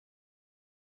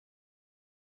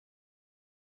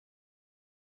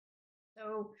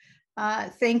So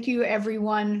thank you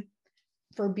everyone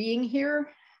for being here.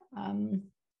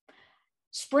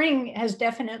 Spring has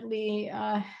definitely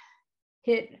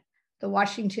hit the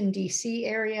Washington, D.C.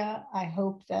 area. I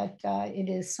hope that it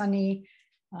is sunny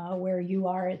where you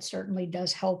are. It certainly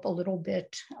does help a little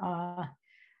bit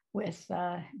with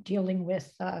dealing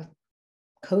with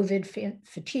COVID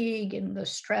fatigue and the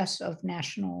stress of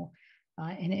national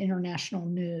and international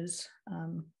news.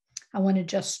 I want to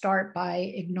just start by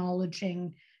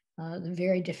acknowledging the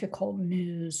very difficult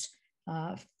news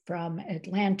from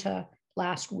Atlanta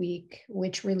last week,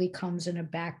 which really comes in a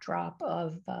backdrop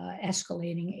of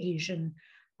escalating Asian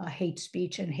hate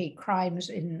speech and hate crimes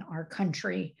in our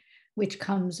country, which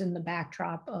comes in the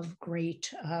backdrop of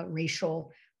great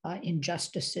racial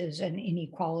injustices and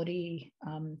inequality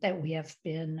that we have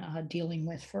been dealing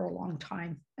with for a long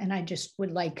time. And I just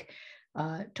would like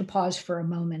to pause for a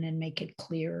moment and make it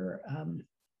clear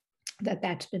that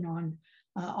that's been on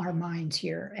our minds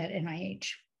here at NIH.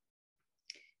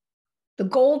 The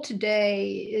goal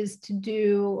today is to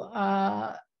do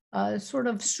a sort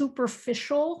of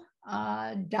superficial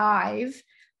dive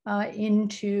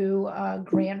into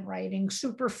grant writing.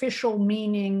 Superficial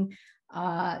meaning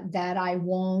that I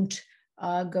won't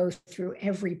go through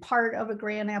every part of a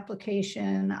grant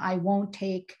application. I won't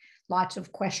take lots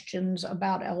of questions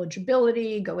about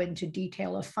eligibility, go into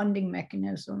detail of funding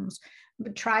mechanisms,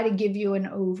 but try to give you an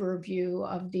overview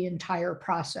of the entire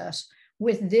process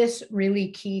with this really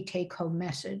key take-home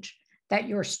message, that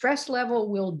your stress level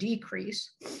will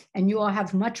decrease and you will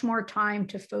have much more time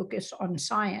to focus on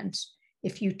science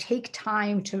if you take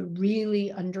time to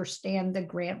really understand the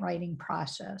grant writing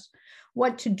process,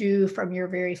 what to do from your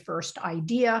very first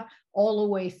idea all the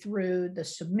way through the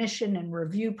submission and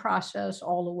review process,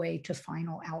 all the way to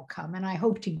final outcome. And I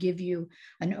hope to give you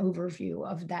an overview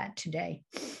of that today.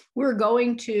 We're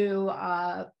going to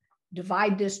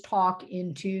divide this talk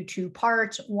into two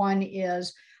parts. One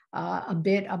is a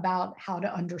bit about how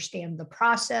to understand the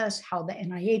process, how the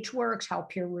NIH works, how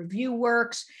peer review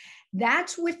works.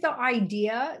 That's with the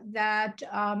idea that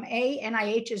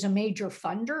NIH is a major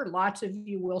funder. Lots of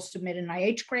you will submit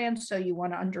NIH grants, so you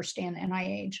want to understand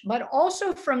NIH, but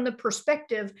also from the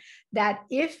perspective that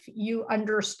if you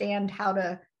understand how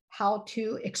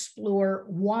to explore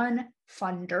one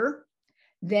funder,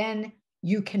 then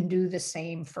you can do the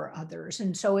same for others.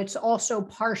 And so it's also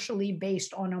partially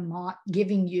based on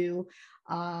giving you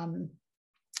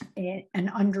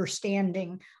an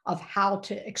understanding of how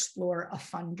to explore a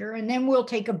funder. And then we'll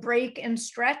take a break and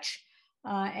stretch,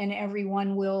 and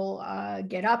everyone will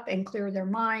get up and clear their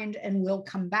mind, and we'll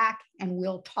come back and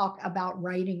we'll talk about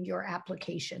writing your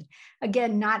application.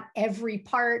 Again, not every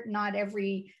part, not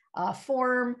every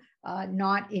form,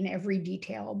 not in every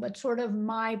detail, but sort of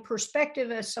my perspective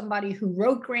as somebody who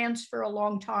wrote grants for a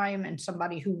long time and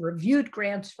somebody who reviewed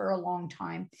grants for a long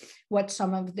time, what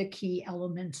some of the key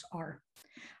elements are.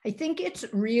 I think it's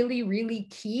really, really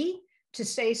key to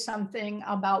say something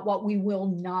about what we will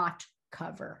not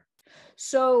cover.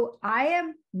 So I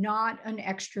am not an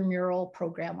extramural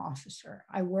program officer.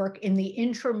 I work in the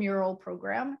intramural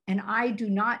program, and I do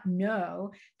not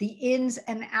know the ins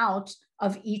and outs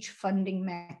of each funding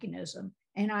mechanism.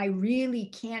 And I really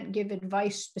can't give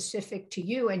advice specific to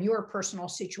you and your personal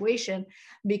situation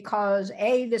because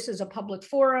A, this is a public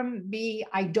forum, B,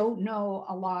 I don't know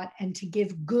a lot, and to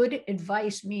give good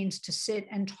advice means to sit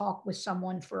and talk with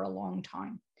someone for a long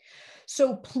time.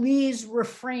 So please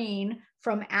refrain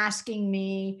from asking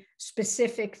me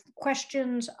specific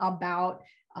questions about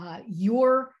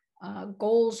your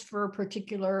goals for a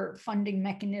particular funding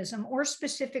mechanism or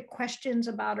specific questions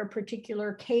about a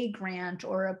particular K grant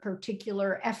or a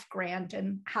particular F grant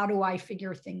and how do I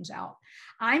figure things out.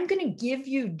 I'm going to give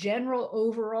you general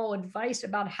overall advice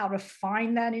about how to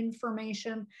find that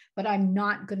information, but I'm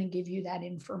not going to give you that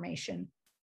information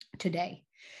today.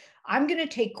 I'm going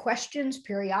to take questions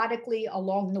periodically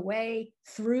along the way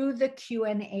through the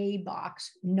Q&A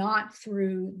box, not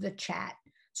through the chat.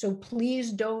 So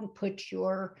please don't put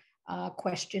your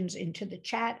questions into the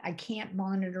chat. I can't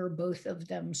monitor both of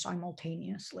them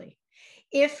simultaneously.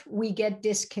 If we get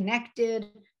disconnected,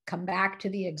 come back to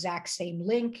the exact same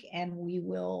link and we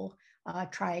will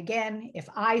try again. If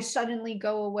I suddenly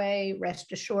go away,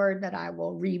 rest assured that I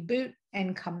will reboot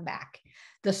and come back.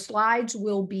 The slides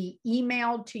will be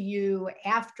emailed to you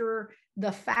after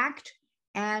the fact,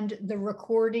 and the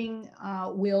recording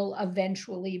will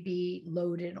eventually be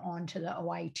loaded onto the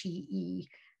OITE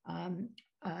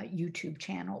YouTube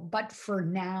channel. But for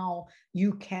now,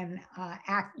 you can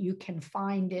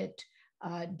find it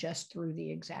just through the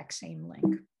exact same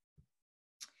link.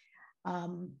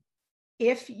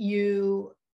 If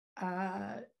you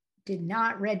did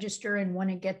not register and want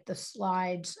to get the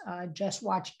slides, just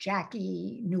watch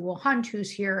Jackie Newell Hunt,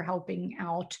 who's here helping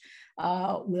out.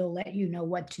 We'll let you know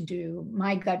what to do.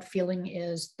 My gut feeling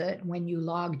is that when you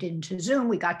logged into Zoom,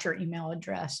 we got your email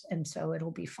address, and so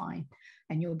it'll be fine,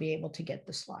 and you'll be able to get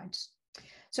the slides.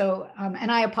 So,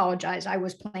 and I apologize, I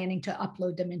was planning to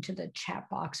upload them into the chat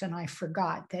box, and I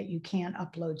forgot that you can't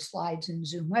upload slides in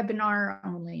Zoom webinar,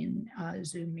 only in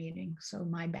Zoom meeting. So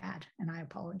my bad, and I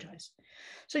apologize.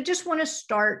 So I just want to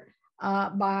start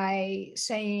by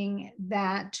saying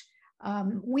that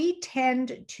we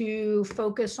tend to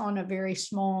focus on a very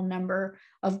small number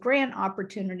of grant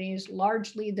opportunities,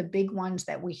 largely the big ones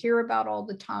that we hear about all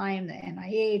the time, the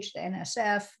NIH, the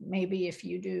NSF, maybe if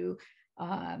you do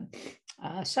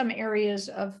some areas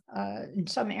of, in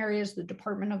some areas, the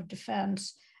Department of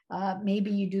Defense,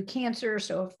 maybe you do cancer.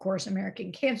 So of course,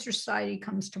 American Cancer Society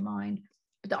comes to mind.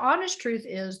 But the honest truth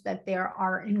is that there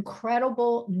are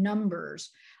incredible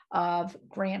numbers of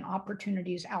grant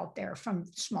opportunities out there, from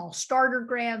small starter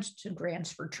grants to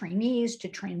grants for trainees to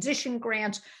transition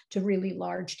grants to really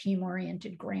large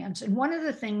team-oriented grants. And one of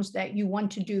the things that you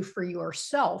want to do for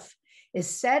yourself is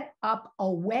set up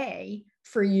a way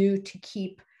for you to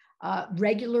keep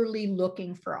regularly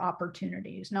looking for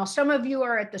opportunities. Now, some of you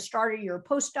are at the start of your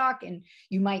postdoc and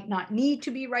you might not need to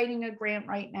be writing a grant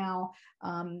right now.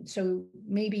 So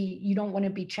maybe you don't want to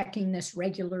be checking this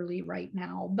regularly right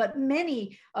now, but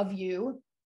many of you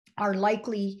are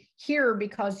likely here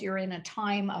because you're in a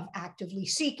time of actively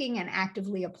seeking and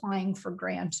actively applying for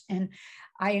grants. And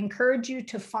I encourage you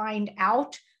to find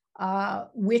out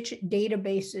which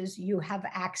databases you have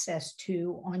access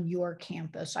to on your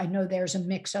campus. I know there's a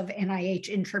mix of NIH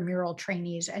intramural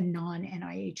trainees and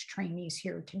non-NIH trainees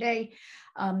here today.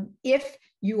 If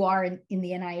you are in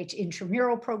the NIH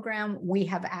intramural program, we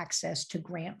have access to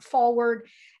Grant Forward.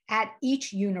 At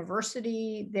each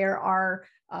university, there are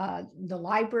the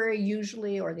library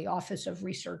usually, or the Office of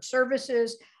Research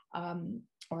Services,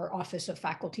 or Office of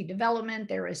Faculty Development.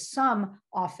 There is some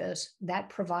office that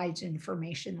provides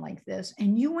information like this,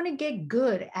 and you want to get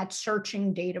good at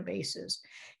searching databases.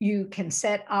 You can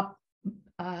set up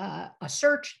a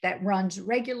search that runs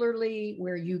regularly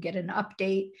where you get an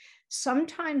update.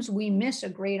 Sometimes we miss a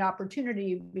great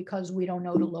opportunity because we don't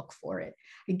know to look for it.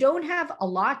 I don't have a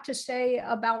lot to say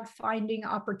about finding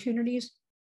opportunities,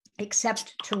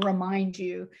 except to remind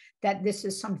you that this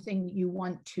is something you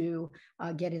want to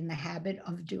get in the habit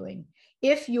of doing.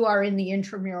 If you are in the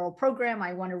intramural program,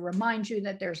 I want to remind you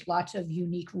that there's lots of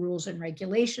unique rules and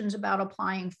regulations about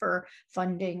applying for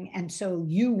funding. And so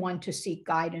you want to seek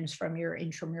guidance from your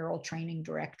intramural training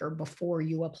director before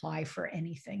you apply for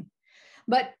anything.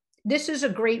 But this is a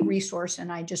great resource,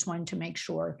 and I just wanted to make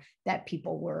sure that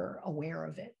people were aware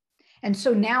of it. And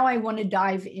so now I want to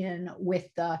dive in with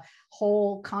the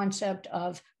whole concept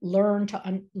of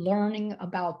learning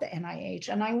about the NIH.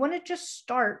 And I want to just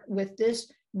start with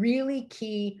this really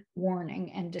key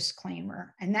warning and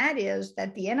disclaimer. And that is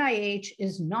that the NIH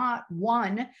is not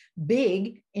one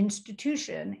big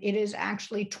institution. It is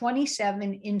actually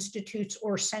 27 institutes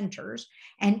or centers,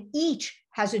 and each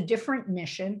has a different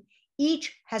mission.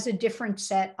 Each has a different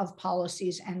set of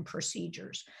policies and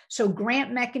procedures. So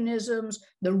grant mechanisms,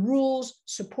 the rules,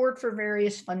 support for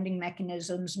various funding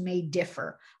mechanisms may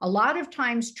differ. A lot of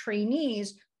times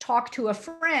trainees talk to a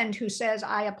friend who says,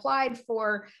 I applied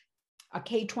for a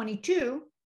K-22,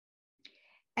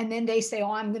 and then they say,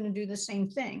 oh, I'm going to do the same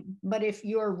thing. But if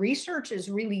your research is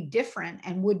really different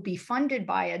and would be funded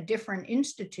by a different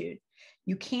institute,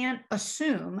 you can't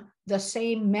assume the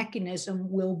same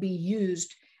mechanism will be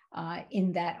used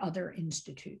in that other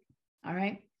institute. All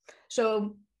right.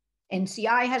 So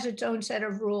NCI has its own set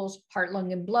of rules, Heart,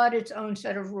 Lung, and Blood, its own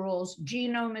set of rules,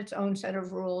 Genome, its own set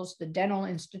of rules, the Dental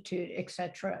Institute, et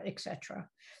cetera, et cetera.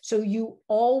 So you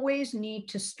always need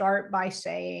to start by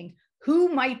saying, who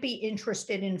might be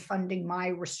interested in funding my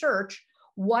research?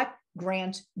 What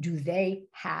grants do they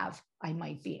have I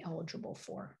might be eligible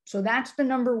for? So that's the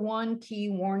number one key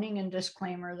warning and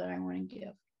disclaimer that I want to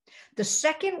give. The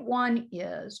second one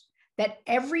is that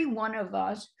every one of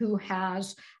us who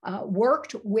has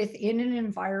worked within an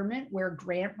environment where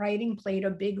grant writing played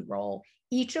a big role,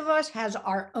 each of us has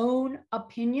our own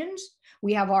opinions.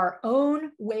 We have our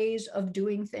own ways of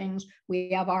doing things.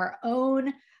 We have our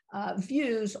own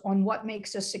views on what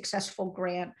makes a successful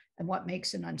grant and what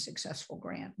makes an unsuccessful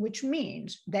grant, which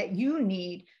means that you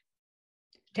need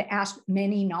to ask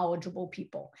many knowledgeable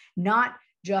people, not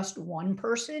just one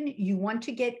person. You want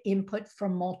to get input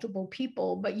from multiple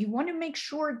people, but you want to make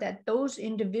sure that those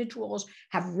individuals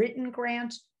have written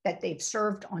grants, that they've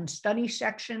served on study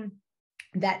section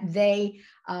that they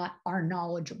are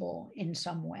knowledgeable in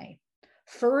some way.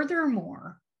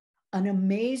 Furthermore, an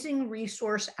amazing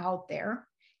resource out there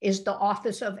is the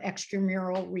Office of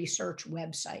Extramural Research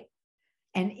website.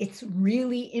 And it's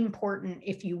really important,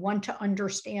 if you want to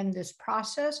understand this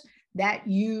process, that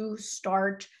you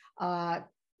start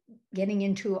getting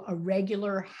into a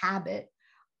regular habit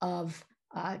of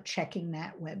checking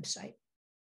that website.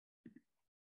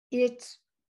 It's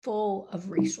full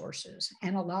of resources,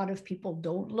 and a lot of people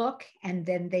don't look, and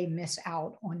then they miss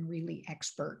out on really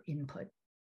expert input.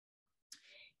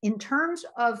 In terms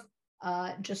of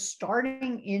just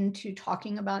starting into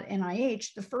talking about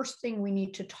NIH, the first thing we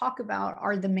need to talk about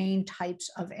are the main types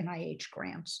of NIH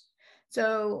grants.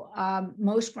 So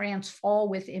most grants fall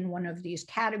within one of these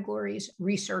categories.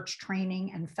 Research,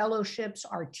 training, and fellowships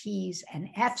are T's and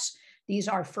F's. These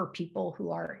are for people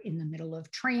who are in the middle of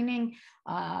training,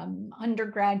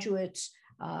 undergraduates,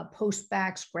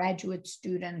 postbaccs, graduate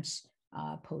students,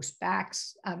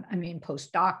 postdocs,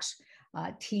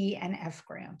 T and F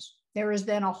grants. There is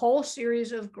then a whole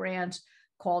series of grants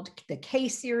called the K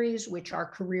series, which are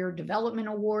career development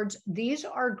awards. These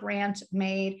are grants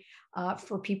made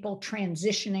for people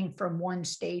transitioning from one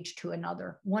stage to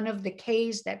another. One of the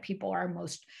Ks that people are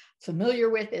most familiar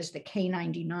with is the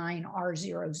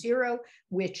K99R00,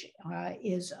 which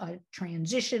is a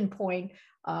transition point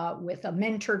with a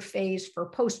mentored phase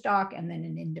for postdoc and then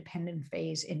an independent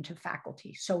phase into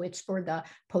faculty. So it's for the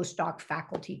postdoc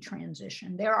faculty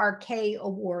transition. There are K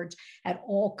awards at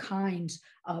all kinds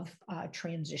of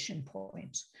transition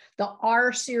points. The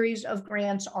R series of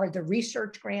grants are the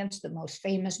research grants, the most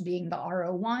famous being the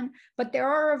R01, but there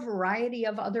are a variety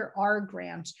of other R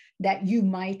grants that you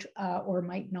might or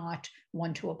might not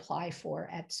want to apply for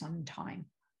at some time.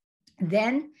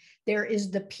 Then there is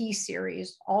the P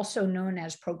series, also known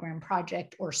as program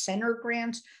project or center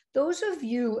grants. Those of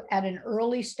you at an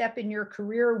early step in your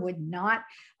career would not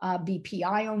be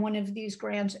PI on one of these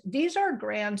grants. These are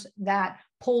grants that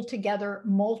pull together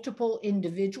multiple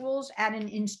individuals at an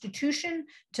institution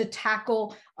to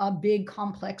tackle a big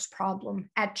complex problem.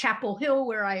 At Chapel Hill,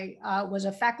 where I was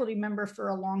a faculty member for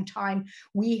a long time,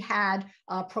 we had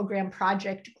a program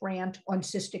project grant on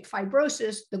cystic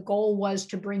fibrosis. The goal was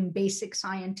to bring basic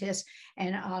scientists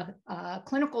and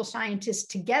clinical scientists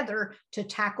together to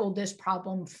tackle this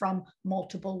problem from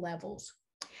multiple levels.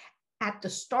 At the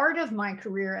start of my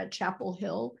career at Chapel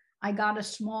Hill, I got a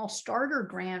small starter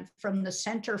grant from the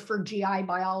Center for GI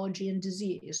Biology and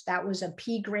Disease. That was a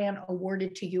P grant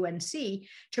awarded to UNC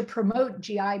to promote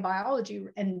GI biology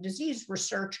and disease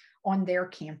research on their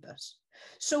campus.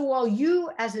 So while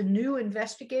you as a new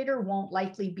investigator won't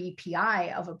likely be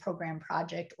PI of a program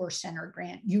project or center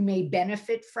grant, you may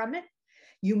benefit from it.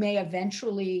 You may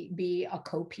eventually be a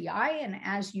co-PI, and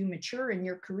as you mature in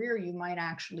your career, you might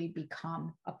actually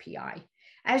become a PI.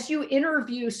 As you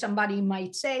interview, somebody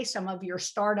might say some of your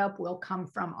startup will come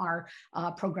from our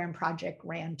program project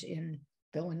grant in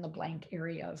fill in the blank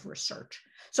area of research.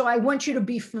 So I want you to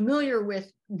be familiar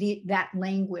with that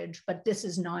language, but this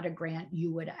is not a grant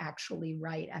you would actually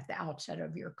write at the outset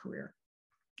of your career.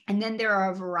 And then there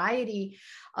are a variety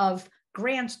of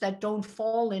grants that don't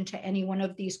fall into any one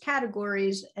of these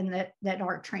categories and that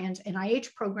are trans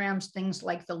NIH programs, things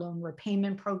like the Loan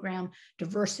Repayment Program,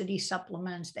 diversity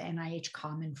supplements, the NIH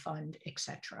Common Fund,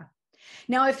 etc.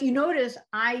 Now, if you notice,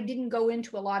 I didn't go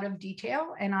into a lot of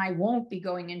detail, and I won't be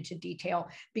going into detail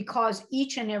because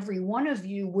each and every one of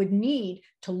you would need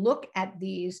to look at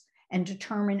these and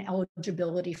determine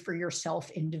eligibility for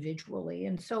yourself individually.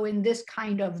 And so in this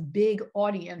kind of big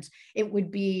audience, it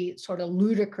would be sort of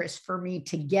ludicrous for me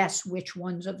to guess which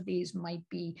ones of these might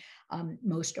be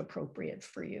most appropriate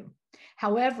for you.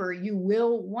 However, you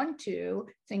will want to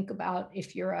think about,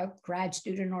 if you're a grad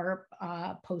student or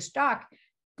a postdoc,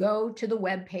 go to the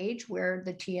webpage where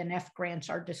the TNF grants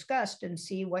are discussed and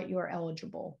see what you're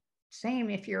eligible. Same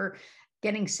if you're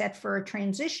getting set for a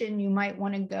transition, you might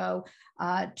want to go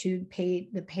to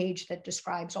the page that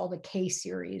describes all the K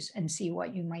series and see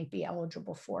what you might be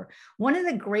eligible for. One of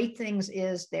the great things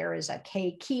is there is a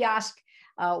K kiosk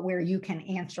where you can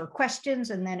answer questions,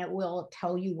 and then it will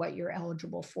tell you what you're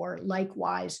eligible for.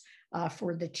 Likewise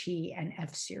for the T and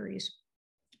F series.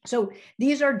 So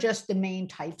these are just the main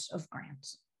types of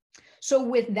grants. So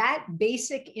with that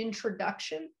basic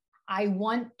introduction, I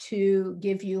want to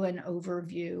give you an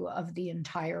overview of the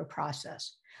entire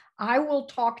process. I will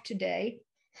talk today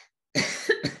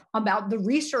about the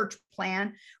research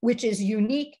plan, which is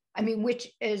unique I mean, which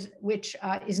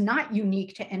is not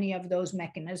unique to any of those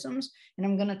mechanisms. And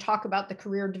I'm going to talk about the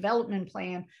career development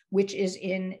plan, which is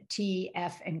in T,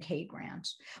 F, and K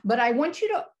grants. But I want you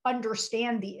to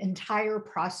understand the entire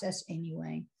process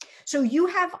anyway. So you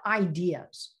have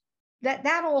ideas.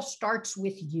 That all starts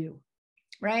with you,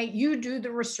 right? You do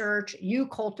the research, you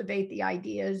cultivate the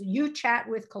ideas, you chat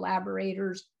with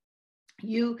collaborators,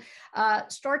 you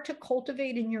start to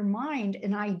cultivate in your mind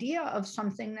an idea of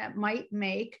something that might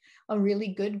make a really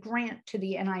good grant to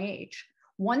the NIH.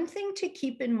 One thing to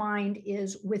keep in mind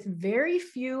is, with very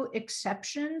few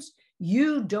exceptions,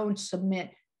 you don't submit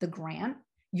the grant.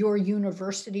 Your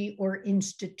university or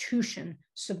institution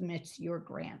submits your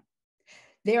grant.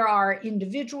 There are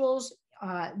individuals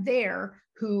there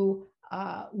who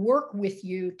work with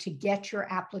you to get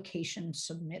your application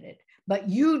submitted, but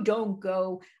you don't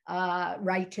go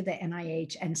right to the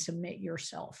NIH and submit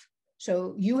yourself.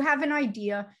 So you have an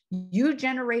idea, you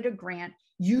generate a grant,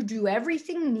 you do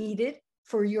everything needed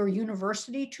for your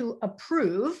university to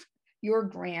approve your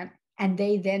grant, and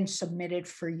they then submit it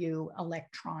for you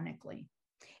electronically.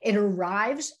 It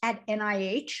arrives at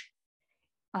NIH.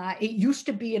 It used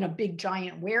to be in a big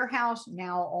giant warehouse.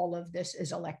 Now all of this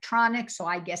is electronic. So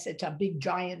I guess it's a big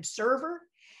giant server,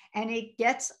 and it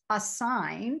gets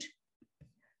assigned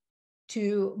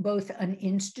to both an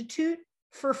institute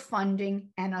for funding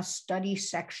and a study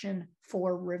section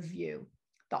for review.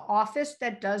 The office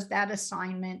that does that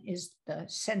assignment is the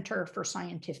Center for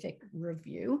Scientific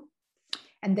Review,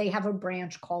 and they have a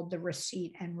branch called the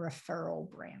Receipt and Referral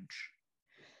Branch.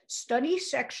 Study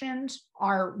sections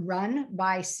are run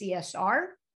by CSR.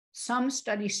 Some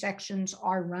study sections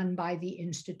are run by the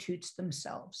institutes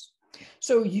themselves.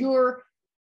 So your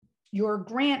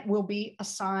grant will be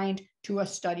assigned to a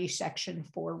study section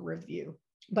for review.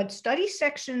 But study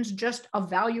sections just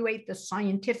evaluate the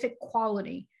scientific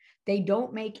quality. They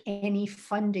don't make any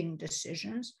funding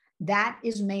decisions. That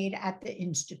is made at the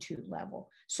institute level.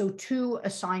 So 2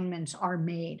 assignments are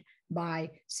made by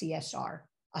CSR: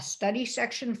 a study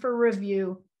section for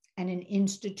review and an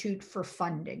institute for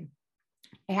funding.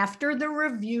 After the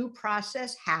review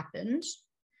process happens,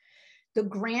 the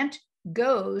grant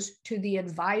goes to the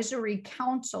advisory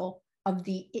council of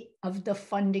the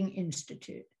funding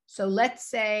institute. So let's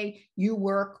say you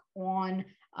work on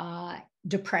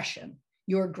depression.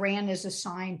 Your grant is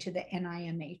assigned to the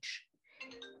NIMH.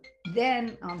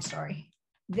 Then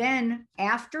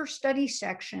after study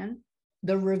section,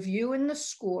 the review and the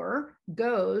score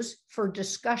goes for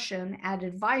discussion at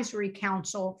advisory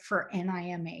council for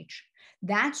NIMH.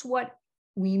 That's what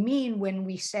we mean when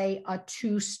we say a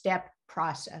 2-step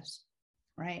process,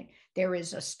 right? There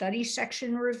is a study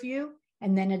section review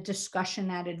and then a discussion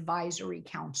at advisory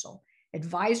council.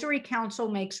 Advisory council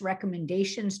makes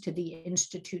recommendations to the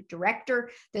institute director.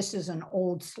 This is an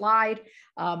old slide.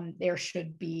 There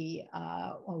should be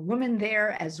a woman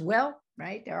there as well,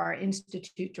 right? There are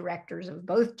institute directors of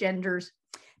both genders.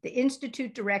 The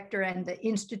institute director and the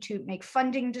institute make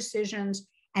funding decisions,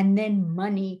 and then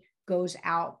money goes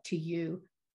out to you,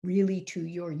 really to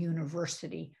your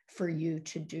university, for you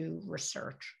to do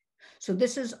research. So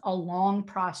this is a long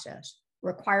process.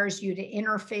 Requires you to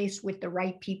interface with the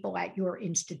right people at your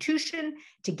institution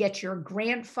to get your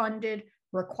grant funded,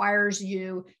 requires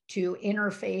you to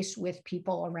interface with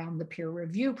people around the peer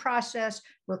review process,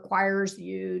 requires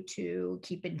you to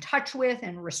keep in touch with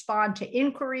and respond to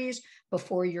inquiries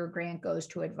before your grant goes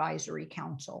to advisory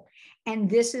council. And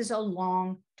this is a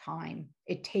long time.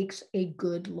 It takes a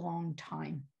good long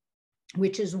time,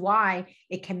 which is why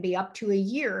it can be up to a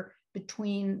year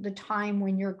between the time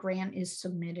when your grant is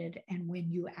submitted and when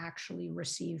you actually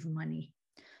receive money.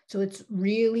 So it's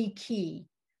really key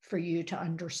for you to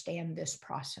understand this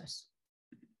process.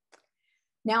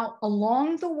 Now,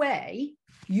 along the way,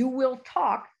 you will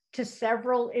talk to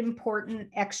several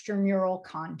important extramural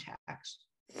contacts.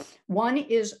 One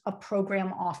is a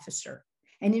program officer.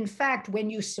 And in fact, when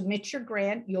you submit your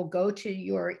grant, you'll go to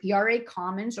your ERA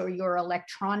Commons or your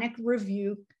electronic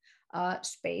review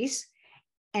space.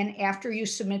 And after you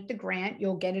submit the grant,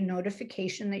 you'll get a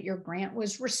notification that your grant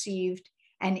was received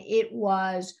and it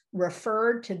was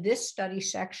referred to this study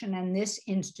section and this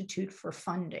institute for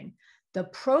funding. The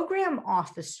program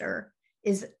officer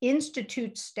is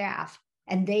institute staff,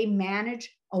 and they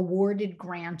manage awarded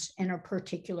grants in a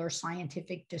particular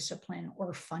scientific discipline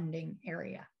or funding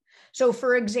area. So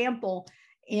for example,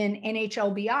 in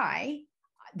NHLBI,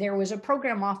 there was a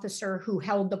program officer who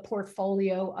held the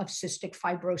portfolio of cystic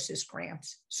fibrosis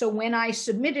grants. So when I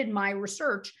submitted my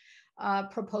research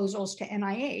proposals to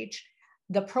NIH,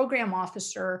 the program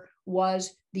officer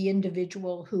was the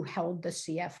individual who held the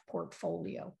CF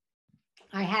portfolio.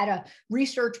 I had a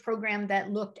research program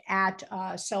that looked at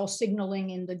cell signaling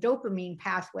in the dopamine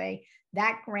pathway.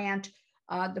 That grant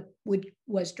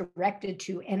was directed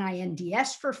to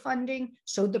NINDS for funding.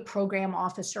 So the program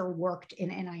officer worked in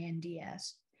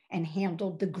NINDS and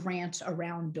handled the grants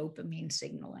around dopamine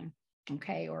signaling,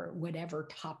 okay, or whatever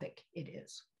topic it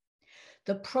is.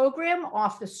 The program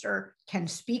officer can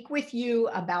speak with you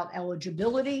about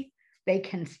eligibility. They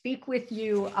can speak with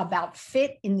you about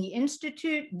fit in the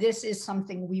institute. This is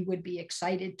something we would be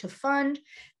excited to fund.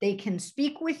 They can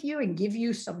speak with you and give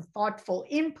you some thoughtful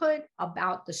input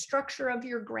about the structure of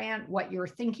your grant, what you're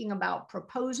thinking about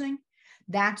proposing.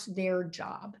 That's their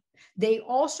job. They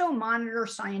also monitor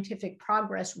scientific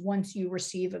progress once you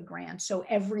receive a grant. So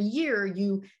every year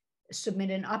you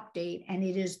submit an update, and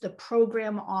it is the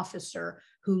program officer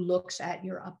who looks at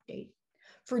your update.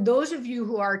 For those of you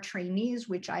who are trainees,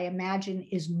 which I imagine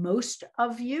is most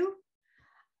of you,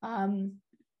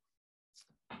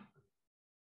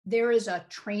 there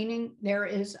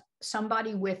is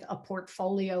somebody with a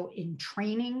portfolio in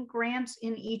training grants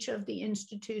in each of the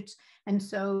institutes. And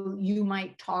so you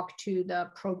might talk to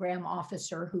the program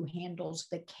officer who handles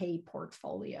the K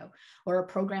portfolio, or a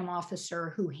program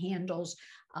officer who handles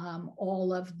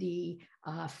all of the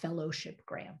fellowship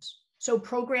grants. So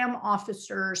program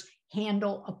officers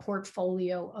handle a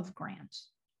portfolio of grants.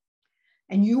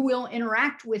 And you will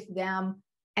interact with them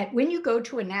when you go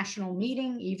to a national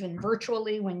meeting, even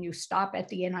virtually, when you stop at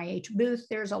the NIH booth,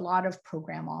 there's a lot of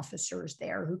program officers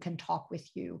there who can talk with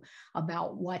you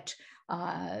about what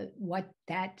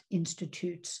that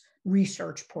institute's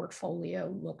research portfolio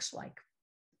looks like.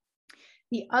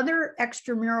 The other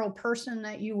extramural person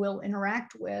that you will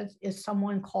interact with is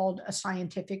someone called a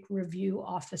scientific review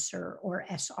officer, or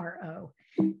SRO.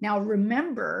 Now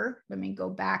remember, let me go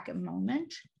back a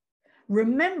moment.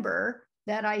 Remember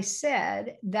that I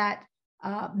said that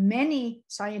many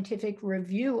scientific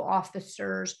review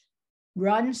officers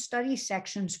run study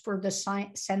sections for the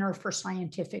Center for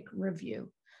Scientific Review.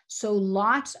 So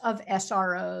lots of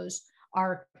SROs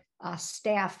are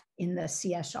staff in the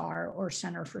CSR, or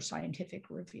Center for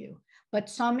Scientific Review. But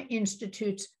some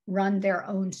institutes run their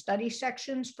own study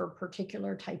sections for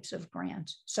particular types of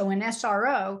grants. So an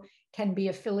SRO can be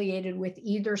affiliated with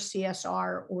either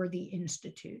CSR or the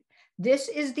institute. This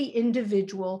is the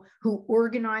individual who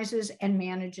organizes and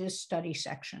manages study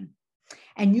section.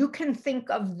 And you can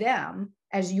think of them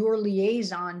as your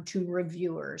liaison to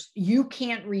reviewers. You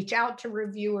can't reach out to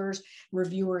reviewers.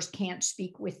 Reviewers can't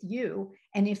speak with you.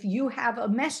 And if you have a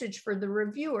message for the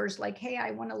reviewers, like, hey,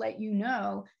 I want to let you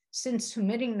know, since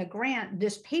submitting the grant,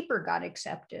 this paper got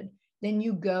accepted, then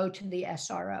you go to the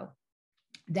SRO.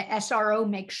 The SRO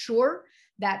makes sure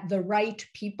that the right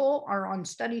people are on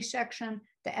study section.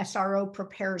 The SRO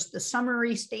prepares the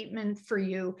summary statement for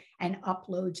you and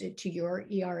uploads it to your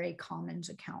ERA Commons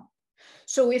account.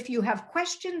 So if you have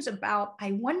questions about,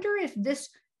 I wonder if this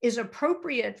is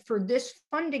appropriate for this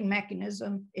funding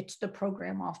mechanism, it's the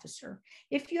program officer.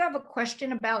 If you have a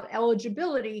question about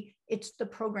eligibility, it's the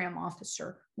program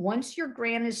officer. Once your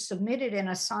grant is submitted and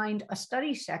assigned a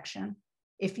study section,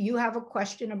 if you have a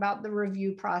question about the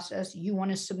review process, you want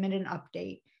to submit an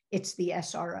update, it's the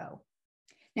SRO.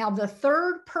 Now, the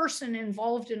third person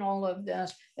involved in all of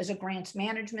this is a grants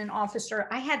management officer.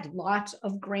 I had lots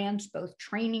of grants, both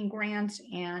training grants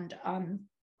and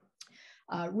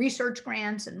research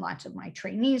grants, and lots of my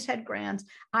trainees had grants.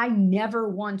 I never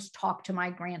once talked to my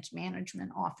grants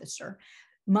management officer.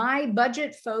 My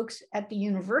budget folks at the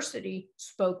university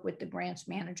spoke with the grants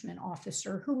management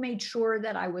officer, who made sure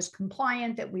that I was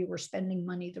compliant, that we were spending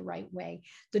money the right way.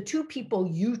 The two people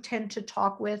you tend to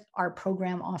talk with are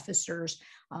program officers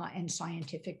and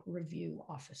scientific review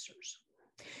officers.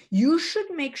 You should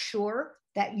make sure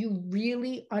that you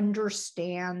really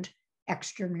understand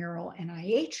extramural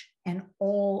NIH and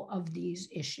all of these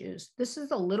issues. This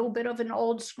is a little bit of an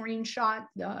old screenshot.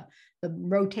 The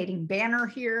rotating banner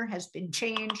here has been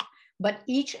changed, but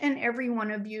each and every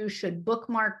one of you should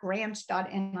bookmark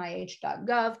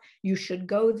grants.nih.gov. You should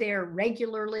go there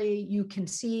regularly. You can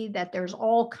see that there's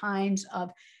all kinds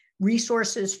of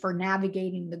resources for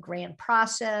navigating the grant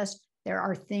process. There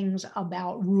are things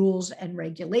about rules and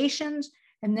regulations,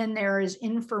 and then there is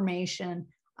information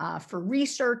for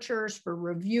researchers, for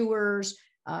reviewers,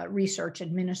 research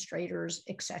administrators,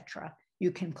 etc. You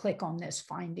can click on this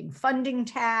Finding Funding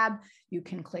tab. You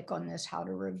can click on this How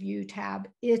to Review tab.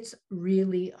 It's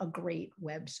really a great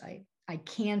website. I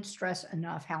can't stress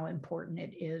enough how important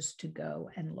it is to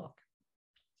go and look.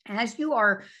 As you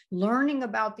are learning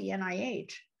about the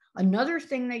NIH, another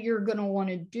thing that you're going to want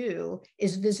to do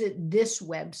is visit this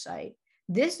website.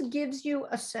 This gives you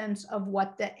a sense of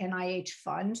what the NIH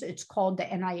funds. It's called the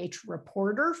NIH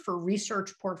Reporter for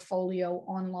Research Portfolio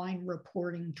Online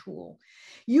Reporting Tool.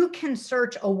 You can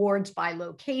search awards by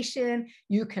location.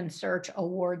 You can search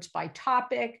awards by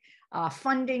topic,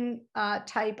 funding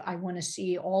type. I want to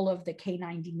see all of the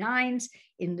K99s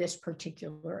in this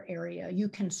particular area. You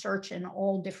can search in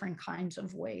all different kinds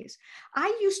of ways.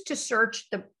 I used to search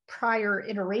the prior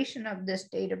iteration of this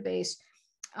database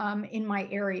in my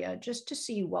area just to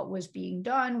see what was being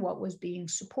done, what was being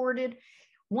supported.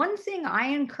 One thing I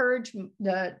encourage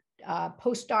the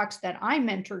postdocs that I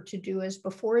mentor to do is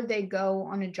before they go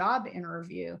on a job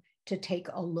interview to take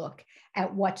a look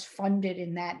at what's funded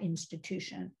in that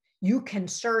institution. You can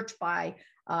search by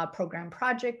program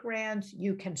project grants.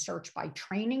 You can search by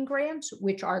training grants,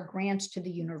 which are grants to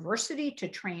the university to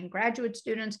train graduate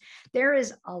students. There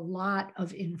is a lot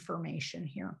of information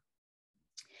here.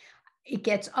 It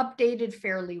gets updated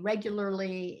fairly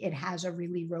regularly. It has a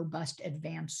really robust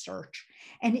advanced search.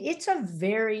 And it's a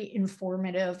very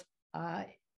informative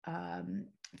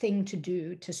thing to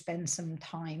do, to spend some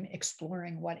time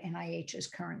exploring what NIH is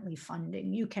currently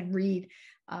funding. You can read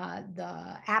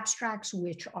the abstracts,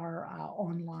 which are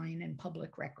online and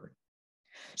public record.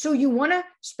 So you want to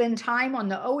spend time on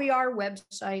the OER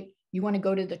website. You want to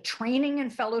go to the training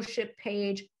and fellowship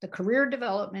page, the career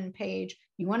development page.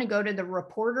 You want to go to the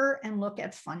reporter and look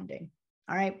at funding.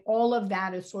 All right. All of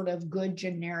that is sort of good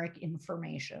generic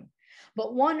information.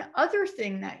 But one other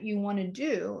thing that you want to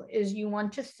do is you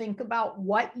want to think about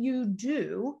what you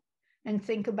do and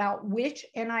think about which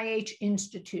NIH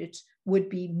institutes would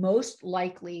be most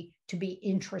likely to be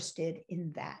interested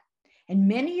in that. And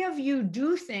many of you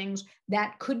do things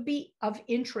that could be of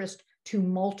interest to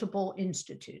multiple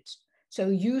institutes. So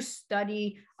you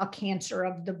study a cancer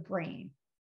of the brain.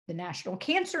 The National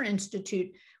Cancer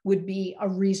Institute would be a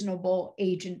reasonable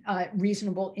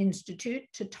institute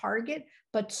to target,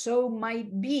 but so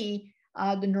might be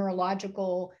the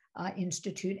Neurological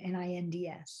Institute,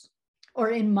 NINDS.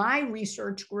 Or in my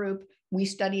research group, we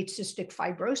studied cystic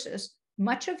fibrosis,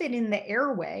 much of it in the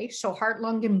airway. So heart,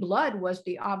 lung, and blood was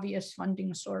the obvious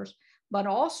funding source, but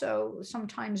also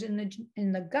sometimes in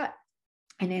the gut.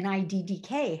 And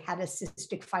NIDDK had a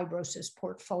cystic fibrosis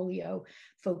portfolio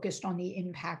focused on the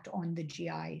impact on the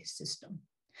GI system.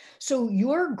 So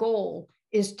your goal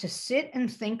is to sit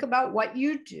and think about what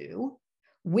you do,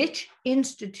 which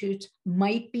institutes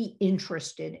might be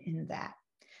interested in that.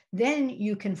 Then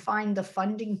you can find the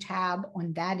funding tab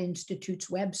on that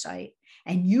institute's website,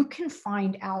 and you can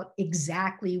find out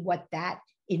exactly what that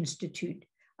institute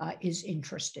is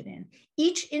interested in.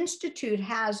 Each institute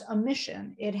has a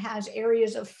mission. It has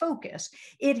areas of focus.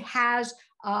 It has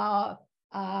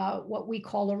what we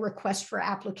call a request for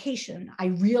application.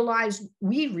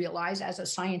 We realize as a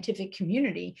scientific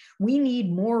community, we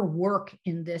need more work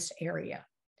in this area.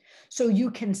 So you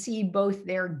can see both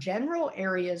their general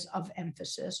areas of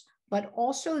emphasis, but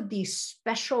also these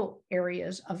special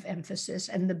areas of emphasis.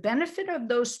 And the benefit of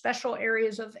those special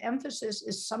areas of emphasis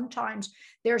is sometimes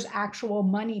there's actual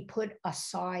money put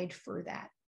aside for that.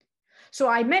 So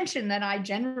I mentioned that I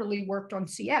generally worked on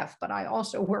CF, but I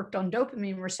also worked on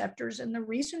dopamine receptors. And the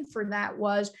reason for that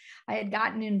was I had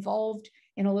gotten involved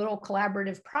in a little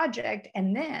collaborative project,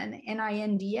 and then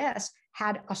NINDS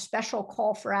had a special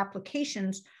call for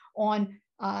applications on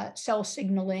cell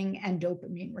signaling and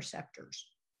dopamine receptors.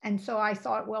 And so I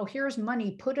thought, well, here's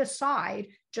money put aside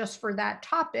just for that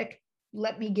topic.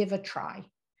 Let me give a try.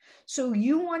 So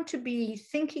you want to be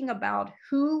thinking about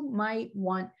who might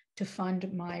want to fund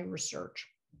my research.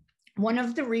 One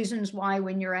of the reasons why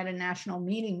when you're at a national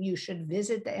meeting, you should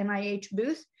visit the NIH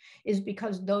booth is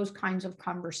because those kinds of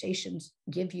conversations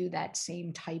give you that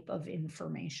same type of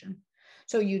information.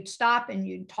 So you'd stop and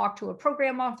you'd talk to a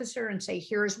program officer and say,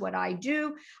 here's what I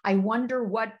do. I wonder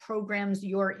what programs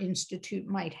your institute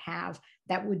might have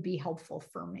that would be helpful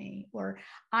for me. Or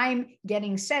I'm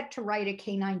getting set to write a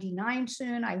K99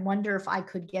 soon. I wonder if I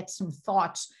could get some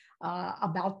thoughts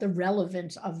about the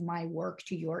relevance of my work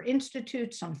to your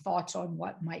institute, some thoughts on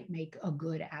what might make a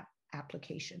good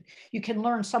application. You can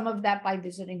learn some of that by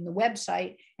visiting the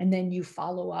website, and then you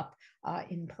follow up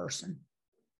in person.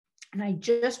 And I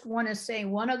just want to say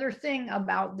one other thing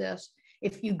about this.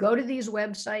 If you go to these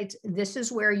websites, this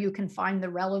is where you can find the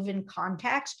relevant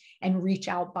contacts and reach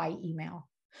out by email.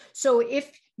 So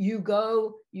if you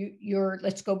go,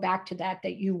 let's go back to that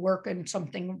you work on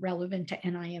something relevant to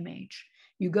NIMH.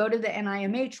 You go to the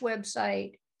NIMH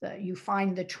website, you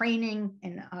find the training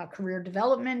and career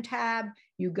development tab,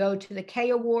 you go to the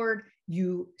K Award,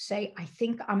 you say, I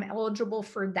think I'm eligible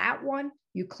for that one.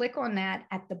 You click on that.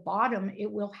 At the bottom,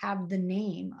 it will have the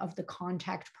name of the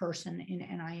contact person in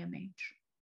NIMH.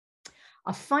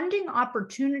 A funding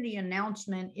opportunity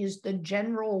announcement is the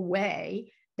general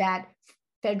way that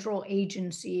federal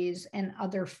agencies and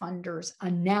other funders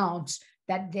announce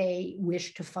that they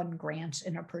wish to fund grants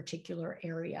in a particular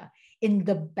area. In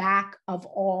the back of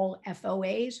all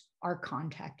FOAs are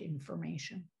contact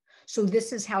information. So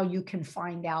this is how you can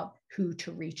find out who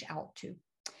to reach out to.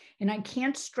 And I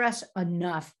can't stress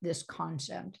enough this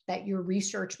concept that your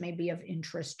research may be of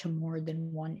interest to more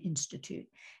than one institute.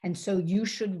 And so you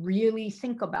should really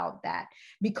think about that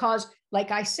because, like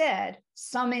I said,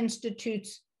 some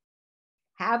institutes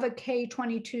have a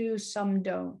K-22, some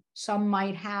don't. Some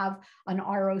might have an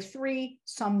R03,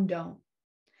 some don't.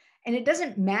 And it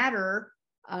doesn't matter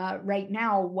right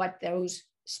now what those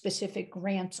specific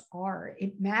grants are.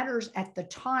 It matters at the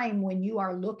time when you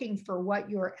are looking for what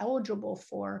you're eligible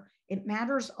for. It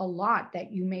matters a lot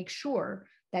that you make sure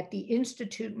that the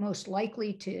institute most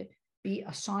likely to be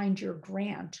assigned your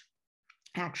grant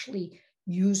actually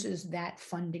uses that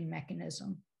funding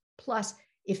mechanism. Plus,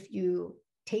 if you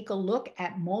take a look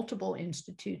at multiple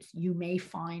institutes, you may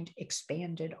find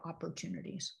expanded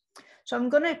opportunities. So I'm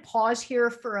going to pause here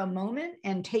for a moment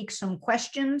and take some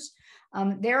questions.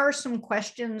 There are some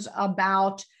questions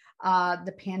about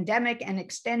the pandemic and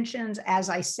extensions. As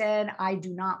I said, I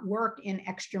do not work in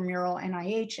extramural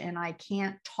NIH, and I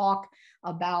can't talk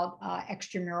about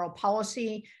extramural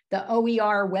policy. The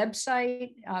OER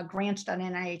website,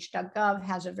 grants.nih.gov,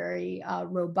 has a very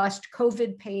robust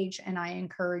COVID page, and I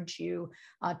encourage you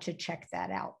to check that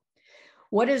out.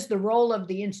 What is the role of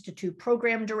the Institute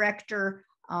Program Director?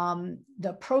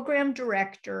 The program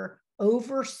director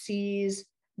oversees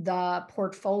the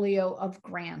portfolio of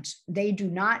grants. They do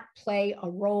not play a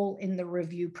role in the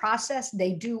review process.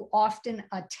 They do often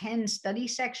attend study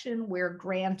section where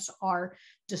grants are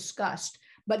discussed,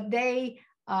 but they,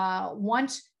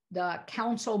 once the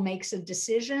council makes a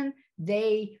decision,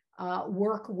 they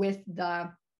work with the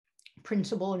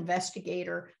principal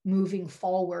investigator moving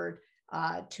forward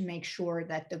to make sure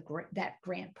that that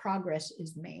grant progress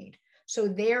is made. So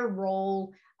their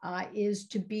role is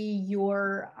to be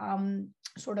your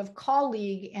sort of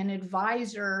colleague and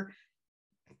advisor,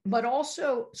 but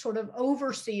also sort of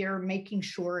overseer, making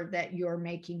sure that you're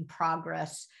making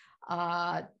progress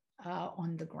on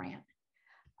the grant.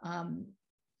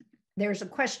 There's a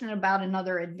question about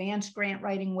another advanced grant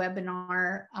writing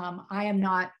webinar. I am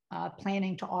not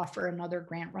planning to offer another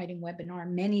grant writing webinar.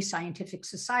 Many scientific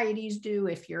societies do.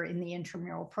 If you're in the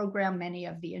intramural program, many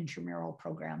of the intramural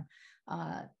program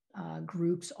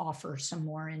groups offer some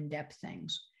more in-depth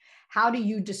things. How do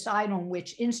you decide on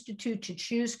which institute to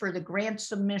choose for the grant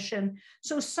submission?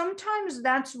 So sometimes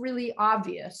that's really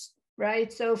obvious,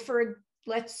 right? So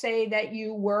let's say that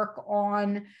you work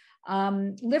on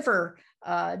liver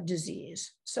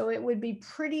disease. So it would be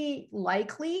pretty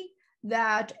likely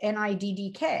that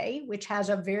NIDDK, which has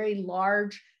a very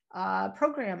large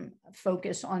program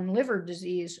focus on liver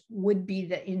disease, would be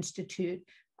the institute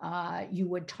you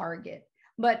would target.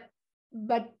 But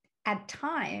at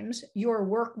times, your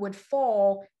work would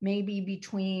fall maybe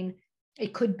between,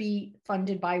 it could be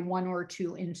funded by one or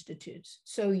two institutes.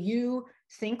 So you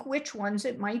think which ones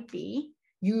it might be,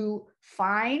 you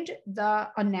find the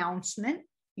announcement,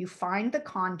 you find the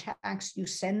contacts, you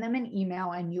send them an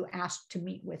email, and you ask to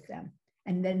meet with them.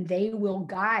 And then they will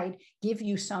give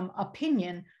you some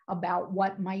opinion about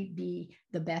what might be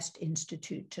the best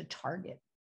institute to target.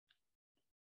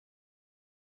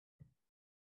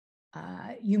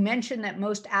 You mentioned that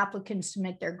most applicants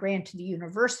submit their grant to the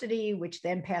university, which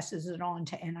then passes it on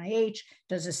to NIH.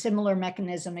 Does a similar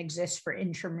mechanism exist for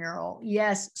intramural?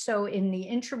 Yes. So in the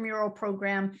intramural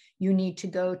program, you need to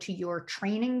go to your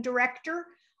training director,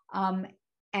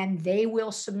 and they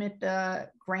will submit the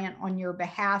grant on your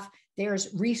behalf.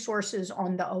 There's resources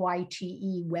on the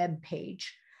OITE webpage.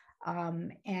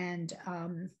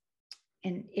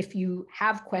 And if you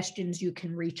have questions, you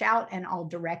can reach out and I'll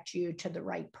direct you to the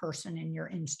right person in your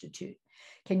institute.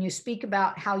 Can you speak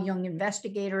about how young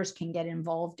investigators can get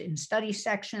involved in study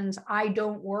sections? I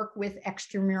don't work with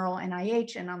extramural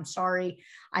NIH, and I'm sorry,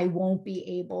 I won't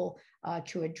be able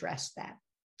to address that.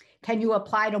 Can you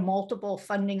apply to multiple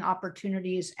funding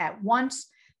opportunities at once?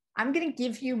 I'm going to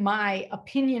give you my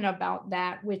opinion about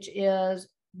that, which is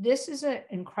this is an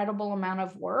incredible amount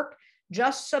of work.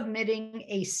 Just submitting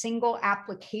a single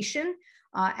application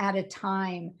at a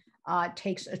time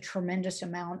takes a tremendous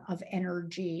amount of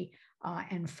energy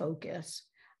and focus.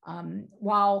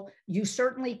 While you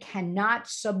certainly cannot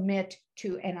submit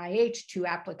to NIH two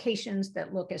applications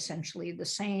that look essentially the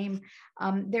same,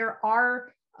 there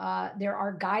are There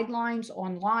are guidelines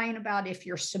online about if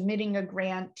you're submitting a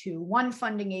grant to one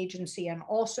funding agency and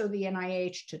also the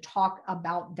NIH to talk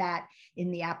about that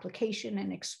in the application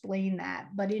and explain that.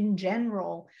 But in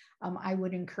general, I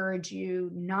would encourage you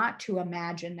not to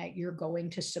imagine that you're going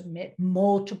to submit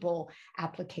multiple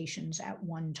applications at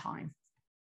one time.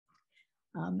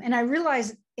 And I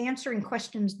realize answering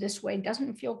questions this way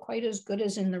doesn't feel quite as good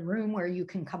as in the room where you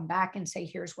can come back and say,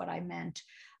 here's what I meant.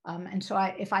 And so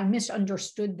if I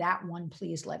misunderstood that one,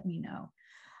 please let me know.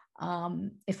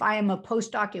 If I am a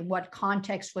postdoc, in what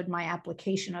context would my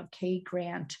application of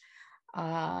K-grant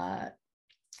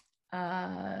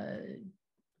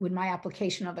would my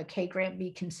application of a K-grant be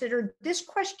considered? This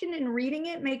question, in reading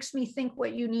it, makes me think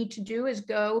what you need to do is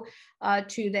go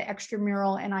to the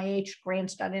extramural NIH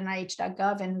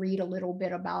grants.nih.gov and read a little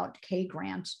bit about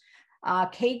K-grants.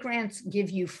 K-grants give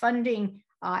you funding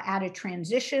at a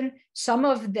transition. Some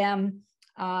of them,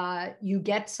 you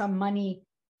get some money.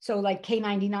 So like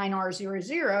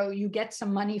K99R00, you get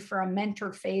some money for a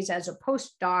mentor phase as a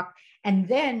postdoc, and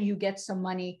then you get some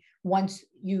money once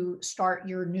you start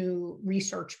your new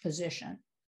research position.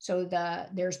 So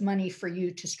there's money for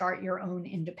you to start your own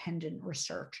independent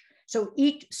research. So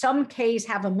some Ks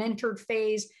have a mentored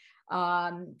phase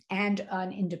and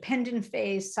an independent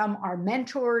phase. Some are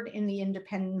mentored in the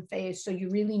independent phase. So you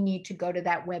really need to go to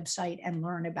that website and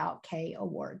learn about K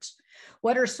awards.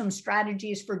 What are some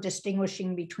strategies for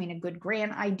distinguishing between a good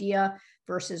grant idea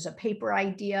versus a paper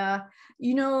idea?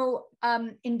 You know,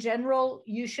 in general,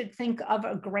 you should think of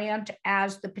a grant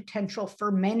as the potential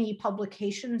for many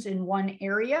publications in one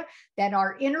area that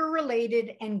are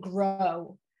interrelated and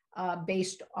grow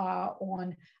based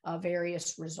on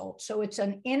various results. So it's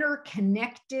an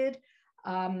interconnected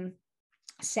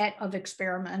set of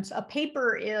experiments. A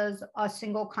paper is a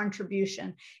single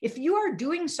contribution. If you are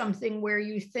doing something where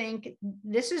you think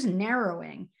this is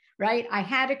narrowing, right? I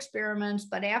had experiments,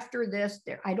 but after this,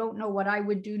 I don't know what I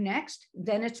would do next,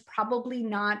 then it's probably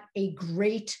not a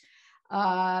great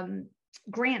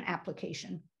grant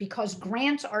application, because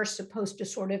grants are supposed to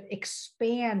sort of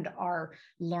expand our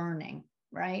learning,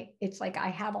 right? It's like I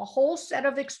have a whole set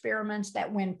of experiments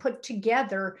that, when put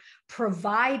together,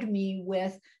 provide me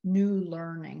with new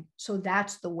learning. So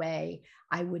that's the way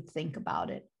I would think about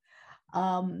it.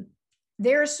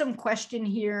 There's some question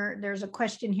here. There's a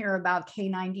question here about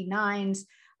K99s.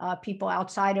 People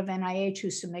outside of NIH who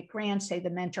submit grants say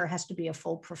the mentor has to be a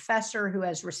full professor who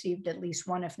has received at least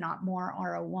one, if not more,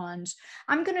 R01s.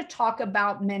 I'm going to talk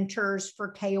about mentors for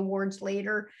K awards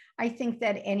later. I think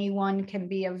that anyone can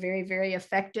be a very, very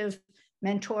effective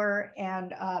mentor,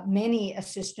 and many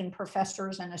assistant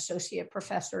professors and associate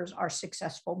professors are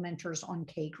successful mentors on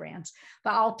K grants.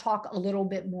 But I'll talk a little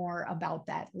bit more about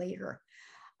that later.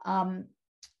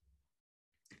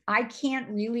 I can't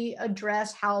really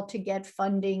address how to get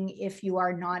funding if you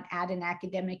are not at an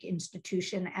academic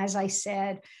institution. As I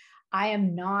said, I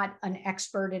am not an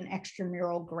expert in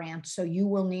extramural grants, so you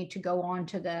will need to go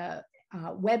onto the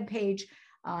webpage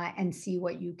and see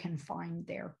what you can find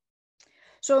there.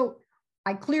 So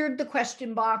I cleared the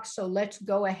question box, so let's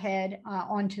go ahead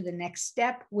on to the next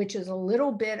step, which is a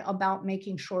little bit about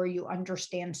making sure you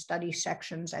understand study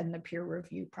sections and the peer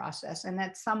review process. And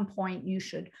at some point, you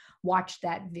should watch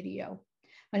that video.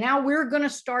 But now we're going to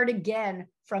start again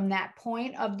from that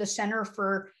point of the Center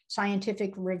for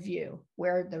Scientific Review,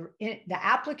 where the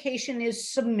application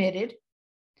is submitted.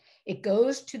 It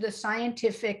goes to the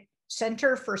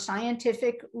Center for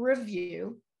Scientific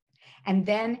Review. And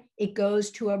then it goes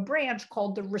to a branch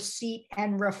called the Receipt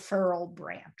and Referral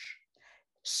Branch.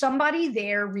 Somebody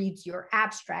there reads your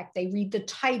abstract, they read the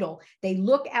title, they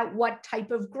look at what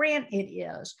type of grant it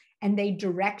is, and they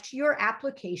direct your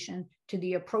application to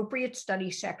the appropriate study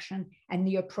section and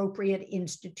the appropriate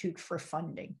institute for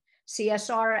funding.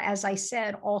 CSR, as I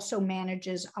said, also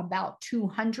manages about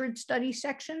 200 study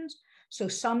sections. So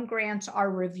some grants are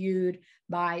reviewed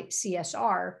by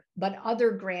CSR, but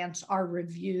other grants are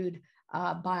reviewed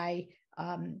by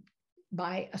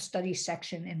a study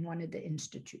section in one of the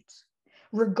institutes.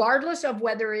 Regardless of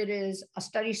whether it is a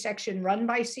study section run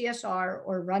by CSR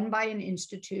or run by an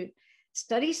institute,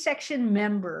 study section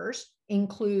members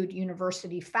include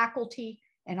university faculty,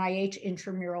 NIH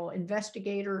intramural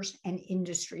investigators, and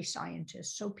industry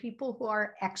scientists. So people who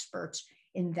are experts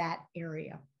in that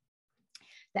area.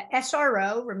 The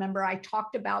SRO, remember I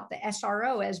talked about the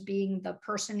SRO as being the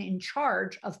person in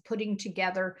charge of putting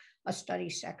together a study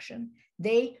section.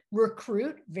 They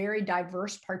recruit very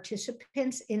diverse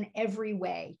participants in every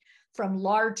way, from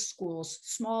large schools,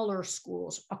 smaller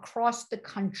schools, across the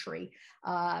country,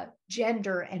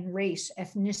 gender and race,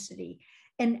 ethnicity.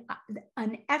 an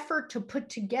effort to put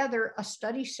together a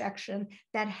study section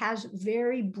that has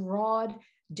very broad,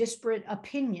 disparate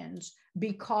opinions,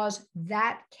 because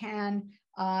that can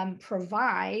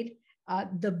provide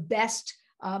the best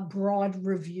broad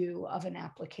review of an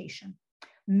application.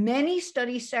 Many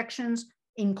study sections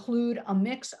include a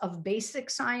mix of basic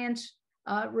science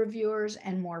reviewers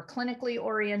and more clinically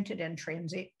oriented and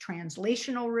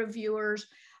translational reviewers.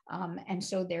 And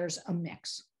so there's a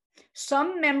mix.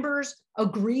 Some members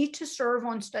agree to serve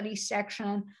on study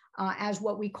section as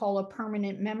what we call a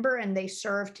permanent member, and they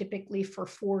serve typically for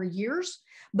 4 years.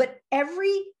 But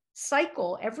every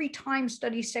cycle, every time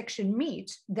study section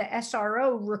meets, the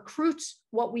SRO recruits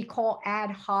what we call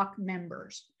ad hoc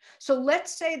members. So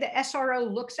let's say the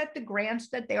SRO looks at the grants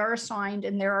that they are assigned,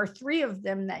 and there are 3 of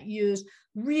them that use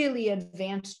really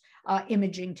advanced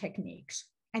imaging techniques.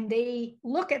 And they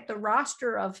look at the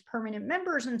roster of permanent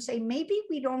members and say, maybe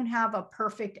we don't have a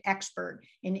perfect expert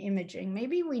in imaging.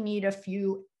 Maybe we need a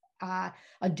few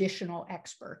additional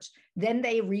experts. Then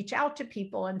they reach out to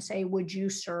people and say, would you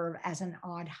serve as an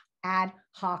ad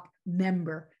hoc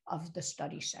member of the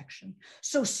study section?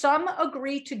 So some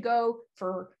agree to go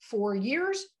for 4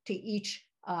 years to each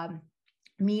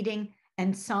meeting,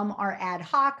 and some are ad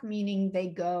hoc, meaning they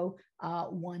go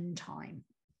one time,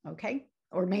 okay?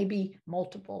 Or maybe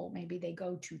multiple, maybe they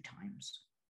go 2 times.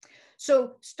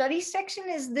 So study section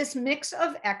is this mix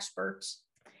of experts,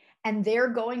 and they're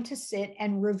going to sit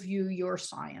and review your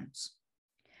science.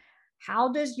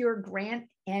 How does your grant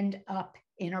end up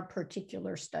in a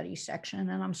particular study section?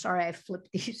 And I'm sorry, I flipped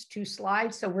these 2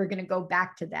 slides, so we're going to go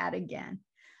back to that again.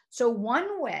 So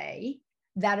one way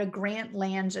that a grant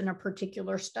lands in a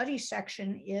particular study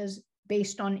section is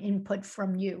based on input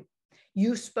from you.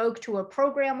 You spoke to a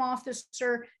program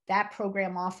officer. That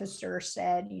program officer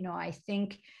said, you know, I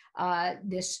think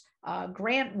this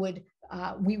grant would,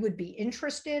 we would be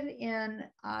interested in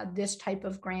this type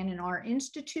of grant in our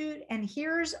institute. And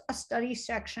here's a study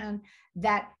section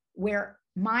that where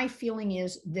my feeling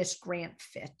is this grant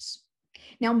fits.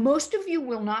 Now, most of you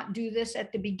will not do this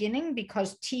at the beginning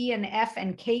because T and F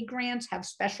and K grants have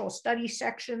special study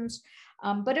sections.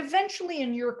 But eventually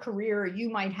in your career, you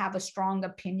might have a strong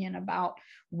opinion about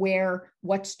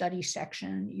what study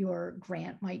section your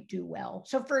grant might do well.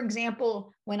 So for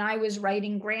example, when I was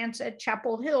writing grants at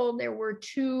Chapel Hill, there were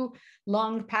 2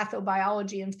 lung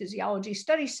pathobiology and physiology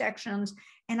study sections.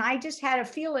 And I just had a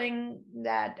feeling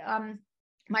that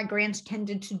my grants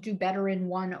tended to do better in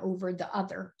one over the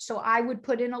other. So I would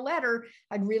put in a letter,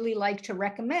 I'd really like to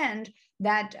recommend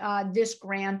that this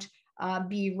grant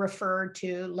be referred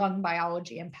to lung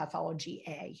biology and pathology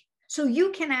A. So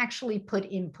you can actually put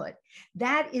input.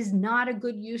 That is not a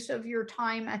good use of your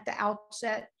time at the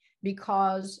outset,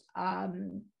 because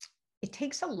it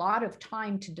takes a lot of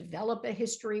time to develop a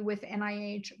history with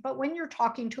NIH. But when you're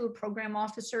talking to a program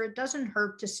officer, it doesn't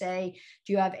hurt to say,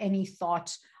 do you have any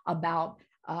thoughts about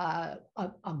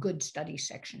a good study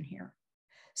section here?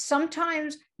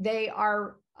 Sometimes they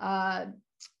are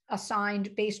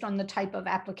assigned based on the type of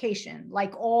application,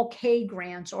 like all K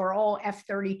grants or all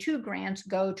F32 grants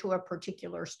go to a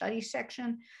particular study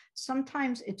section.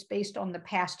 Sometimes it's based on the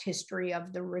past history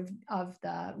of the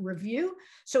review.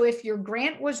 So if your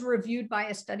grant was reviewed by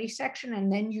a study section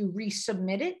and then you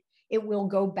resubmit it, it will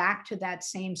go back to that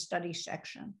same study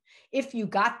section. If you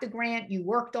got the grant, you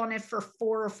worked on it for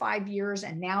 4 or 5 years,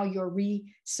 and now you're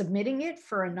resubmitting it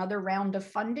for another round of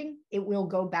funding, it will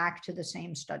go back to the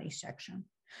same study section.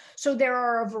 So there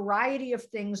are a variety of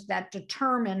things that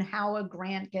determine how a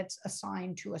grant gets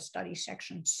assigned to a study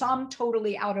section. Some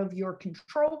totally out of your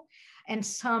control, and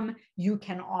some you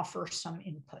can offer some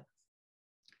input.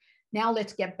 Now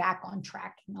let's get back on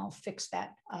track, and I'll fix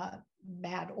that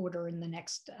bad order in the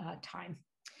next time.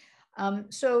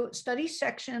 So study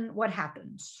section, what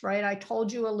happens, right? I told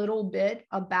you a little bit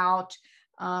about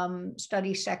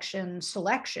study section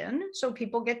selection. So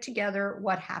people get together,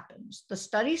 what happens? The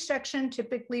study section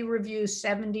typically reviews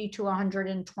 70 to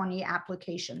 120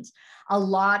 applications, a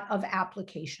lot of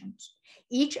applications.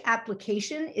 Each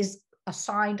application is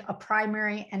assigned a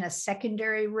primary and a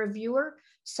secondary reviewer.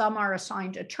 Some are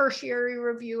assigned a tertiary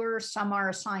reviewer, some are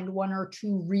assigned 1 or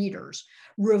 2 readers.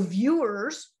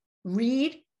 Reviewers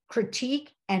read,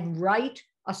 critique, and write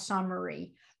a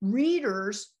summary.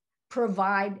 Readers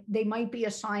they might be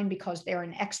assigned because they're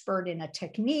an expert in a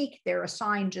technique. They're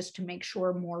assigned just to make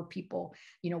sure more people,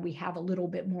 we have a little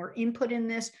bit more input in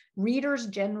this. Readers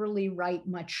generally write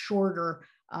much shorter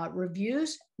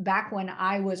reviews. Back when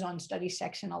I was on study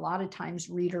section, a lot of times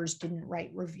readers didn't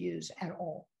write reviews at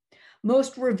all.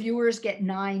 Most reviewers get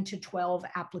 9 to 12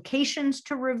 applications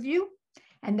to review,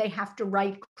 and they have to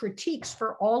write critiques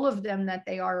for all of them that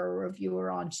they are a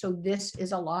reviewer on. So this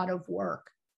is a lot of work.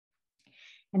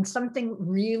 And something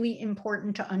really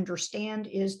important to understand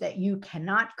is that you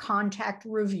cannot contact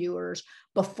reviewers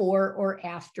before or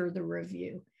after the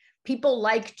review. People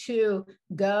like to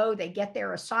go, they get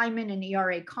their assignment in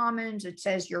ERA Commons. It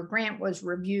says your grant was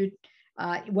reviewed,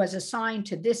 was assigned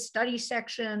to this study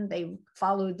section. They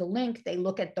follow the link. They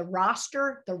look at the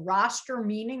roster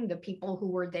meaning the people who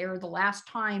were there the last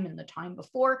time and the time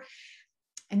before.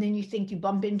 And then you think you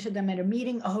bump into them at a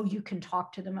meeting. Oh, you can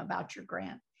talk to them about your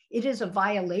grant. It is a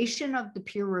violation of the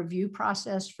peer review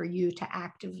process for you to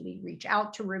actively reach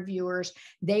out to reviewers.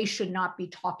 They should not be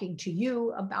talking to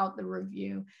you about the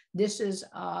review. This is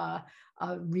a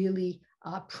really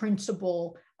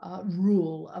principal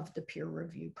rule of the peer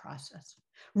review process.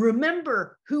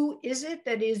 Remember, who is it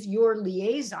that is your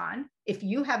liaison? If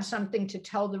you have something to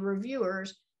tell the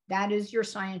reviewers, that is your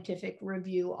scientific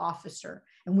review officer.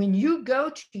 And when you go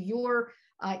to your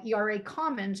ERA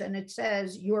Commons and it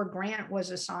says your grant was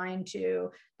assigned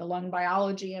to the lung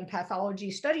biology and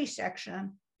pathology study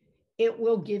section, it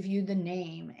will give you the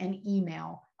name and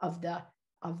email of the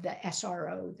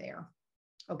SRO there.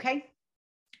 Okay,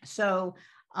 so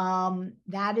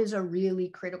that is a really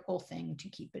critical thing to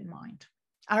keep in mind.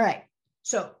 All right,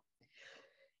 so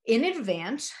in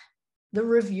advance, the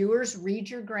reviewers read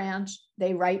your grants,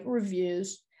 they write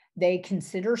reviews, they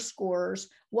consider scores.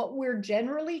 What we're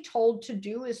generally told to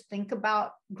do is think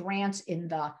about grants in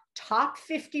the top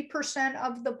 50%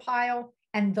 of the pile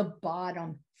and the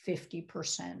bottom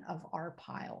 50% of our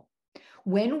pile.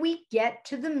 When we get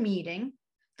to the meeting,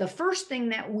 the first thing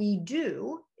that we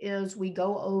do is we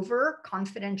go over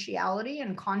confidentiality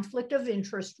and conflict of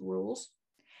interest rules,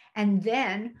 and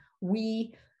then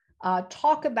we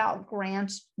talk about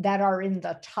grants that are in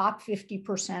the top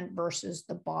 50% versus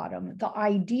the bottom. The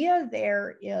idea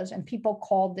there is, and people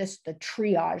call this the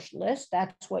triage list,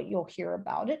 that's what you'll hear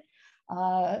about it.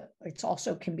 It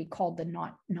also can be called the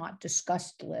not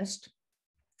discussed list.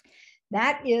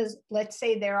 That is, let's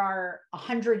say there are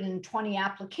 120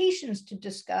 applications to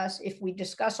discuss. If we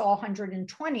discuss all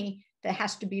 120, that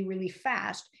has to be really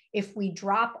fast. If we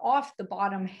drop off the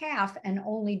bottom half and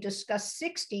only discuss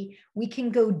 60, we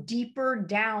can go deeper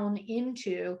down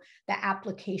into the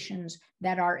applications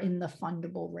that are in the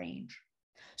fundable range.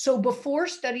 So before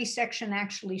study section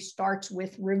actually starts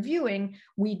with reviewing,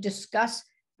 we discuss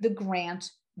the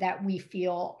grants that we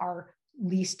feel are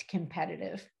least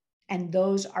competitive. And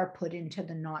those are put into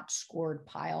the not scored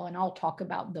pile. And I'll talk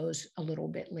about those a little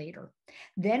bit later.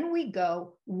 Then we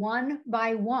go one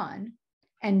by one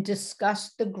and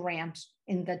discuss the grants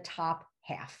in the top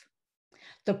half.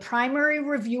 The primary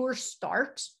reviewer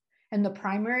starts, and the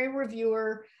primary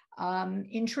reviewer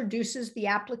introduces the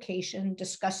application,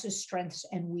 discusses strengths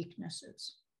and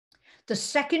weaknesses. The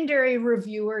secondary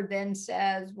reviewer then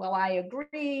says, well, I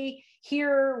agree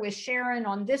here with Sharon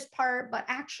on this part, but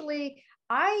actually,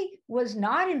 I was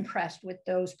not impressed with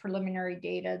those preliminary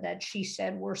data that she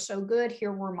said were so good.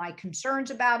 Here were my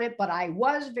concerns about it, but I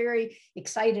was very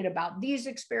excited about these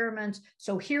experiments.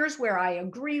 So here's where I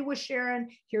agree with Sharon.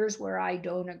 Here's where I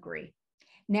don't agree.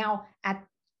 Now, at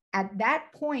that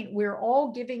point, we're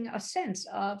all giving a sense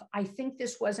of, I think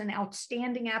this was an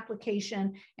outstanding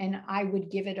application and I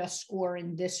would give it a score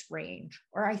in this range.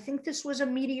 Or I think this was a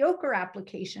mediocre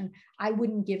application. I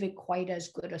wouldn't give it quite as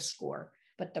good a score.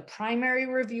 But the primary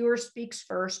reviewer speaks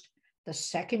first, the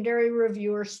secondary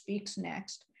reviewer speaks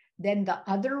next, then the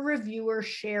other reviewers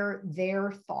share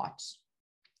their thoughts.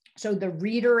 So the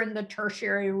reader and the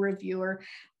tertiary reviewer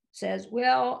says,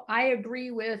 well, I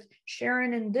agree with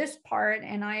Sharon in this part,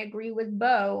 and I agree with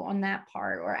Bo on that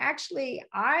part. Or actually,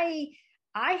 I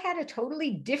had a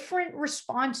totally different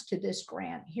response to this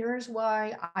grant. Here's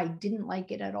why I didn't like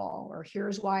it at all, or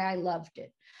here's why I loved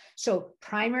it. So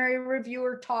primary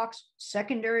reviewer talks,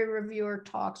 secondary reviewer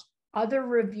talks, other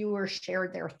reviewers share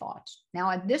their thoughts. Now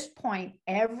at this point,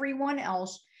 everyone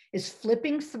else is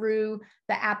flipping through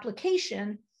the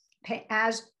application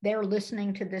as they're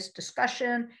listening to this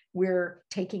discussion. We're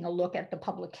taking a look at the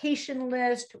publication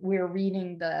list. We're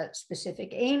reading the specific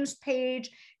aims page.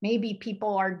 Maybe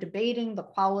people are debating the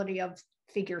quality of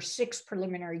figure 6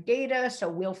 preliminary data. So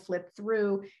we'll flip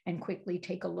through and quickly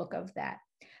take a look of that.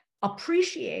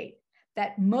 Appreciate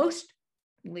that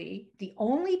mostly the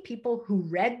only people who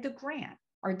read the grant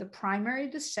are the primary,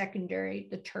 the secondary,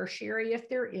 the tertiary, if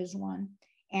there is one,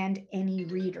 and any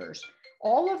readers.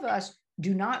 All of us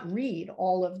do not read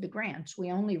all of the grants. We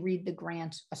only read the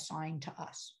grants assigned to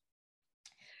us.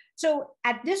 So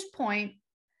at this point,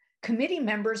 committee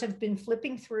members have been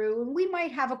flipping through and we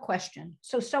might have a question.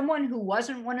 So someone who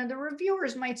wasn't one of the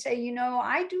reviewers might say, you know,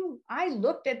 I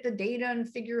looked at the data in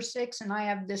figure 6 and I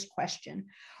have this question.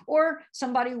 Or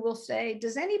somebody will say,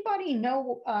 does anybody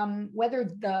know whether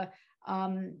the,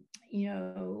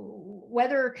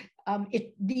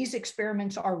 these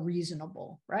experiments are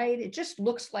reasonable, right? It just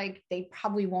looks like they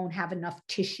probably won't have enough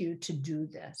tissue to do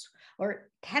this. Or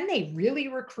can they really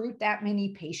recruit that many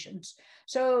patients?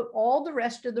 So all the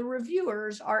rest of the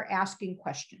reviewers are asking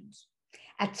questions.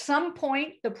 At some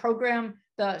point,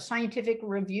 the scientific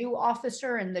review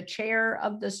officer and the chair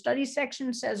of the study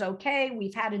section says, okay,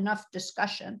 we've had enough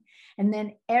discussion. And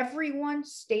then everyone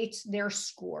states their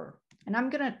score. And I'm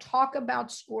going to talk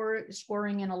about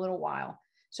scoring in a little while.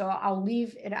 So I'll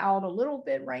leave it out a little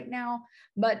bit right now.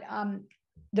 But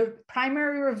the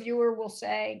primary reviewer will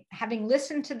say, having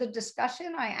listened to the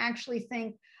discussion, I actually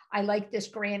think I like this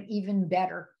grant even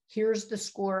better. Here's the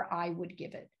score I would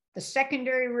give it. The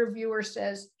secondary reviewer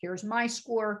says, here's my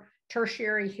score.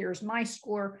 Tertiary, here's my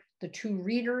score. The two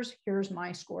readers, here's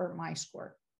my score, my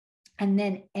score. And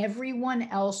then everyone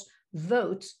else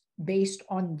votes based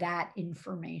on that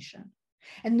information.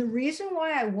 And the reason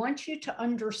why I want you to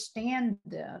understand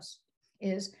this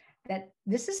is that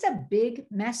this is a big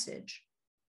message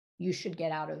you should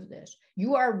get out of this.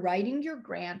 You are writing your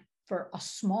grant for a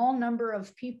small number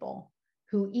of people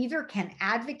who either can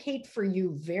advocate for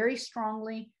you very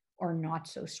strongly or not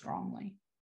so strongly,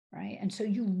 right? And so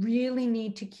you really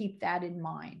need to keep that in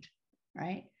mind,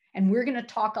 right? And we're going to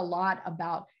talk a lot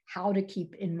about how to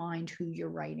keep in mind who you're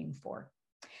writing for.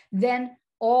 Then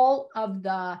all of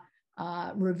the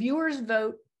reviewers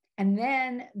vote, and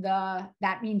then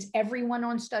that means everyone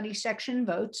on study section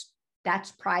votes.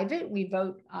 That's private. We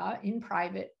vote in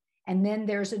private. And then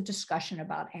there's a discussion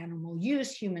about animal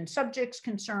use, human subjects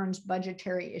concerns,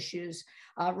 budgetary issues,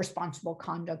 responsible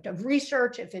conduct of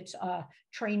research, if it's a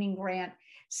training grant.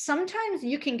 Sometimes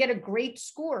you can get a great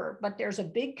score, but there's a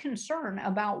big concern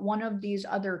about one of these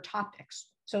other topics.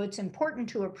 So it's important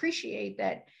to appreciate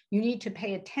that you need to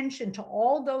pay attention to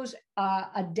all those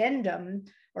addendum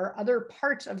or other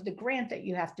parts of the grant that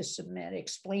you have to submit,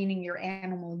 explaining your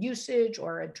animal usage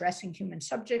or addressing human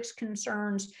subjects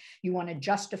concerns. You want to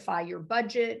justify your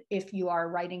budget. If you are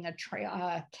writing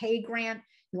a K grant,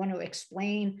 you want to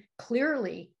explain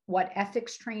clearly what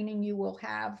ethics training you will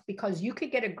have, because you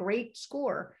could get a great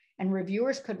score and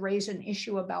reviewers could raise an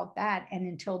issue about that. And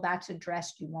until that's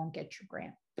addressed, you won't get your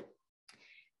grant.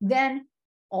 Then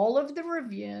all of the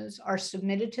reviews are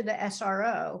submitted to the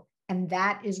SRO, and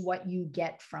that is what you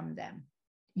get from them.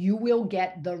 You will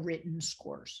get the written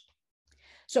scores.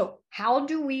 So how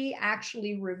do we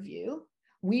actually review?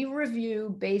 We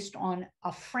review based on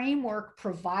a framework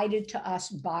provided to us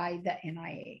by the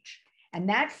NIH. And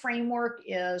that framework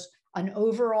is an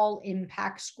overall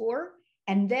impact score,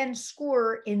 and then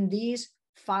score in these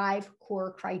 5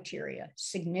 core criteria: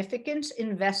 significance,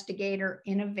 investigator,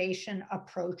 innovation,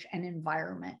 approach, and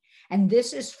environment. And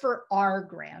this is for R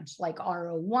grants like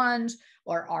R01s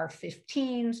or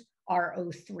R15s,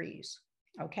 R03s.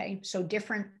 Okay, so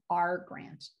different R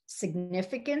grants: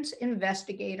 significance,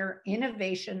 investigator,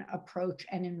 innovation, approach,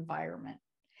 and environment.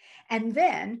 And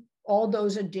then all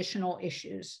those additional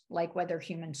issues, like whether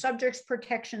human subjects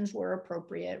protections were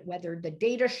appropriate, whether the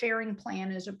data sharing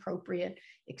plan is appropriate,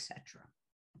 etc.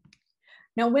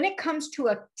 Now, when it comes to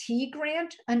a T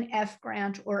grant, an F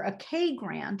grant, or a K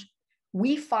grant,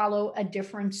 we follow a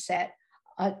different set,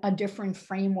 a different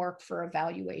framework for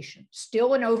evaluation.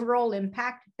 Still an overall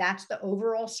impact, that's the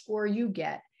overall score you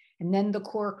get. And then the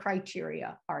core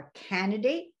criteria are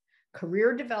candidate,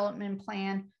 career development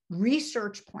plan,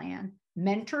 research plan,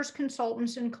 mentors,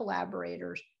 consultants, and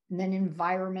collaborators, and then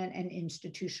environment and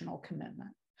institutional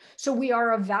commitment. So we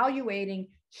are evaluating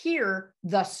here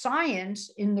the science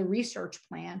in the research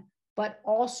plan, but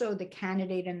also the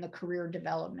candidate and the career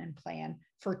development plan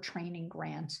for training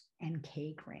grants and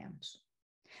K grants.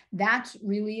 That's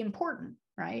really important,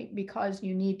 right? Because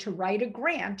you need to write a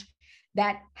grant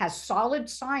that has solid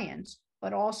science,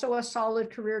 but also a solid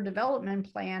career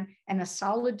development plan and a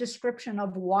solid description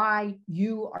of why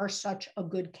you are such a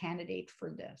good candidate for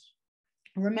this.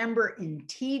 Remember, in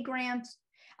T grants,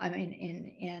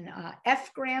 in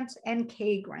F grants and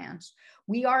K grants,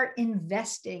 we are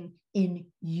investing in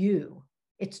you.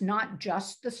 It's not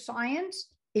just the science,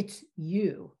 it's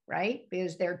you, right?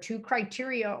 Because there are 2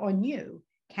 criteria on you: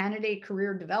 candidate,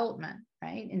 career development,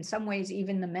 right? In some ways,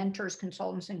 even the mentors,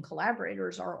 consultants, and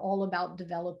collaborators are all about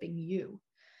developing you,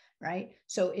 right?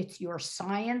 So it's your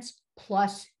science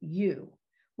plus you.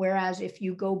 Whereas if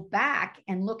you go back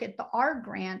and look at the R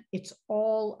grant, it's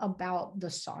all about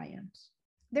the science.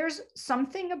 there's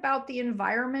something about the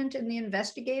environment and the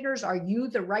investigators. Are you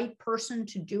the right person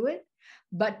to do it?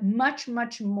 But much,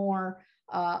 much more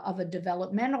of a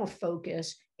developmental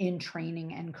focus in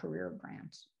training and career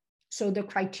grants. So the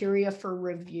criteria for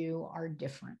review are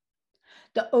different.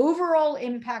 The overall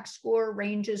impact score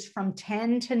ranges from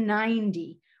 10 to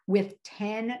 90, with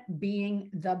 10 being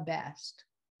the best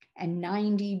and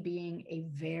 90 being a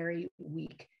very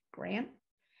weak grant.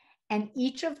 And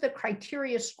each of the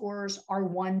criteria scores are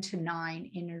 1 to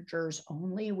 9 integers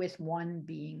only, with 1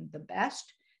 being the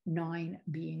best, 9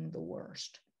 being the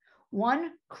worst.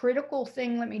 One critical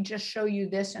thing, let me just show you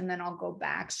this and then I'll go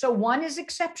back. So 1 is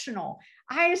exceptional.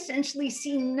 I essentially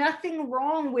see nothing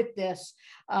wrong with this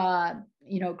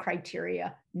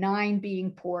criteria. 9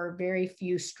 being poor, very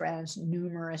few strengths,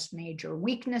 numerous major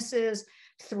weaknesses.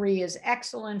 3 is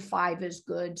excellent, 5 is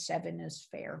good, 7 is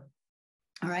fair.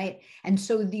 All right. And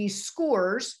so these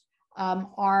scores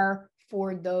are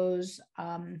for those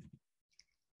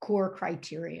core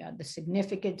criteria: the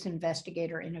significance,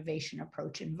 investigator, innovation,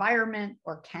 approach, environment,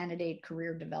 or candidate,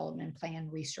 career development plan,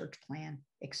 research plan,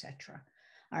 etc.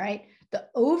 All right. The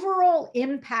overall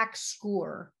impact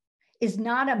score is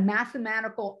not a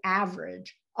mathematical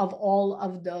average of all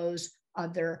of those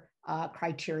other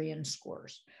criterion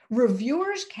scores.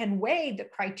 Reviewers can weigh the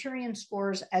criterion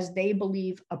scores as they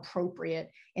believe appropriate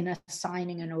in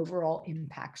assigning an overall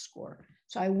impact score.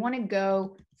 So I want to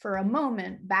go for a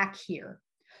moment back here.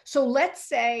 So let's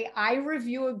say I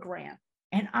review a grant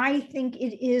and I think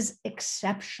it is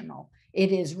exceptional.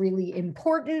 It is really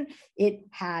important. It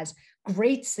has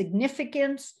great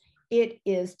significance. It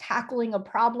is tackling a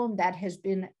problem that has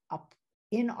been up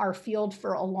in our field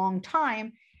for a long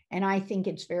time. And I think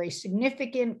it's very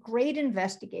significant, great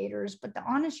investigators, but the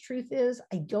honest truth is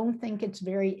I don't think it's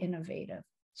very innovative.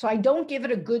 So I don't give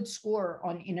it a good score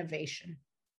on innovation,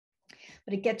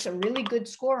 but it gets a really good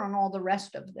score on all the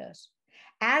rest of this.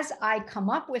 As I come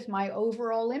up with my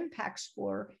overall impact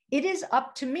score, it is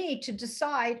up to me to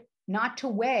decide not to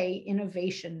weigh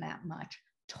innovation that much.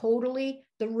 Totally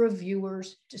the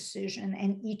reviewer's decision,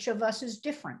 and each of us is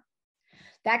different.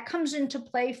 That comes into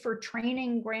play for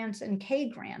training grants and K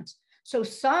grants. So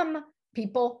some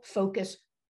people focus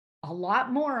a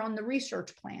lot more on the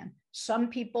research plan. Some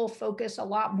people focus a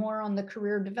lot more on the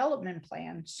career development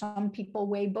plan. Some people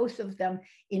weigh both of them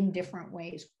in different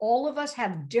ways. All of us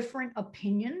have different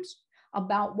opinions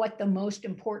about what the most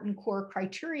important core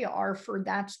criteria are for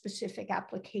that specific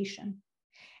application.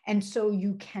 And so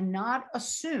you cannot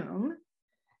assume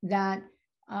that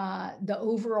the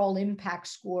overall impact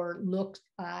score looks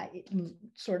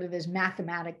sort of is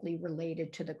mathematically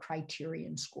related to the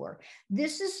criterion score.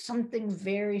 This is something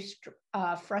very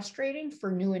frustrating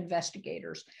for new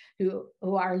investigators who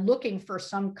are looking for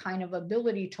some kind of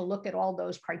ability to look at all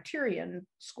those criterion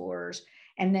scores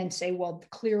and then say, well,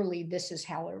 clearly this is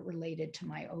how it related to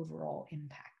my overall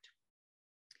impact.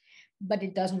 But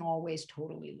it doesn't always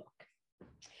totally look.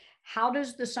 How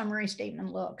does the summary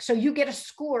statement look? So you get a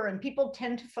score and people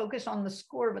tend to focus on the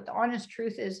score, but the honest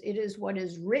truth is it is what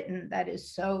is written that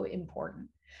is so important.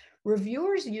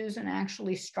 Reviewers use an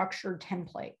actually structured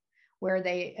template where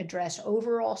they address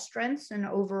overall strengths and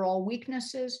overall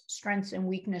weaknesses, strengths and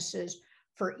weaknesses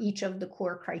for each of the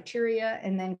core criteria,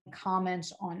 and then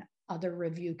comments on other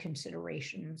review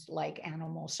considerations like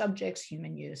animal subjects,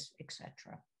 human use,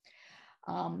 etc.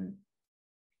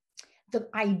 The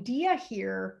idea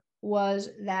here was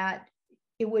that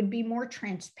it would be more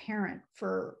transparent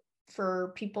for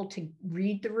people to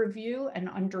read the review and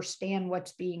understand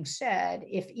what's being said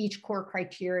if each core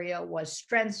criteria was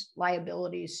strengths,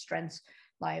 liabilities, strengths,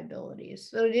 liabilities.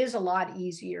 So it is a lot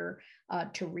easier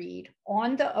to read.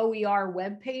 On the OER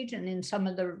webpage and in some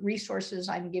of the resources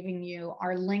I'm giving you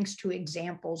are links to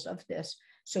examples of this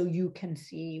so you can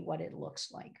see what it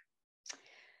looks like.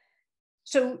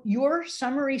 So your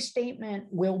summary statement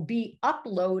will be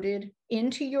uploaded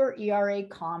into your ERA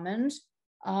Commons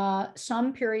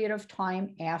some period of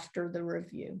time after the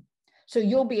review. So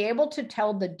you'll be able to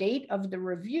tell the date of the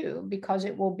review because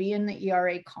it will be in the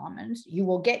ERA Commons. You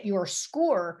will get your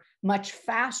score much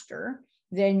faster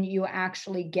than you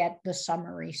actually get the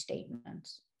summary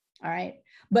statements. All right.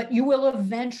 But you will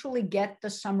eventually get the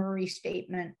summary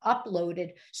statement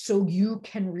uploaded so you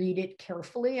can read it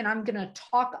carefully. And I'm going to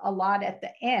talk a lot at the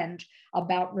end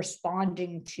about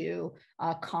responding to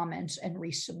comments and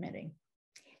resubmitting.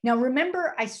 Now,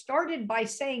 remember, I started by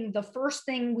saying the first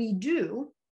thing we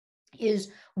do is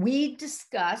we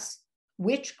discuss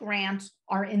which grants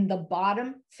are in the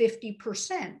bottom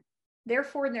 50%.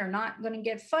 Therefore, they're not going to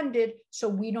get funded, so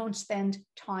we don't spend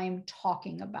time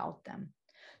talking about them.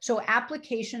 So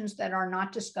applications that are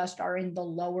not discussed are in the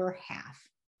lower half.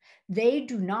 They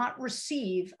do not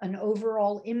receive an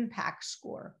overall impact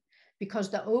score, because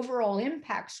the overall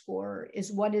impact score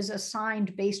is what is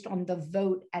assigned based on the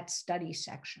vote at study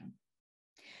section.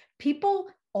 People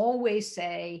always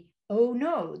say, oh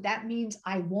no, that means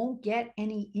I won't get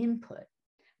any input.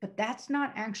 But that's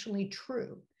not actually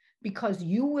true, because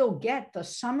you will get the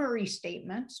summary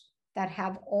statements that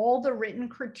have all the written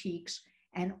critiques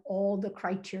and all the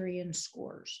criterion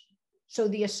scores. So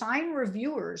the assigned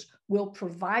reviewers will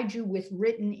provide you with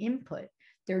written input.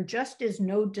 There just is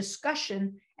no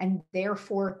discussion and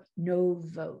therefore no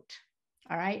vote.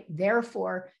 All right.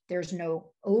 Therefore, there's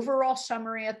no overall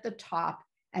summary at the top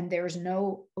and there's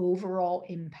no overall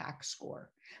impact score.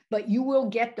 But you will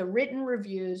get the written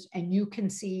reviews and you can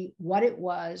see what it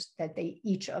was that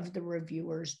each of the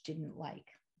reviewers didn't like.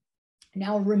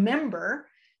 Now, remember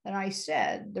that I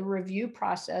said the review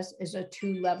process is a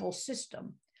two-level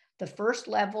system. The first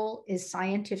level is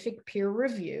scientific peer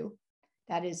review.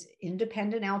 That is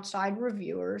independent outside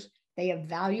reviewers. They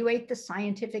evaluate the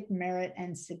scientific merit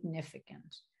and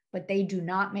significance, but they do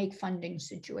not make funding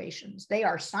situations. They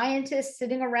are scientists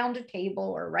sitting around a table,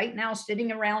 or right now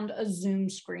sitting around a Zoom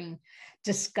screen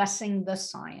discussing the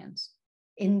science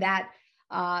in that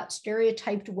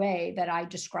stereotyped way that I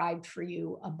described for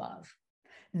you above.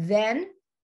 Then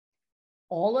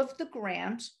all of the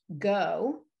grants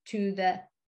go to the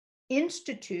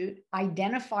institute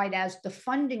identified as the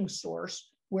funding source,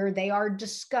 where they are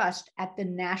discussed at the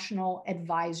National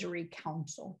Advisory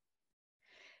Council.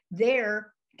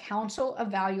 There, council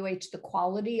evaluates the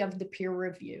quality of the peer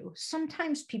review.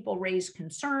 Sometimes people raise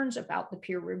concerns about the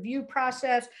peer review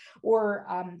process, or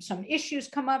some issues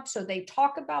come up, so they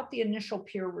talk about the initial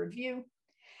peer review,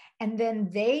 and then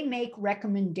they make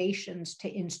recommendations to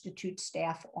institute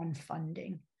staff on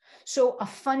funding. So a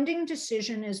funding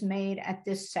decision is made at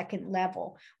this second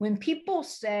level. When people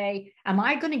say, am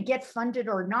I going to get funded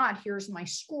or not? Here's my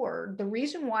score. The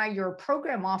reason why your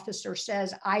program officer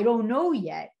says, I don't know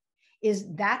yet, is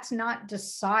that's not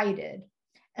decided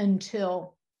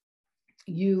until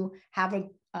you have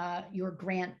your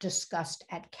grant discussed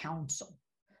at council.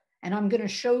 And I'm going to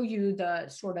show you the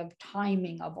sort of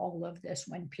timing of all of this,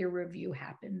 when peer review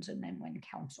happens and then when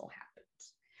council happens.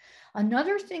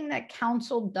 Another thing that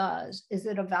council does is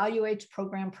it evaluates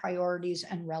program priorities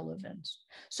and relevance.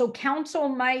 So council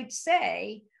might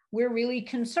say, we're really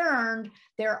concerned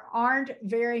there aren't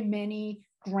very many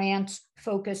grants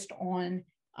focused on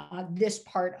this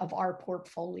part of our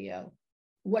portfolio.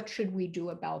 What should we do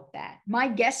about that? My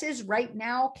guess is right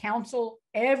now, council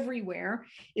everywhere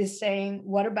is saying,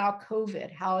 what about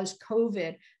COVID? How is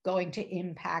COVID going to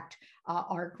impact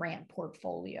our grant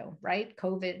portfolio, right?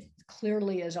 COVID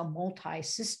clearly is a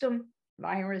multi-system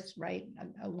virus, right?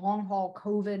 A long haul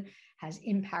COVID has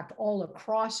impact all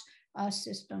across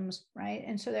systems, right?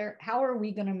 And so how are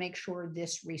we going to make sure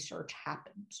this research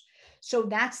happens? So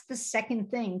that's the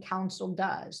second thing council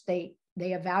does. They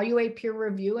evaluate peer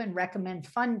review and recommend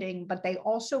funding, but they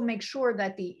also make sure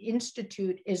that the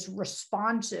institute is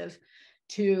responsive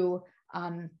to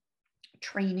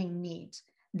training needs,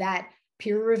 that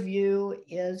peer review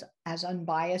is as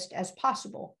unbiased as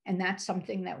possible. And that's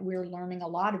something that we're learning a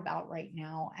lot about right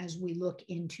now as we look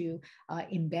into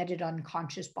embedded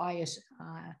unconscious bias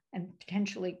and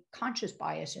potentially conscious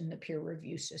bias in the peer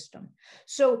review system.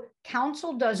 So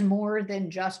council does more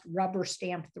than just rubber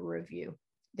stamp the review.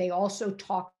 They also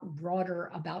talk broader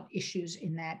about issues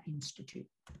in that institute.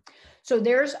 So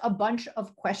there's a bunch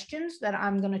of questions that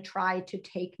I'm going to try to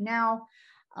take now.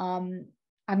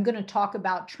 I'm going to talk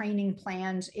about training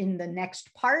plans in the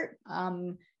next part.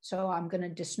 So I'm going to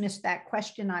dismiss that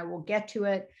question. I will get to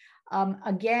it.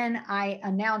 Again, I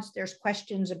announced there's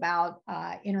questions about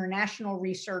international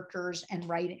researchers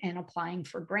and applying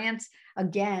for grants.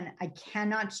 Again, I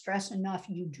cannot stress enough,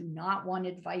 you do not want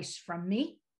advice from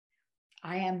me.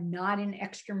 I am not an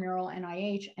extramural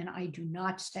NIH, and I do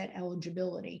not set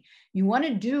eligibility. You want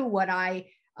to do what I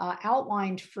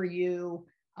outlined for you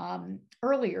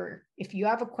earlier. If you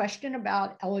have a question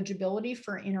about eligibility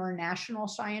for international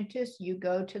scientists, you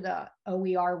go to the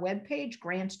OER webpage,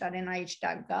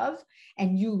 grants.nih.gov,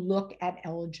 and you look at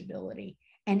eligibility.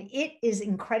 And it is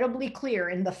incredibly clear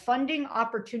in the funding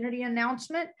opportunity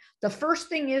announcement. The first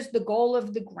thing is the goal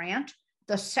of the grant.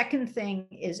 The second thing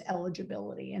is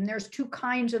eligibility. And there's two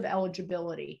kinds of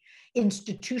eligibility: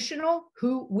 institutional,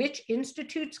 which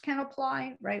institutes can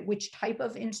apply, right? Which type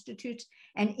of institutes,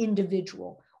 and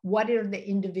individual. What are the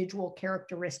individual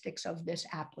characteristics of this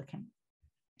applicant?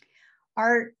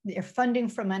 are there funding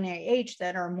from NIH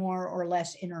that are more or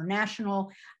less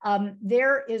international?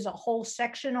 There is a whole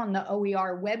section on the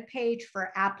OER webpage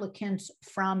for applicants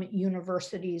from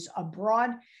universities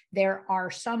abroad. There are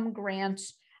some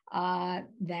grants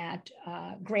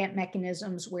grant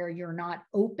mechanisms where you're not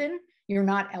open, you're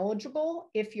not eligible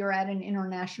if you're at an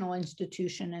international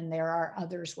institution, and there are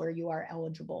others where you are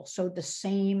eligible. So the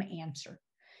same answer.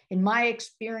 In my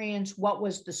experience, what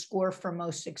was the score for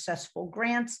most successful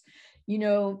grants? You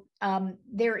know,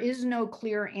 there is no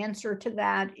clear answer to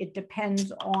that. It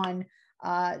depends on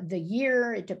the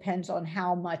year. It depends on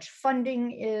how much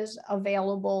funding is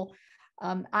available.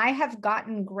 I have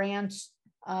gotten grants.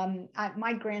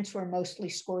 My grants were mostly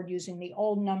scored using the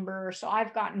old number. So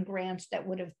I've gotten grants that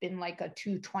would have been like a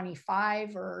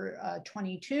 225 or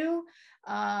 22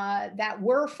 that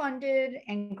were funded,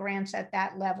 and grants at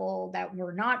that level that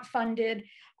were not funded.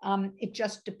 It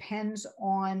just depends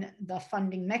on the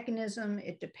funding mechanism.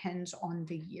 It depends on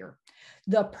the year.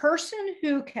 The person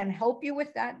who can help you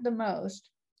with that the most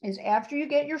is, after you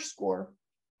get your score,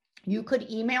 you could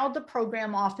email the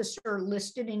program officer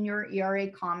listed in your ERA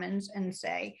Commons and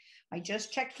say, I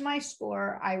just checked my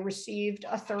score. I received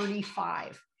a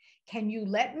 35. Can you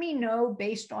let me know,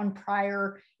 based on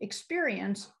prior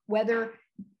experience, whether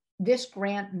this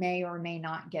grant may or may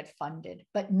not get funded?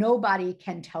 But nobody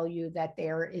can tell you that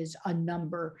there is a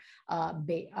number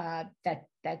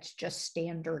that's just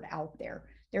standard out there.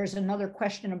 There's another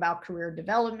question about career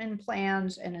development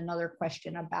plans and another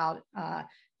question about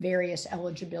various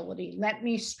eligibility. Let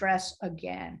me stress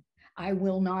again, I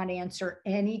will not answer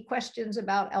any questions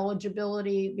about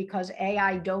eligibility because A,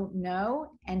 I don't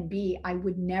know, and B, I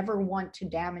would never want to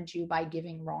damage you by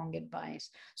giving wrong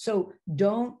advice. So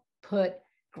don't put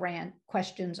grant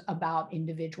questions about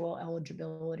individual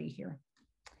eligibility here.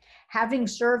 Having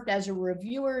served as a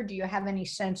reviewer, do you have any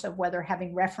sense of whether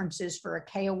having references for a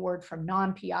K award from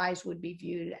non-PIs would be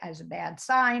viewed as a bad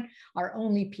sign? Are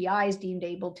only PIs deemed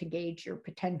able to gauge your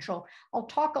potential? I'll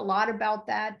talk a lot about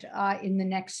that in the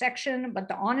next section, but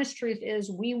the honest truth is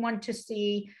we want to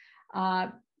see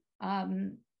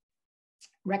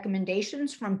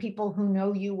recommendations from people who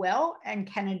know you well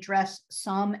and can address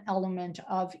some element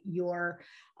of your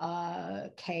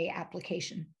K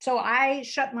application. So I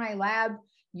shut my lab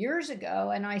years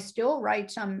ago, and I still write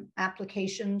some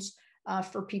applications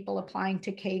for people applying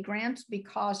to K grants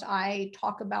because I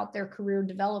talk about their career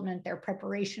development, their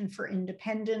preparation for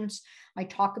independence. I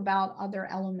talk about other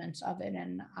elements of it,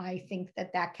 and I think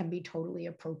that that can be totally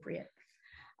appropriate.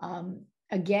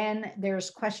 Again, there's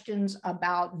questions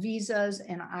about visas,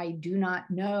 and I do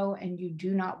not know, and you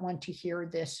do not want to hear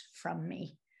this from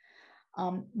me.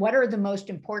 What are the most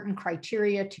important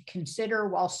criteria to consider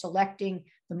while selecting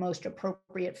the most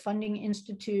appropriate funding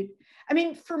institute? I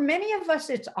mean, for many of us,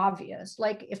 it's obvious.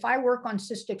 Like if I work on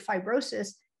cystic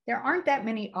fibrosis, there aren't that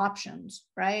many options,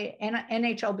 right? And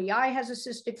NHLBI has a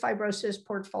cystic fibrosis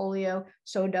portfolio,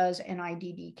 so does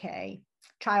NIDDK.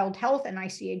 Child Health and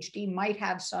ICHD might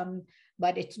have some,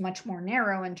 but it's much more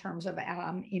narrow in terms of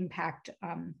impact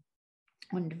on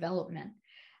development.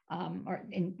 Or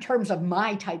in terms of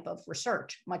my type of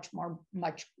research, much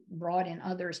broad in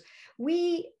others.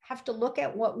 We have to look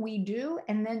at what we do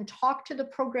and then talk to the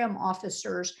program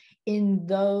officers in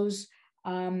those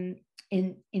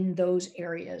in those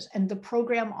areas. And the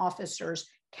program officers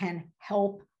can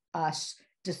help us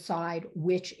decide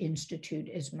which institute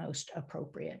is most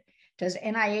appropriate. Does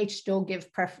NIH still give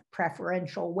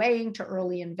preferential weighting to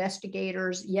early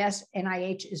investigators? Yes,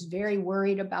 NIH is very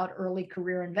worried about early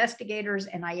career investigators.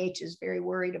 NIH is very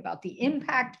worried about the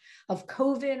impact of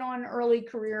COVID on early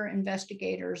career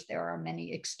investigators. There are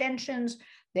many extensions.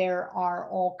 There are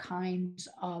all kinds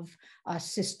of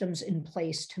systems in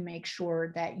place to make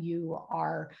sure that you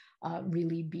are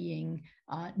really being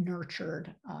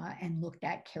nurtured and looked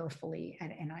at carefully at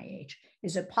NIH.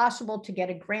 Is it possible to get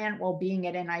a grant while being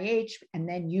at NIH and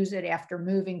then use it after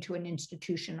moving to an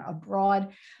institution abroad?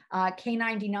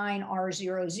 K99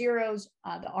 R00s,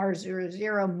 the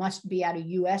R00 must be at a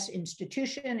US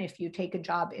institution. If you take a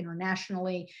job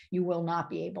internationally, you will not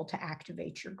be able to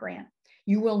activate your grant.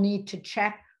 You will need to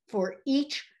check for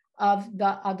each of the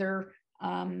other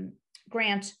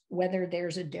grants whether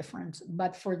there's a difference.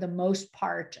 But for the most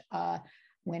part,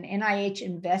 when NIH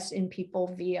invests in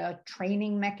people via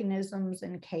training mechanisms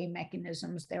and K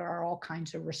mechanisms, there are all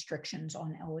kinds of restrictions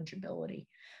on eligibility.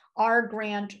 Our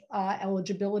grant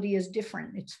eligibility is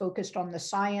different. It's focused on the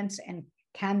science and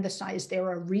is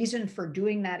there a reason for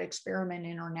doing that experiment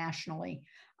internationally?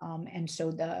 And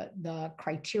so the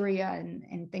criteria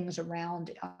and things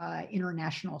around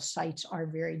international sites are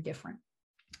very different.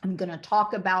 I'm going to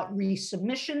talk about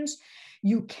resubmissions.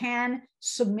 You can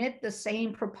submit the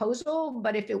same proposal,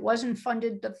 but if it wasn't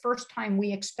funded the first time,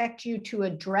 we expect you to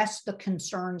address the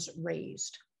concerns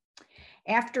raised.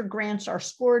 After grants are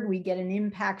scored, we get an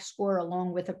impact score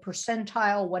along with a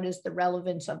percentile. What is the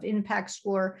relevance of impact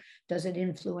score? Does it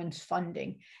influence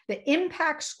funding? The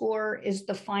impact score is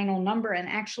the final number, and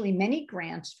actually many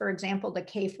grants, for example, the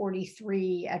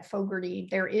K43 at Fogarty,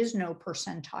 there is no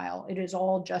percentile. It is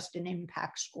all just an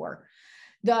impact score.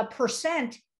 The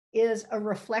percent is a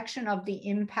reflection of the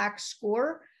impact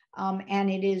score, and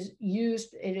it is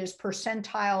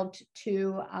percentiled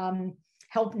to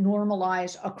help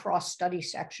normalize across study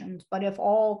sections. But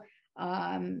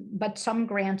but some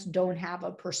grants don't have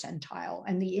a percentile,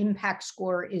 and the impact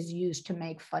score is used to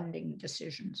make funding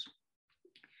decisions.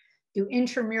 Do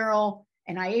intramural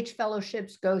NIH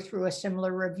fellowships go through a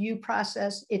similar review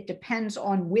process? It depends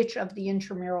on which of the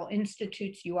intramural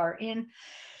institutes you are in.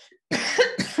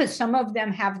 Some of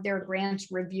them have their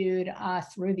grants reviewed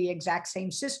through the exact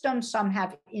same system. Some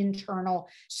have internal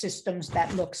systems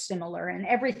that look similar, and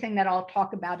everything that I'll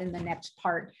talk about in the next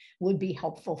part would be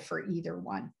helpful for either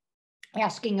one.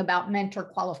 Asking about mentor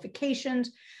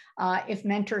qualifications. If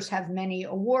mentors have many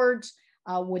awards,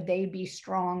 would they be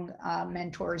strong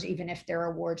mentors, even if they're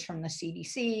awards from the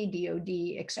CDC,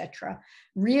 DOD, et cetera?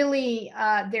 Really,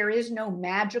 there is no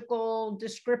magical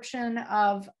description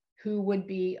of who would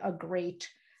be a great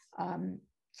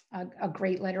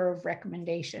letter of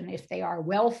recommendation. If they are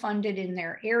well funded in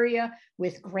their area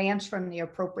with grants from the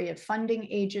appropriate funding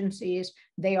agencies,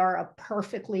 they are a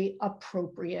perfectly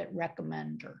appropriate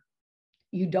recommender.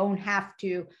 You don't have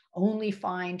to only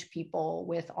find people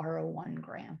with R01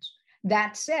 grants.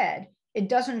 That said, it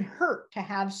doesn't hurt to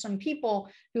have some people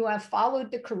who have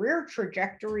followed the career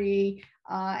trajectory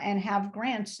and have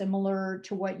grants similar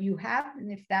to what you have. And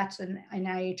if that's an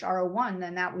NIH R01,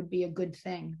 then that would be a good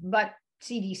thing. But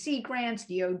CDC grants,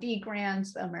 DOD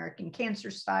grants, American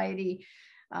Cancer Society,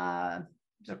 Chan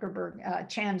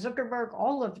Zuckerberg,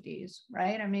 all of these,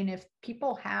 right? I mean, if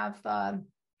people have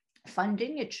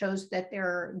funding, it shows that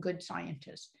they're good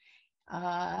scientists.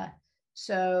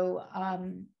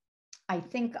 I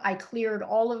think I cleared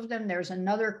all of them. There's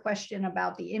another question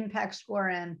about the impact score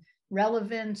and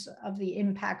relevance of the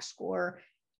impact score.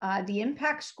 The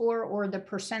impact score, or the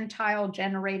percentile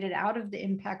generated out of the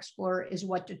impact score, is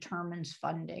what determines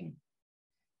funding.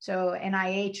 So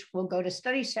NIH will go to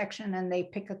study section and they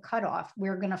pick a cutoff.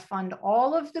 We're going to fund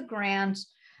all of the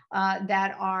grants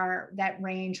that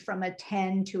range from a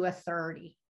 10 to a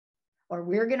 30, or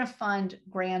we're going to fund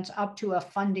grants up to a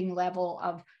funding level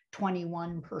of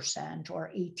 21%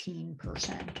 or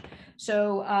 18%.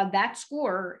 So that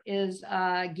score is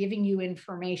giving you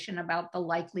information about the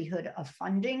likelihood of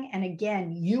funding. And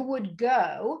again, you would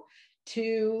go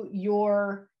to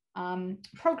your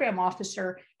program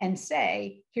officer and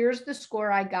say, here's the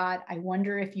score I got. I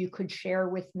wonder if you could share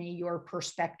with me your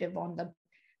perspective on the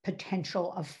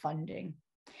potential of funding.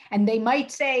 And they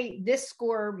might say this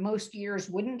score most years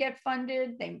wouldn't get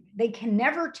funded. They can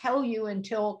never tell you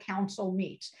until council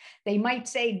meets. They might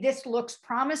say this looks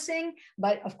promising,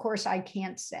 but of course I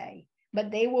can't say,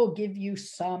 but they will give you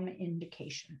some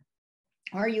indication.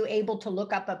 Are you able to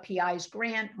look up a PI's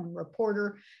grant on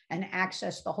Reporter and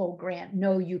access the whole grant?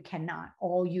 No, you cannot.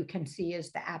 All you can see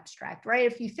is the abstract, right?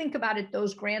 If you think about it,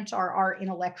 those grants are our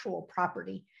intellectual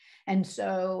property. And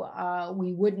so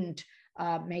we wouldn't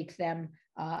make them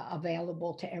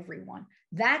available to everyone.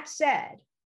 That said,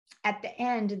 at the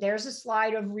end, there's a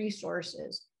slide of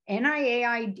resources.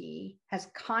 NIAID has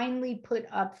kindly put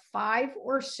up 5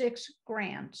 or 6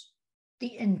 grants,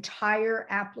 the entire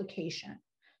application,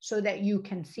 so that you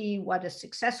can see what a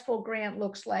successful grant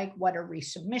looks like, what a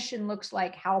resubmission looks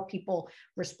like, how people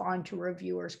respond to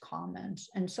reviewers' comments.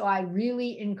 And so I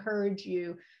really encourage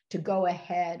you to go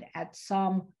ahead at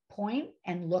some point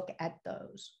and look at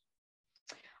those.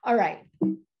 All right.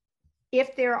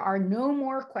 If there are no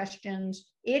more questions,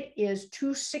 it is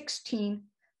 2:16.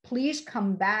 Please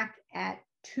come back at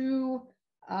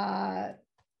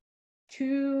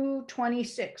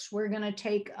 2:26. We're going to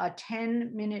take a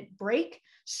 10-minute break,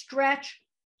 stretch,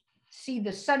 see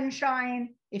the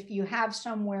sunshine if you have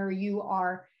somewhere you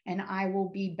are, and I will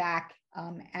be back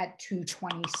at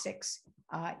 2:26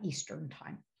 Eastern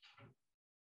time.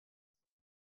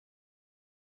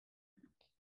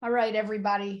 All right,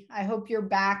 everybody. I hope you're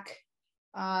back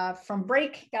from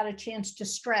break, got a chance to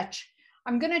stretch.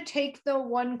 I'm going to take the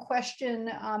one question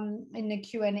in the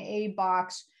Q&A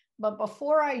box, but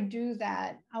before I do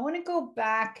that, I want to go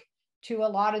back to a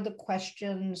lot of the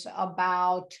questions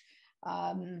about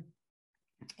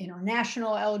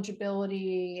international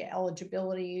eligibility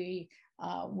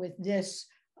with this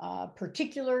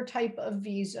particular type of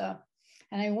visa.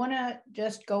 And I want to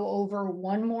just go over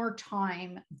one more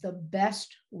time the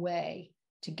best way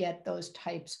to get those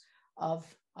types of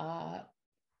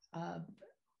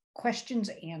questions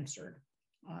answered.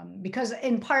 Because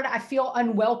in part, I feel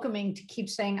unwelcoming to keep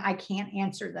saying I can't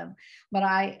answer them, but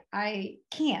I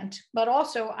can't. But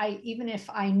also, even if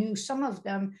I knew some of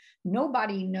them,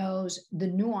 nobody knows the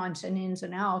nuance and ins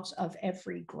and outs of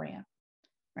every grant,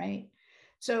 right?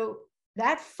 So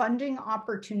that funding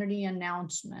opportunity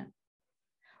announcement,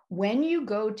 when you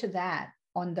go to that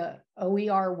on the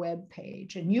OER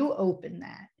webpage and you open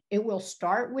that, it will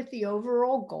start with the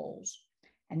overall goals,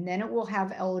 and then it will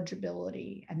have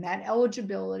eligibility. And that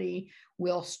eligibility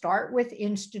will start with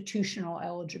institutional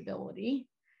eligibility,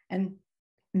 and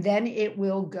then it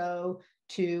will go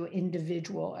to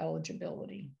individual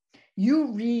eligibility.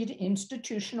 You read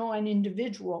institutional and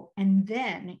individual, and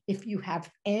then if you have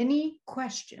any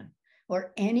question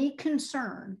or any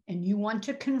concern and you want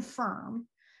to confirm,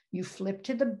 you flip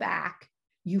to the back,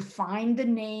 you find the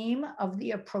name of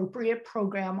the appropriate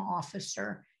program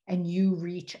officer, and you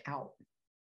reach out.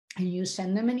 And you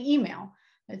send them an email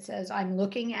that says, I'm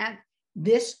looking at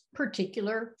this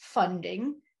particular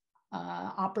funding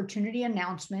opportunity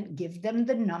announcement, give them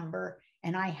the number,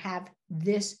 and I have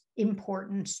this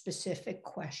important specific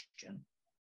question.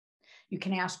 You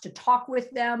can ask to talk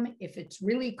with them. If it's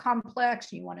really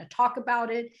complex, you want to talk about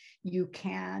it, you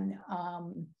can,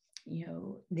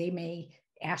 they may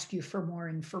ask you for more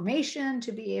information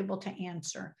to be able to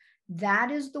answer.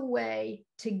 That is the way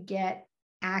to get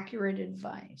accurate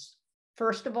advice.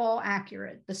 First of all,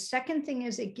 accurate. The second thing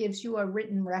is it gives you a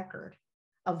written record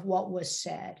of what was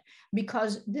said,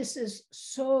 because this is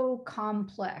so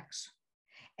complex.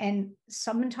 And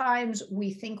sometimes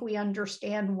we think we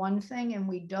understand one thing and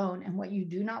we don't. And what you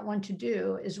do not want to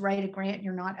do is write a grant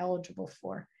you're not eligible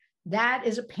for. That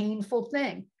is a painful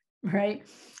thing, right?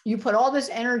 You put all this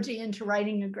energy into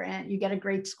writing a grant, you get a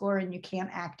great score, and you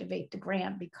can't activate the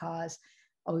grant because,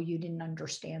 oh, you didn't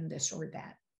understand this or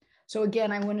that. So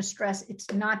again, I want to stress,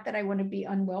 it's not that I want to be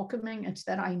unwelcoming, it's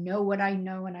that I know what I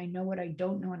know and I know what I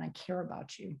don't know and I care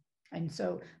about you. And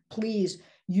so please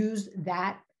use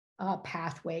that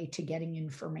pathway to getting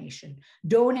information.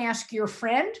 Don't ask your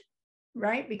friend,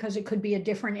 right? Because it could be a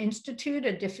different institute,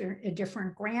 a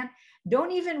different grant.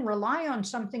 Don't even rely on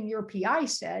something your PI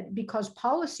said, because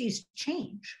policies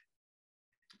change,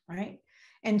 right?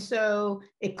 And so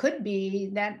it could be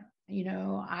that,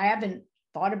 I haven't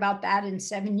thought about that in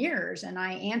 7 years and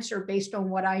I answer based on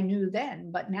what I knew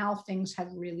then, but now things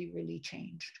have really, really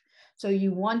changed. So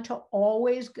you want to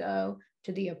always go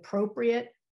to the appropriate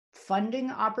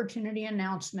funding opportunity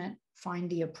announcement, find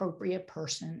the appropriate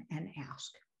person and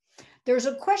ask. There's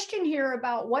a question here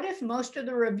about what if most of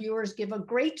the reviewers give a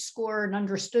great score and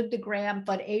understood the grant,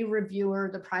 but a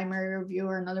reviewer, the primary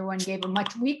reviewer, another one gave a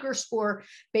much weaker score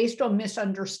based on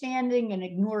misunderstanding and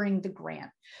ignoring the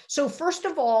grant. So first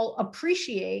of all,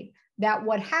 appreciate that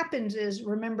what happens is,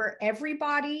 remember,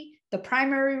 everybody, the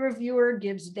primary reviewer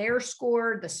gives their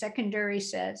score, the secondary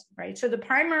says, right? So the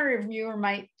primary reviewer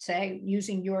might say,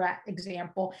 using your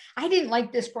example, I didn't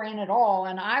like this grant at all,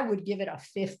 and I would give it a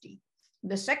 50.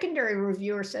 The secondary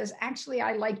reviewer says, actually,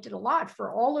 I liked it a lot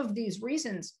for all of these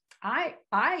reasons. I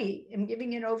am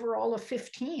giving it overall a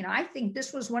 15. I think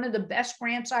this was one of the best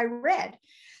grants I read.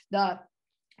 The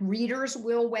readers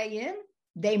will weigh in.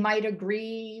 They might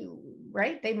agree,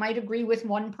 right? They might agree with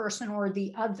one person or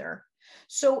the other.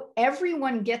 So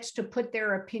everyone gets to put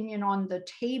their opinion on the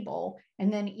table,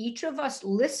 and then each of us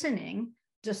listening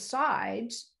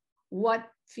decides what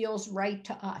feels right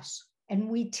to us. And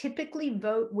we typically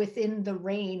vote within the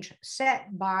range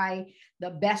set by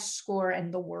the best score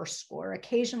and the worst score.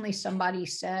 Occasionally somebody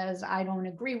says, I don't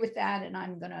agree with that, and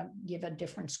I'm going to give a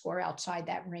different score outside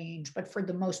that range. But for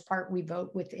the most part, we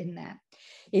vote within that.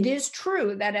 It is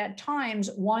true that at times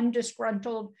one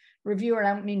disgruntled reviewer,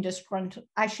 I don't mean disgruntled,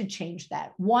 I should change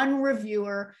that. One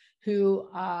reviewer who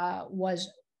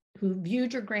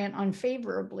viewed your grant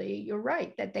unfavorably, you're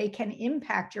right, that they can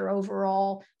impact your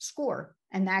overall score.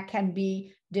 And that can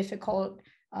be difficult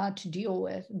to deal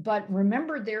with. But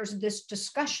remember, there's this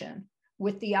discussion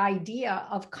with the idea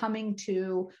of coming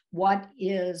to what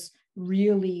is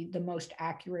really the most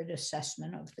accurate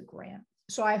assessment of the grant.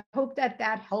 So I hope that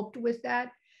that helped with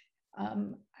that.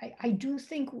 I do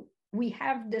think we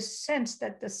have this sense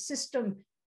that the system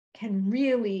can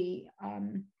really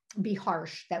be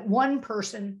harsh, that one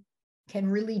person can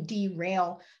really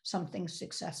derail something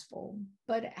successful.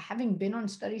 But having been on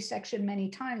study section many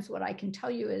times, what I can tell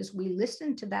you is we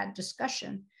listen to that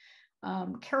discussion.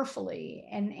 carefully,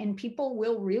 and people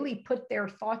will really put their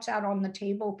thoughts out on the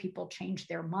table. People change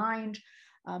their mind.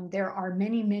 There are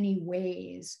many, many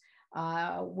ways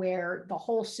where the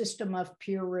whole system of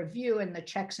peer review and the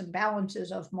checks and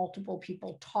balances of multiple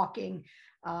people talking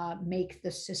make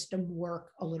the system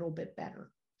work a little bit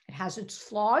better. It has its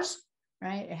flaws,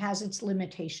 right? It has its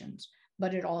limitations,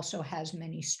 but it also has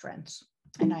many strengths.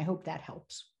 And I hope that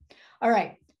helps. All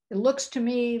right. It looks to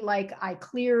me like I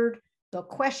cleared the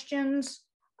questions.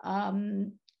 I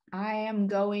am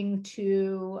going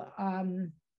to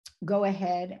go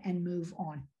ahead and move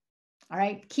on. All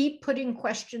right. Keep putting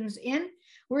questions in.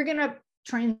 We're going to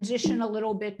transition a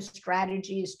little bit to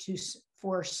strategies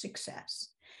for success.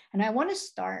 And I want to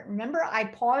start, remember I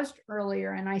paused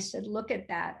earlier and I said, look at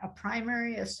that, a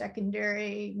primary, a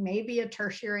secondary, maybe a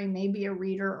tertiary, maybe a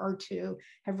reader or two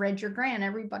have read your grant.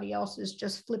 Everybody else is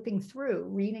just flipping through,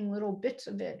 reading little bits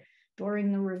of it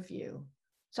during the review.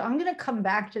 So I'm going to come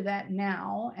back to that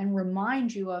now and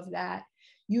remind you of that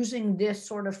using this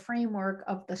sort of framework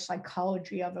of the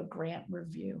psychology of a grant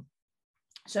review.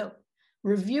 So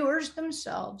reviewers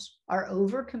themselves are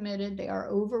overcommitted, they are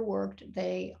overworked,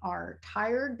 they are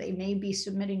tired, they may be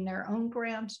submitting their own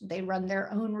grants, they run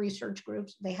their own research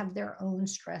groups, they have their own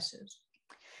stresses.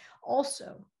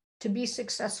 Also, to be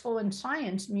successful in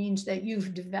science means that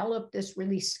you've developed this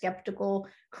really skeptical,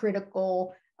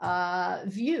 critical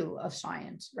view of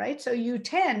science, right? So you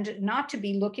tend not to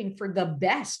be looking for the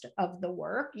best of the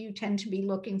work. You tend to be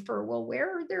looking for, well,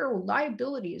 where are their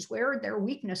liabilities? Where are their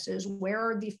weaknesses?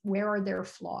 Where are their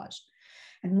flaws?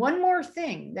 And one more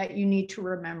thing that you need to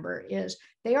remember is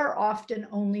they are often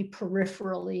only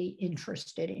peripherally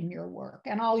interested in your work.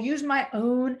 And I'll use my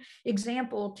own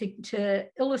example to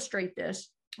illustrate this.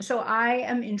 So I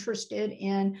am interested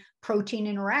in protein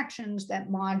interactions that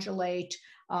modulate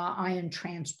ion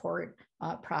transport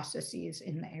processes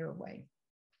in the airway.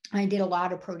 I did a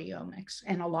lot of proteomics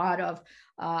and a lot of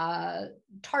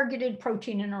targeted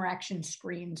protein interaction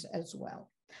screens as well.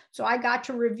 So I got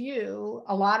to review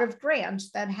a lot of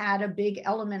grants that had a big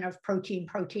element of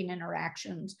protein-protein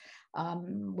interactions,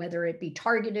 whether it be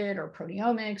targeted or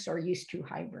proteomics or yeast-2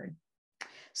 hybrid.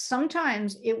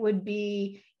 Sometimes it would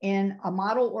be in a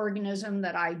model organism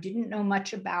that I didn't know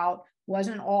much about,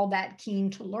 wasn't all that keen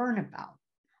to learn about,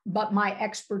 but my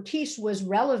expertise was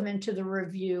relevant to the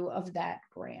review of that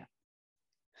grant.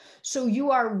 So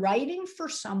you are writing for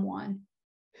someone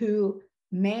who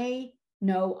may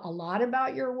know a lot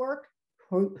about your work,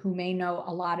 who may know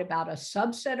a lot about a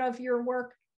subset of your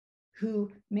work,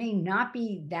 who may not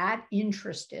be that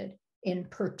interested in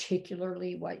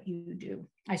particularly what you do.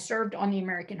 I served on the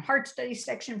American Heart Study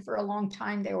section for a long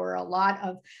time. There were a lot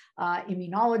of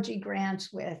immunology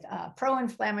grants with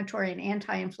pro-inflammatory and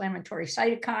anti-inflammatory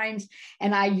cytokines.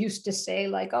 And I used to say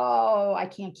like, oh, I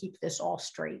can't keep this all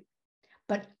straight.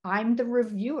 But I'm the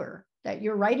reviewer that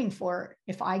you're writing for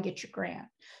if I get your grant.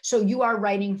 So you are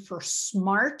writing for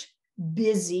smart,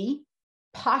 busy,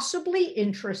 possibly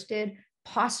interested,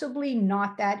 possibly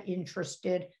not that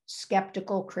interested,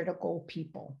 skeptical, critical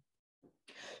people.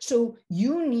 So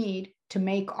you need to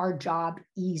make our job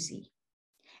easy.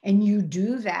 And you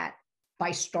do that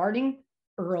by starting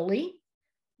early,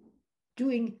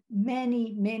 doing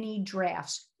many, many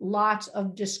drafts, lots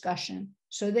of discussion,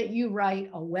 so that you write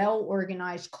a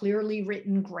well-organized, clearly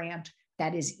written grant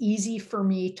that is easy for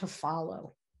me to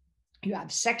follow. You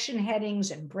have section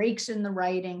headings and breaks in the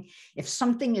writing. If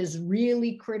something is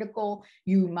really critical,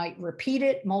 you might repeat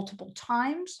it multiple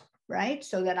times, right?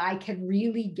 So that I can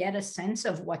really get a sense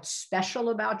of what's special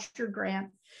about your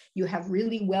grant. You have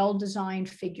really well-designed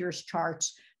figures,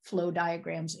 charts, flow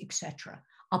diagrams, etc.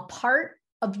 A part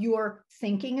of your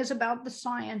thinking is about the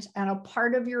science, and a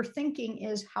part of your thinking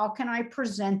is how can I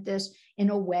present this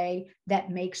in a way that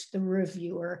makes the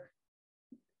reviewer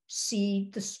see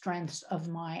the strengths of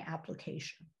my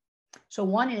application. So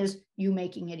one is you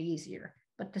making it easier,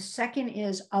 but the second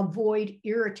is avoid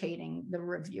irritating the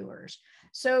reviewers.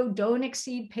 So don't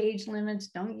exceed page limits,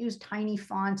 don't use tiny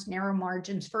fonts, narrow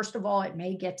margins. First of all, it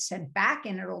may get sent back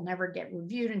and it'll never get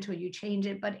reviewed until you change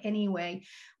it. But anyway,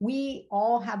 we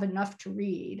all have enough to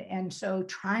read. And so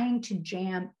trying to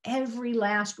jam every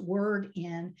last word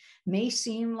in may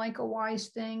seem like a wise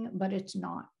thing, but it's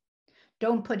not.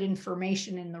 Don't put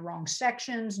information in the wrong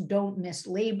sections. Don't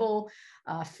mislabel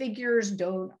figures.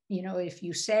 Don't, if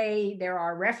you say there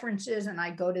are references and I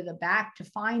go to the back to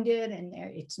find it and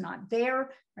it's not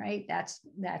there, right? That's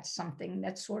something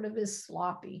that sort of is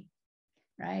sloppy,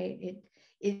 right?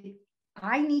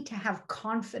 I need to have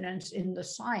confidence in the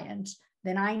science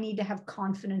then I need to have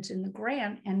confidence in the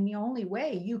grant. And the only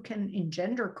way you can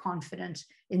engender confidence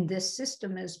in this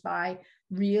system is by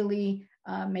really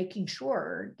making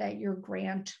sure that your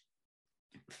grant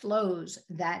flows,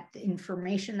 that the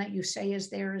information that you say is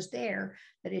there,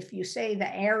 that if you say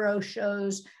the arrow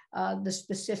shows the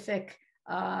specific,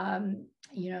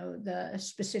 the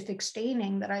specific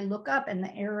staining, that I look up and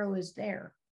the arrow is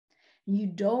there. You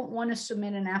don't want to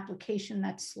submit an application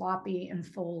that's sloppy and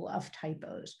full of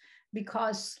typos,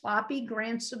 because sloppy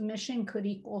grant submission could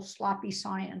equal sloppy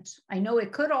science. I know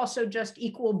it could also just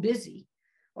equal busy,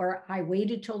 or I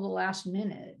waited till the last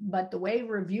minute. But the way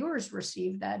reviewers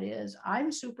receive that is,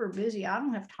 I'm super busy, I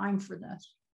don't have time for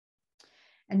this.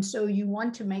 And so you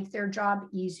want to make their job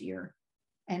easier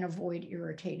and avoid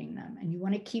irritating them. And you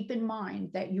want to keep in mind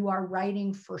that you are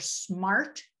writing for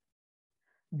smart,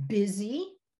 busy,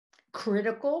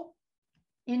 critical,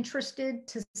 interested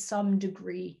to some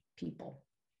degree people.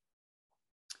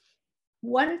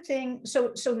 One thing,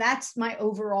 so that's my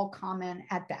overall comment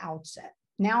at the outset.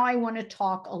 Now I want to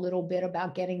talk a little bit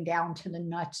about getting down to the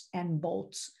nuts and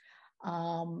bolts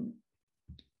of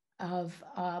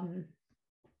an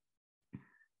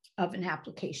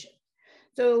application.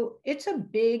 So it's a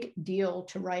big deal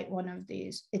to write one of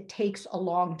these. It takes a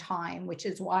long time, which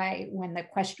is why when the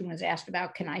question was asked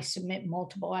about, can I submit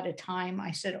multiple at a time?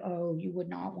 I said, oh, you would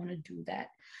not want to do that.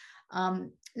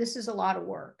 This is a lot of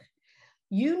work.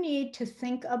 You need to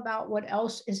think about what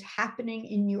else is happening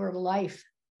in your life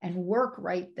and work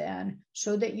right then,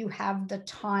 so that you have the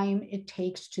time it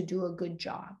takes to do a good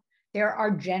job. There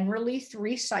are generally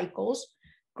 3 cycles.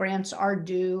 Grants are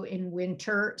due in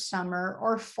winter, summer,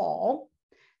 or fall.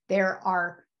 There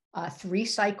are 3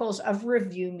 cycles of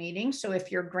review meetings. So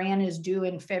if your grant is due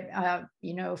in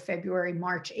February,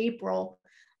 March, April,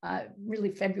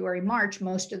 really February, March,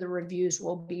 most of the reviews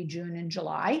will be June and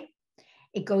July.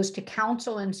 It goes to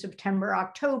council in September,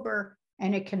 October,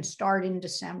 and it can start in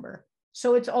December.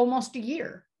 So it's almost a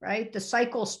year, right? The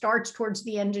cycle starts towards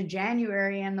the end of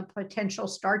January and the potential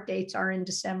start dates are in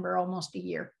December, almost a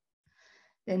year.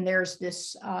 Then there's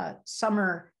this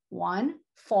summer one,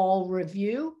 fall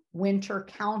review, winter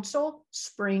council,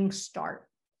 spring start.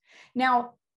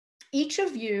 Now, each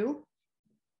of you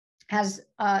has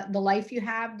the life you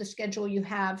have, the schedule you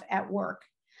have at work.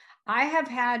 I have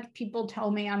had people tell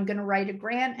me I'm going to write a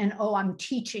grant and, oh, I'm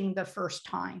teaching the first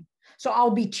time. So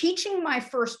I'll be teaching my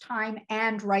first time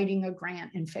and writing a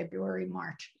grant in February,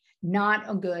 March. Not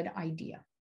a good idea.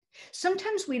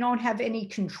 Sometimes we don't have any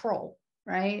control,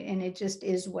 right? And it just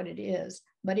is what it is.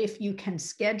 But if you can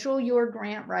schedule your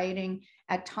grant writing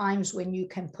at times when you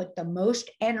can put the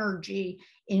most energy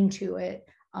into it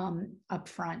up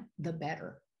front, the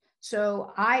better.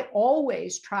 So I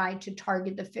always try to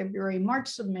target the February, March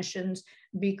submissions,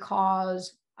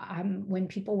 because when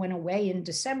people went away in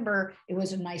December, it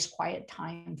was a nice quiet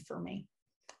time for me.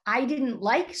 I didn't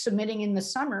like submitting in the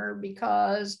summer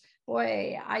because,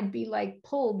 boy, I'd be like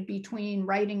pulled between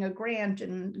writing a grant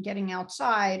and getting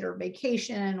outside or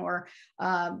vacation or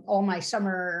all my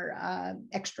summer,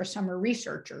 extra summer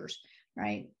researchers,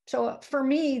 right? So for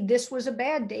me, this was a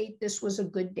bad date. This was a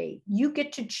good date. You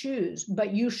get to choose,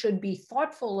 but you should be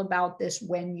thoughtful about this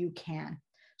when you can.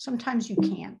 Sometimes you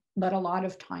can't, but a lot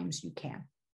of times you can.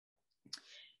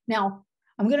 Now,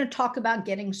 I'm going to talk about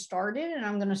getting started, and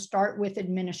I'm going to start with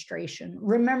administration.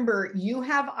 Remember, you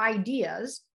have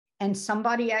ideas and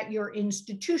somebody at your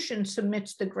institution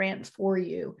submits the grant for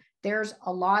you. There's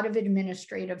a lot of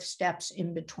administrative steps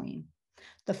in between.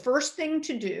 The first thing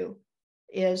to do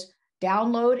is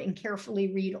download and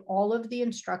carefully read all of the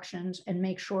instructions and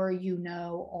make sure you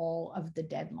know all of the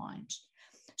deadlines.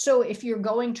 So if you're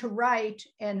going to write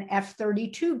an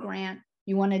F32 grant,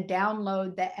 you want to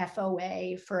download the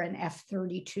FOA for an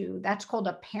F32. That's called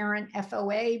a parent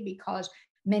FOA because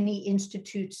many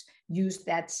institutes use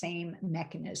that same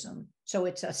mechanism. So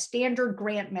it's a standard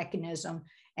grant mechanism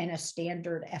and a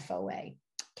standard FOA.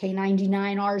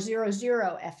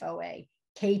 K99R00 FOA,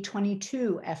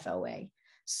 K22 FOA.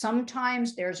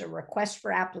 Sometimes there's a request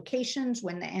for applications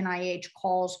when the NIH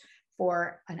calls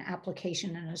for an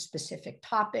application in a specific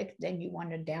topic, then you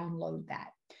want to download that.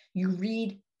 You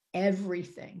read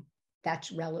everything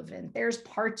that's relevant. There's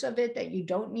parts of it that you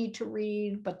don't need to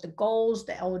read, but the goals,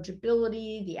 the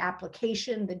eligibility, the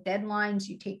application, the deadlines,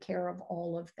 you take care of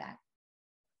all of that.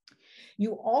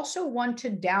 You also want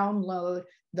to download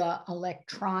the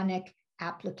electronic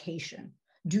application.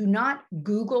 Do not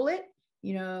Google it,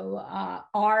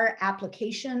 our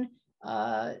application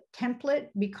template,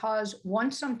 because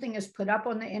once something is put up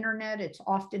on the internet, it's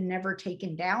often never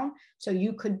taken down. So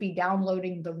you could be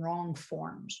downloading the wrong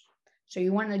forms. So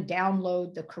you want to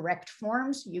download the correct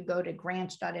forms. You go to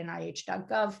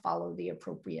grants.nih.gov, follow the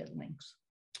appropriate links.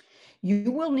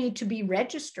 You will need to be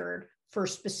registered for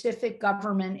specific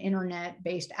government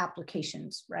internet-based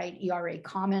applications, right? ERA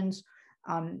Commons.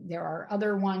 There are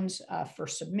other ones for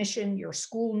submission. Your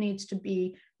school needs to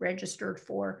be registered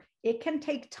for. It can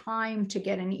take time to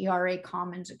get an ERA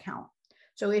Commons account.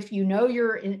 So if you know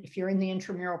if you're in the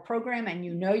intramural program and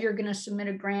you know you're going to submit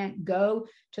a grant, go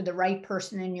to the right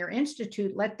person in your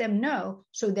institute, let them know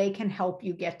so they can help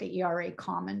you get the ERA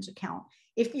Commons account.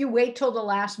 If you wait till the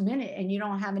last minute and you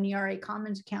don't have an ERA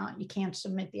Commons account, you can't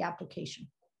submit the application.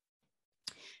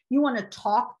 You want to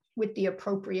talk with the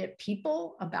appropriate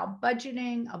people about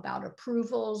budgeting, about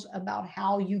approvals, about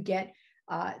how you get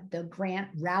the grant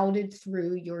routed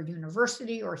through your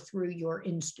university or through your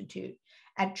institute.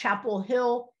 At Chapel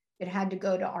Hill, it had to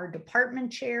go to our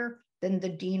department chair, then the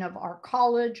dean of our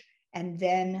college, and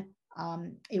then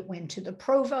it went to the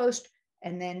provost,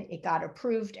 and then it got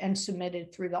approved and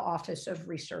submitted through the Office of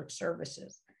Research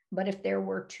Services. But if there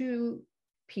were two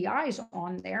PIs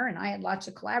on there and I had lots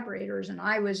of collaborators and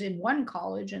I was in one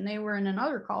college and they were in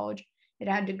another college, it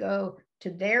had to go to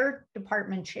their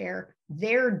department chair,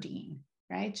 their dean,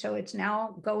 right? So it's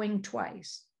now going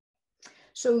twice.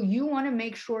 So you want to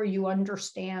make sure you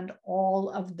understand all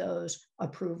of those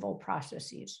approval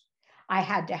processes. I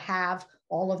had to have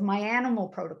all of my animal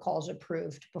protocols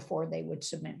approved before they would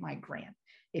submit my grant.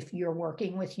 If you're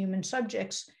working with human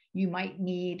subjects, you might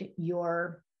need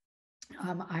your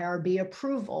IRB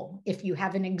approval. If you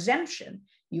have an exemption,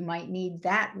 you might need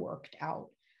that worked out.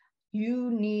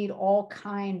 You need all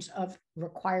kinds of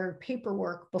required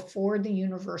paperwork before the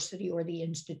university or the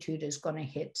institute is going to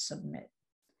hit submit.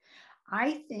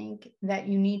 I think that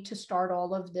you need to start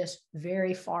all of this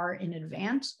very far in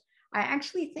advance. I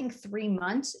actually think 3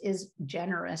 months is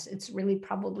generous. It's really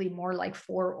probably more like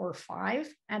 4 or 5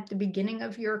 at the beginning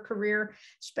of your career,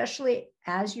 especially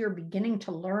as you're beginning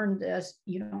to learn this.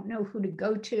 You don't know who to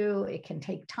go to. It can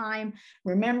take time.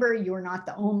 Remember, you're not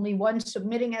the only one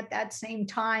submitting at that same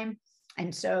time.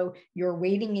 And so you're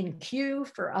waiting in queue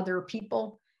for other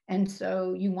people. And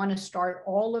so you want to start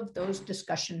all of those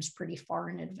discussions pretty far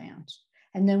in advance.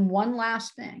 And then one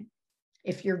last thing.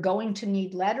 If you're going to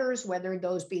need letters, whether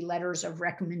those be letters of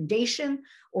recommendation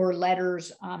or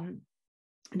letters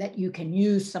that you can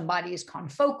use, somebody is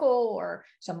confocal or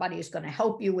somebody is going to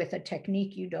help you with a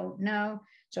technique you don't know.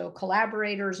 So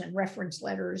collaborators and reference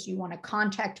letters, you want to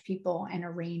contact people and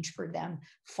arrange for them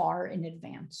far in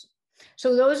advance.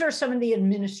 So those are some of the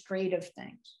administrative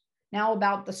things. Now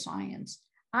about the science.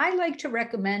 I like to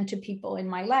recommend to people in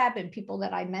my lab and people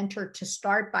that I mentor to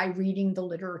start by reading the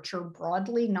literature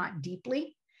broadly, not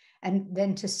deeply, and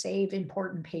then to save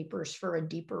important papers for a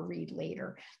deeper read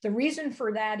later. The reason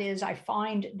for that is I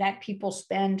find that people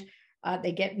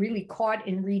they get really caught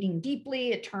in reading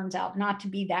deeply. It turns out not to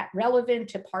be that relevant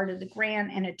to part of the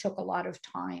grant, and it took a lot of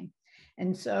time.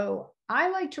 And so I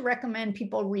like to recommend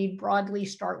people read broadly,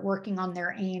 start working on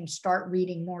their aims, start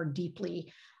reading more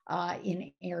deeply in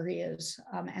areas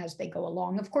as they go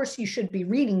along. Of course, you should be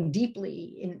reading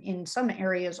deeply in some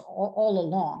areas all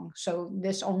along. So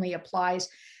this only applies,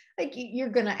 like you're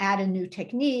going to add a new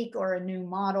technique or a new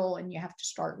model and you have to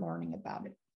start learning about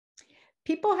it.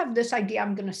 People have this idea,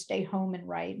 I'm going to stay home and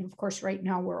write. And of course, right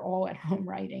now we're all at home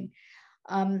writing.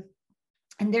 And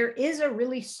there is a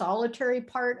really solitary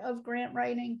part of grant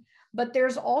writing, but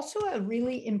there's also a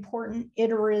really important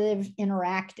iterative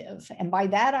interactive. And by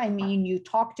that, I mean, you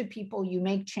talk to people, you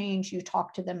make change, you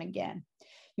talk to them again.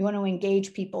 You want to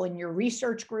engage people in your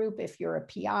research group. If you're a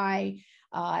PI,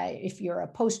 if you're a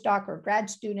postdoc or grad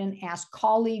student, ask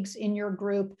colleagues in your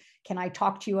group, can I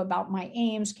talk to you about my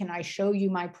aims? Can I show you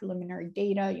my preliminary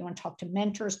data? You want to talk to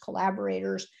mentors,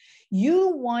 collaborators.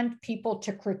 You want people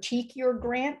to critique your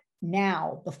grant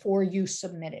now before you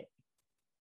submit it.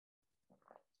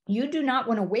 You do not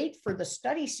want to wait for the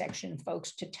study section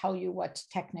folks to tell you what's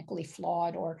technically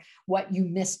flawed or what you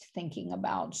missed thinking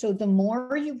about. So the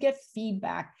more you get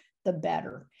feedback, the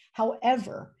better.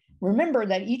 However, remember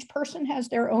that each person has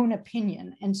their own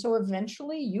opinion. And so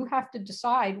eventually you have to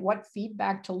decide what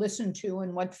feedback to listen to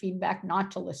and what feedback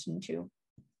not to listen to.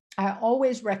 I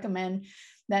always recommend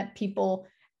that people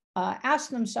ask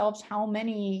themselves how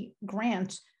many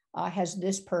grants has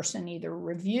this person either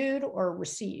reviewed or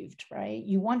received, right?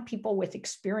 You want people with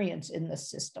experience in the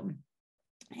system.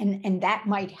 And that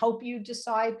might help you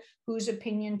decide whose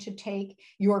opinion to take.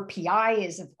 Your PI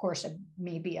is, of course,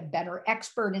 maybe a better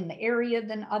expert in the area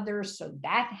than others, so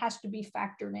that has to be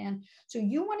factored in. So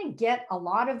you want to get a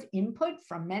lot of input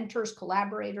from mentors,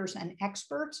 collaborators, and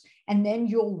experts, and then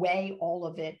you'll weigh all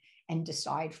of it and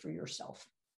decide for yourself.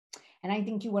 And I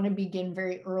think you want to begin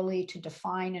very early to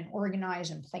define and organize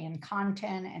and plan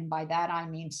content. And by that, I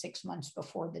mean 6 months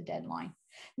before the deadline.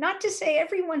 Not to say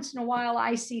every once in a while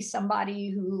I see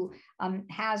somebody who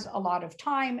has a lot of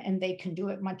time and they can do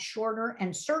it much shorter.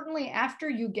 And certainly after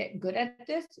you get good at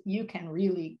this, you can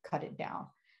really cut it down.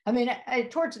 I mean,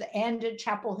 towards the end at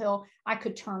Chapel Hill, I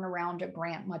could turn around a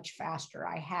grant much faster.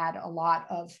 I had a lot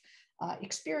of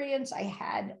experience. I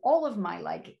had all of my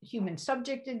like human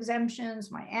subject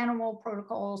exemptions, my animal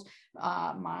protocols,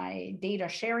 my data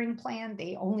sharing plan.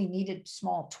 They only needed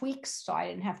small tweaks, so I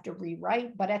didn't have to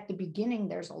rewrite. But at the beginning,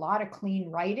 there's a lot of clean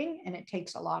writing and it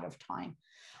takes a lot of time.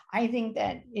 I think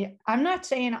that I'm not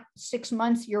saying 6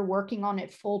 months you're working on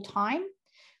it full time,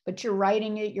 but you're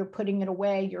writing it, you're putting it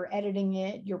away, you're editing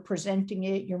it, you're presenting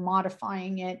it, you're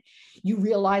modifying it. You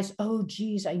realize, oh,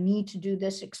 geez, I need to do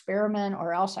this experiment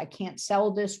or else I can't sell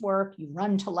this work. You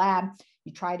run to lab,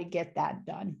 you try to get that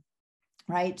done,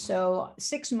 right? So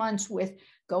 6 months with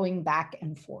going back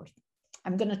and forth.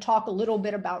 I'm going to talk a little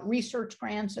bit about research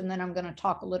grants, and then I'm going to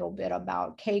talk a little bit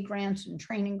about K grants and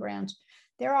training grants.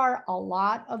 There are a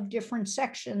lot of different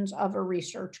sections of a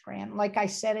research grant. Like I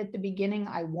said at the beginning,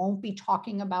 I won't be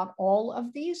talking about all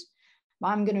of these.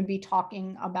 I'm going to be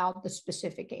talking about the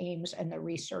specific aims and the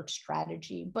research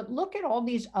strategy. But look at all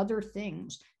these other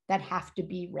things that have to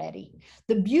be ready.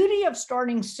 The beauty of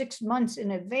starting 6 months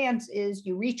in advance is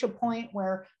you reach a point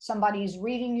where somebody's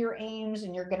reading your aims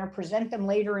and you're going to present them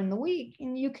later in the week,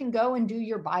 and you can go and do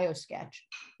your biosketch.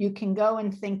 You can go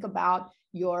and think about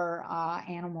your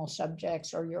animal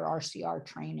subjects or your RCR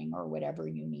training or whatever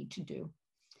you need to do.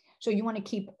 So you want to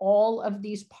keep all of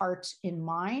these parts in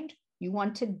mind. You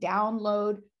want to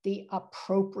download the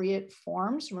appropriate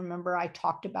forms. Remember, I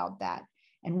talked about that.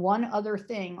 And one other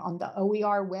thing on the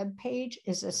OER webpage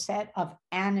is a set of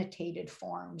annotated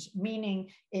forms, meaning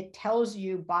it tells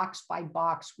you box by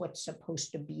box what's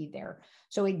supposed to be there.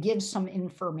 So it gives some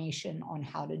information on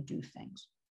how to do things.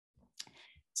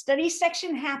 Study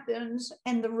section happens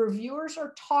and the reviewers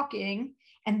are talking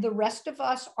and the rest of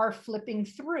us are flipping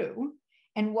through.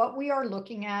 And what we are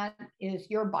looking at is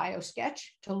your biosketch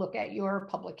to look at your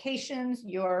publications,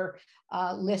 your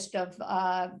list of,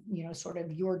 sort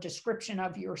of your description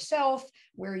of yourself,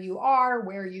 where you are,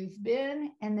 where you've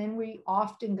been. And then we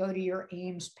often go to your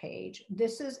aims page.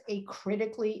 This is a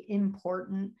critically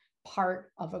important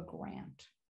part of a grant.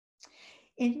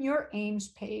 In your aims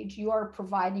page, you are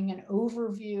providing an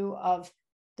overview of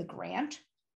the grant,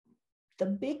 the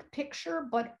big picture,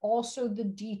 but also the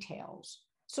details.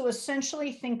 So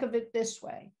essentially think of it this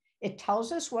way. It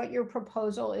tells us what your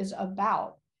proposal is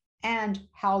about and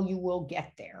how you will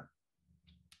get there.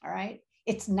 All right.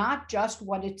 It's not just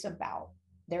what it's about.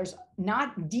 There's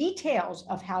not details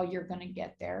of how you're going to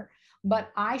get there,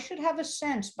 but I should have a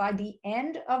sense by the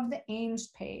end of the aims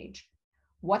page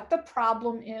what the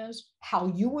problem is,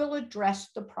 how you will address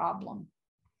the problem,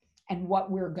 and what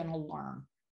we're going to learn.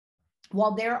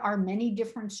 While there are many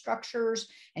different structures,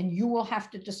 and you will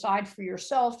have to decide for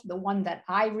yourself, the one that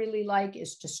I really like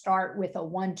is to start with a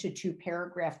 1 to 2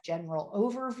 paragraph general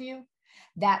overview.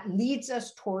 That leads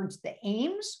us towards the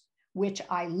aims, which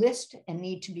I list and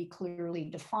need to be clearly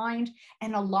defined.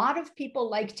 And a lot of people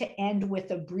like to end with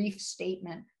a brief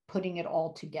statement, putting it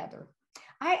all together.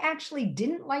 I actually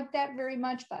didn't like that very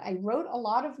much, but I wrote a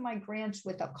lot of my grants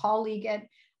with a colleague at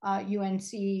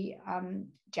UNC,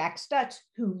 Jack Stutz,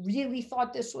 who really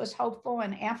thought this was helpful.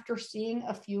 And after seeing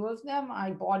a few of them,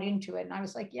 I bought into it. And I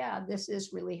was like, yeah, this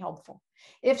is really helpful.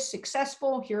 If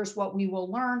successful, here's what we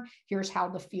will learn. Here's how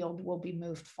the field will be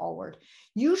moved forward.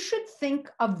 You should think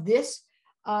of this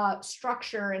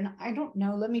structure. And I don't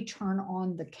know, let me turn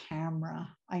on the camera.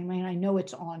 I mean, I know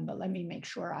it's on, but let me make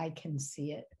sure I can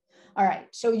see it. All right,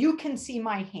 so you can see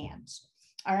my hands.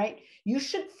 All right, you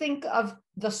should think of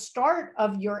the start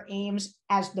of your aims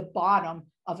as the bottom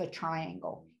of a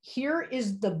triangle. Here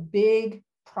is the big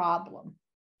problem.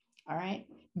 All right,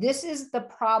 this is the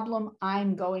problem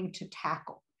I'm going to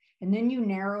tackle. And then you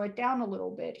narrow it down a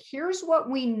little bit. Here's what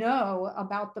we know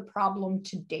about the problem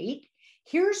to date.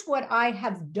 Here's what I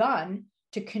have done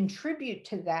to contribute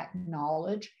to that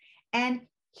knowledge. And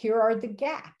here are the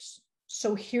gaps.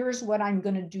 So here's what I'm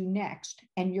going to do next.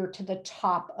 And you're to the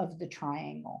top of the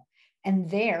triangle. And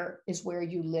there is where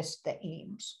you list the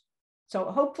aims. So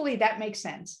hopefully that makes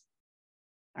sense.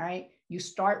 All right. You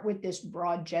start with this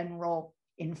broad general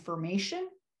information.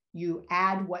 You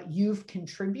add what you've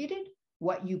contributed,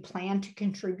 what you plan to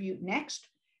contribute next,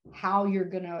 how you're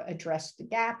going to address the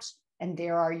gaps, and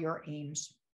there are your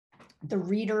aims. The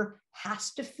reader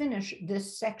has to finish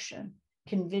this section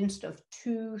convinced of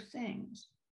 2 things.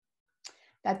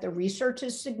 that the research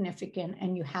is significant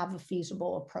and you have a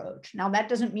feasible approach. Now, that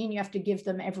doesn't mean you have to give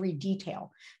them every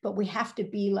detail, but we have to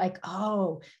be like,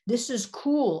 oh, this is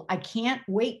cool. I can't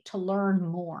wait to learn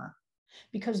more,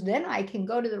 because then I can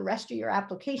go to the rest of your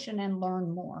application and learn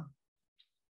more.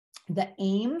 The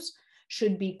aims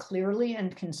should be clearly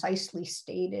and concisely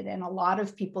stated. And a lot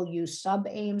of people use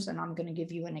sub-aims, and I'm going to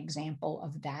give you an example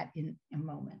of that in a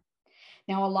moment.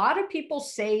 Now, a lot of people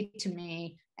say to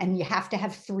me, and you have to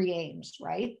have 3 aims,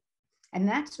 right? And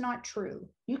that's not true.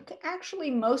 You can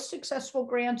actually, most successful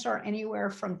grants are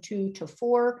anywhere from 2 to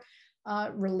 4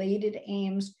 related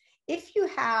aims. If you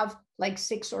have like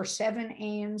 6 or 7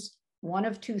 aims, one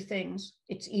of 2 things: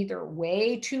 it's either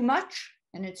way too much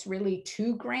and it's really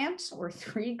 2 grants or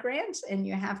 3 grants and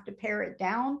you have to pare it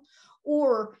down,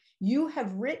 or you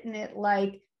have written it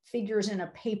like figures in a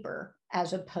paper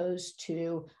as opposed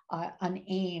to an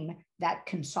aim that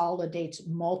consolidates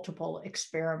multiple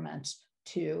experiments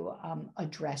to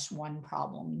address one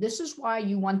problem. This is why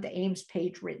you want the aims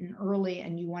page written early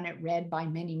and you want it read by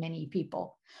many, many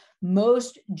people.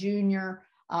 Most junior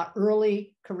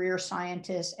early career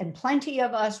scientists, and plenty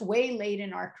of us way late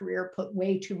in our career, put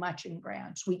way too much in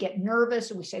grants. We get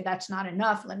nervous and we say, that's not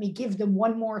enough. Let me give them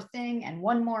one more thing and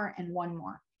one more and one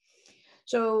more.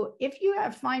 So if you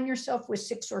find yourself with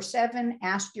 6 or 7,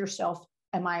 ask yourself,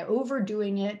 am I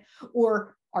overdoing it?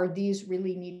 Or are these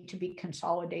really need to be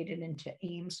consolidated into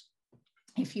aims?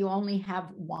 If you only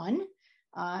have 1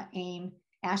 aim,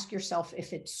 ask yourself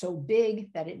if it's so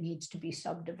big that it needs to be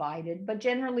subdivided, but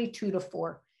generally 2 to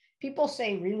 4. People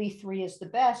say really 3 is the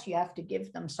best. You have to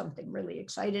give them something really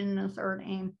exciting in the 3rd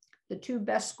aim. The 2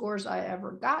 best scores I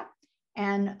ever got,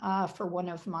 and for one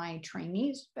of my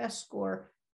trainees, best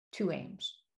score, 2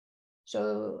 aims.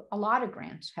 So a lot of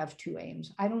grants have 2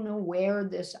 aims. I don't know where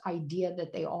this idea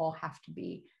that they all have to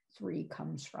be 3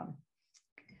 comes from.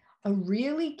 A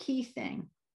really key thing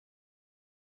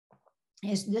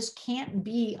is this can't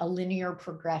be a linear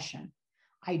progression.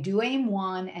 I do aim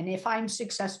 1, and if I'm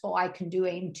successful, I can do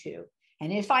aim 2.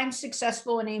 And if I'm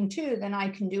successful in aim 2, then I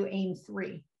can do aim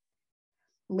 3.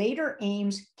 Later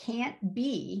aims can't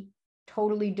be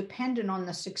totally dependent on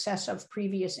the success of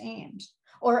previous aims.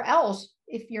 Or else,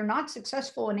 if you're not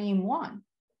successful in aim 1,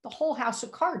 the whole house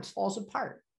of cards falls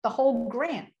apart. The whole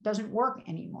grant doesn't work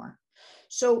anymore.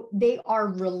 So they are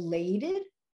related,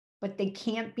 but they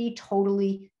can't be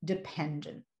totally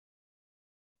dependent.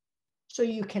 So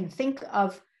you can think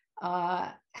of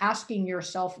asking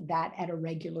yourself that at a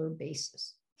regular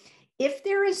basis. If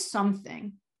there is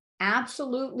something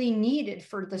absolutely needed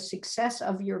for the success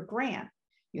of your grant,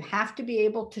 you have to be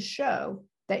able to show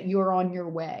that you're on your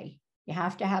way. You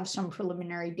have to have some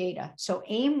preliminary data. So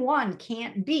aim 1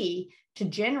 can't be to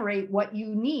generate what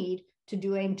you need to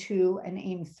do aim 2 and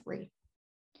aim 3.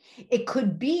 It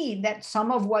could be that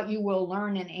some of what you will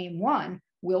learn in aim 1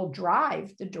 will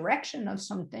drive the direction of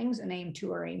some things in aim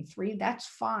 2 or aim 3. That's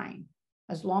fine,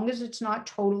 as long as it's not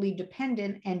totally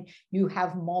dependent and you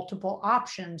have multiple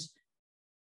options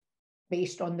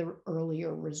based on the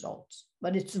earlier results.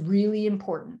 But it's really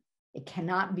important. It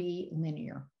cannot be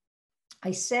linear. I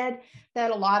said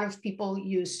that a lot of people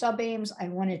use sub-aims. I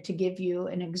wanted to give you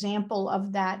an example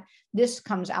of that. This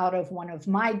comes out of one of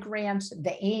my grants.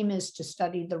 The aim is to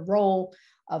study the role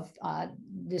of,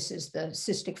 this is the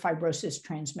cystic fibrosis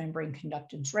transmembrane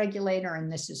conductance regulator,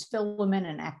 and this is filament,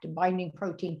 an active binding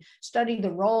protein. Study the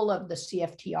role of the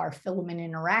CFTR filament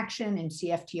interaction in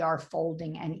CFTR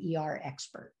folding and ER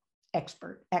export,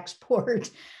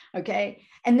 okay?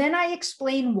 And then I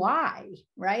explain why,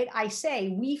 right? I say,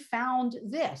 we found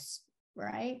this,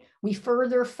 right? We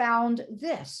further found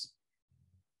this.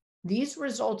 These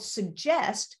results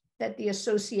suggest that the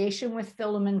association with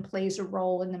filament plays a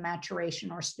role in the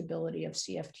maturation or stability of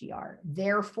CFTR.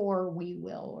 Therefore, we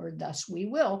will, or thus we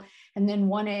will. And then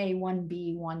 1A,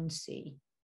 1B, 1C.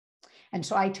 And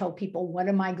so I tell people, what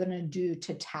am I going to do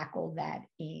to tackle that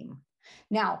aim?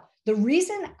 Now, the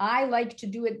reason I like to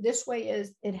do it this way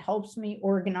is it helps me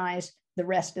organize the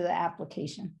rest of the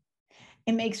application.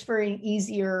 It makes for an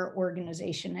easier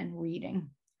organization and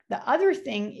reading. The other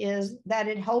thing is that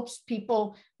it helps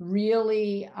people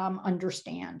really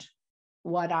understand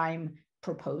what I'm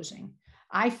proposing.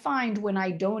 I find when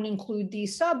I don't include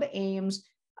these sub-aims,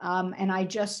 and I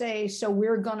just say, so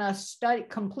we're going to study,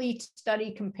 complete,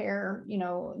 study, compare,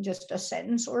 just a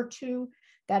sentence or 2,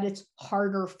 that it's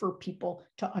harder for people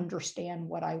to understand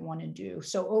what I want to do.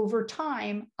 So over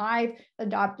time, I've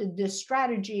adopted this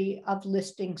strategy of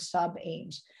listing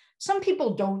sub-aims. Some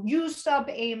people don't use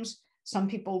sub-aims. Some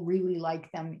people really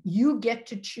like them. You get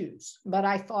to choose, but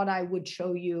I thought I would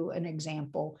show you an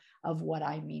example of what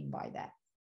I mean by that.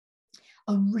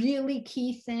 A really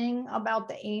key thing about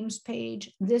the Ames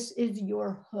page, this is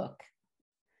your hook.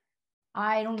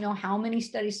 I don't know how many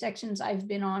study sections I've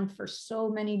been on for so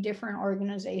many different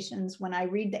organizations. When I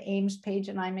read the Ames page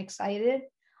and I'm excited,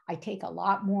 I take a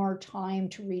lot more time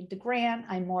to read the grant.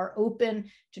 I'm more open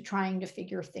to trying to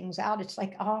figure things out. It's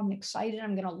like, oh, I'm excited.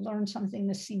 I'm going to learn something.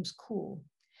 This seems cool.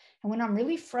 And when I'm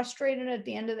really frustrated at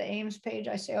the end of the Ames page,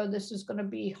 I say, oh, this is going to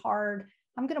be hard.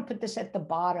 I'm going to put this at the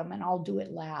bottom and I'll do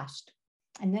it last.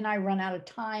 And then I run out of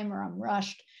time or I'm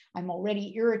rushed. I'm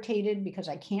already irritated because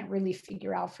I can't really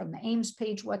figure out from the Ames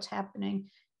page what's happening.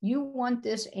 You want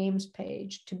this Ames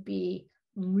page to be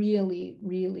really,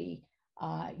 really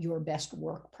your best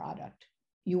work product.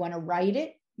 You want to write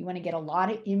it. You want to get a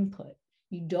lot of input.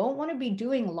 You don't want to be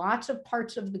doing lots of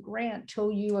parts of the grant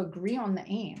till you agree on the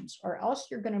Ames, or else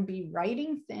you're going to be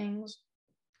writing things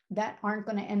that aren't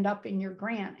going to end up in your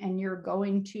grant and you're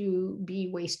going to be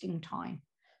wasting time.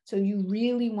 So you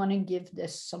really want to give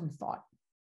this some thought.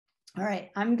 All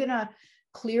right, I'm going to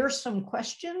clear some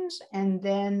questions and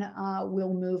then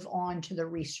we'll move on to the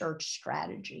research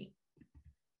strategy.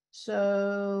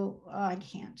 So I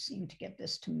can't seem to get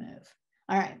this to move.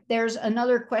 All right, there's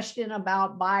another question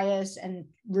about bias and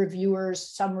reviewers,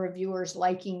 some reviewers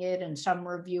liking it and some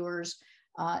reviewers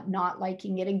not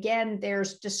liking it. Again,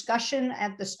 there's discussion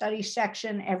at the study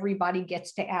section. Everybody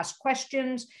gets to ask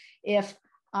questions.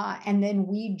 And then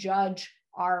we judge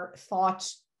our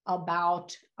thoughts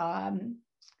about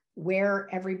where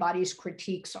everybody's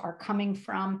critiques are coming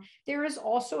from. There is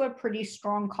also a pretty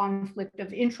strong conflict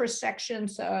of interest section.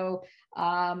 So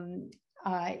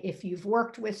if you've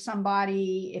worked with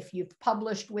somebody, if you've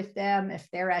published with them, if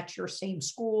they're at your same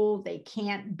school, they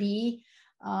can't be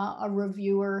a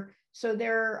reviewer. So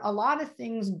there are a lot of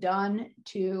things done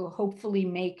to hopefully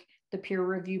make the peer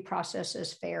review process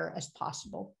as fair as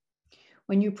possible.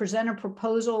 When you present a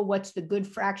proposal, what's the good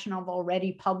fraction of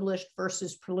already published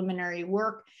versus preliminary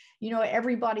work? You know,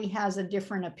 everybody has a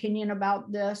different opinion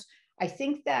about this. I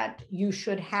think that you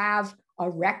should have a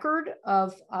record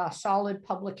of solid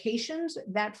publications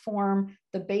that form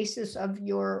the basis of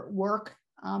your work.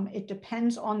 It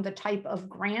depends on the type of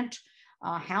grant,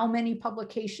 how many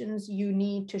publications you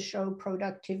need to show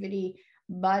productivity,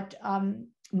 but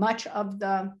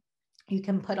you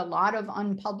can put a lot of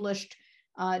unpublished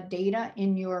data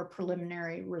in your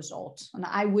preliminary results. And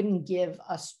I wouldn't give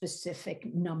a specific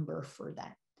number for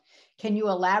that. Can you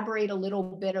elaborate a little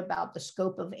bit about the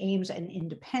scope of Ames and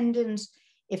independence?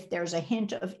 If there's a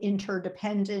hint of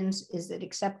interdependence, is it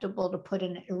acceptable to put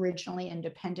an originally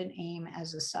independent aim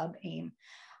as a sub-aim?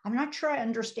 I'm not sure I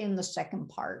understand the second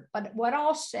part, but what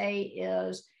I'll say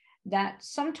is that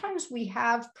sometimes we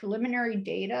have preliminary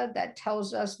data that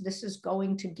tells us this is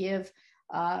going to give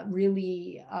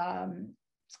really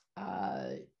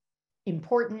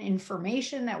important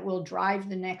information that will drive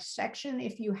the next section.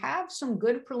 If you have some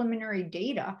good preliminary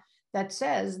data that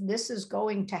says this is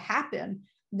going to happen,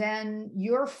 then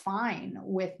you're fine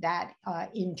with that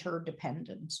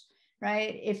interdependence,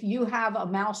 right? If you have a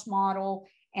mouse model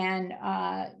and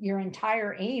your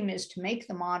entire aim is to make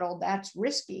the model, that's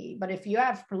risky. But if you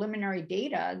have preliminary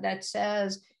data that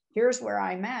says, here's where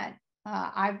I'm at,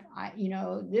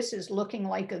 this is looking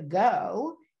like a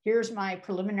go, here's my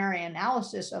preliminary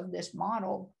analysis of this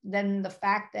model, then the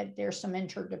fact that there's some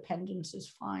interdependence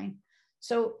is fine.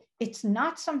 So it's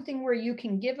not something where you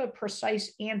can give a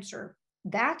precise answer.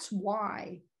 That's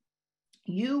why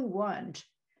you want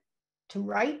to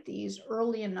write these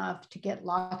early enough to get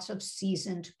lots of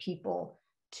seasoned people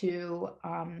to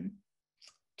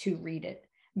read it,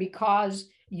 because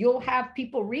you'll have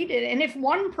people read it. And if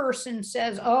one person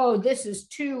says, oh, this is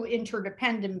too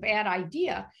interdependent, bad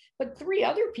idea, but 3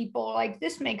 other people are like,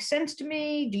 this makes sense to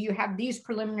me. Do you have these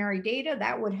preliminary data?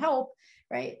 That would help,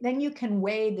 right? Then you can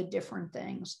weigh the different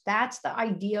things. That's the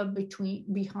idea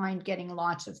behind getting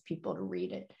lots of people to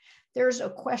read it. There's a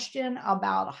question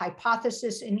about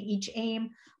hypothesis in each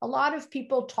aim. A lot of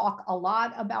people talk a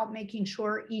lot about making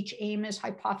sure each aim is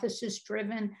hypothesis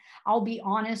driven. I'll be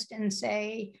honest and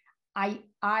say,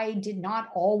 I did not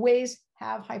always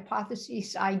have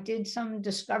hypotheses. I did some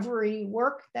discovery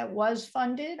work that was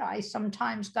funded. I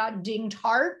sometimes got dinged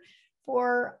hard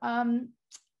for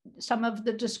some of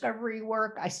the discovery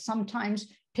work. I sometimes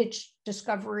pitched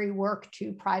discovery work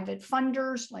to private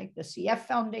funders like the CF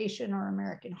Foundation or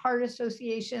American Heart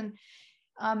Association.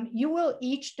 You will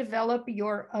each develop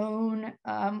your own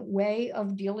way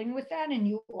of dealing with that, and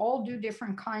you all do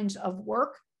different kinds of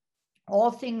work.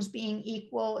 All things being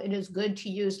equal, it is good to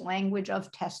use language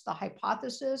of test the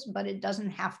hypothesis, but it doesn't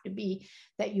have to be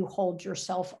that you hold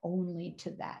yourself only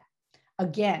to that.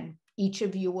 Again, each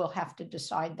of you will have to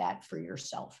decide that for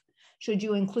yourself. Should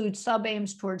you include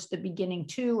sub-aims towards the beginning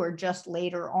too, or just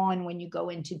later on when you go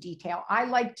into detail? I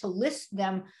like to list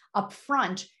them up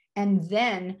front and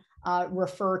then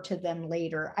refer to them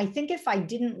later. I think if I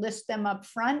didn't list them up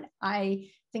front, I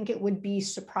think it would be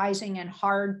surprising and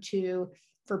hard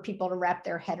for people to wrap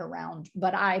their head around,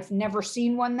 but I've never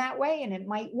seen one that way, and it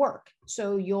might work.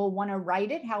 So you'll want to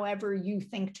write it however you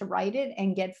think to write it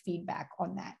and get feedback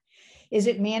on that. Is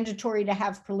it mandatory to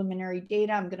have preliminary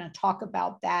data? I'm going to talk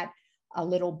about that a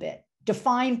little bit.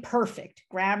 Define perfect: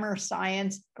 grammar,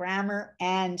 science, grammar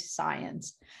and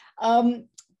science. I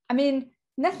mean,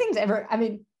 nothing's ever, I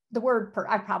mean, the word,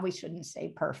 I probably shouldn't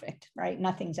say perfect, right?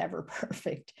 Nothing's ever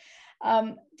perfect.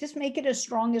 Just make it as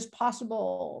strong as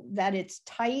possible, that it's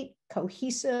tight,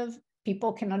 cohesive,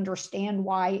 people can understand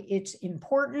why it's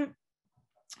important,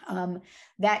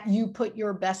 that you put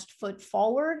your best foot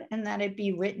forward, and that it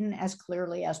be written as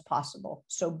clearly as possible.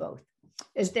 So both.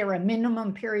 Is there a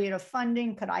minimum period of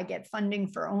funding? Could I get funding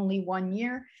for only 1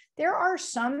 year? There are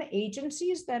some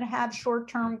agencies that have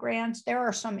short-term grants. There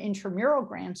are some intramural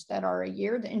grants that are a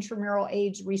year. The Intramural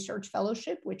AIDS Research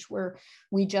Fellowship, which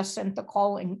we just sent the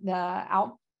call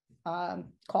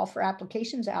for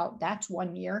applications out, that's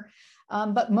 1 year.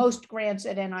 But most grants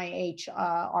at NIH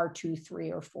are 2,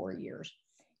 3, or 4 years.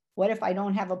 What if I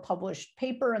don't have a published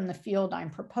paper in the field I'm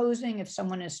proposing? If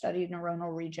someone has studied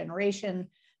neuronal regeneration,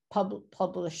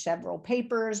 published several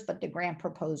papers, but the grant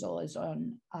proposal is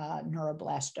on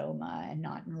neuroblastoma and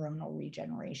not neuronal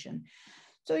regeneration.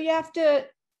 So you have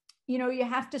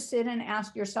to sit and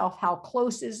ask yourself, how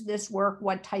close is this work?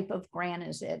 What type of grant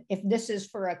is it? If this is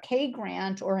for a K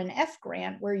grant or an F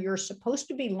grant where you're supposed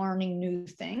to be learning new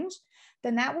things,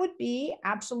 then that would be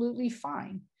absolutely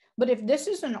fine. But if this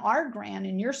is an R grant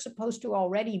and you're supposed to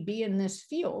already be in this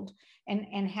field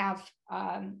and have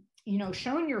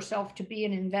shown yourself to be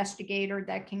an investigator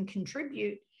that can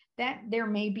contribute, that there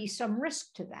may be some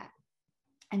risk to that.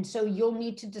 And so you'll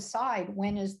need to decide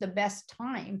when is the best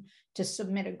time to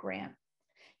submit a grant.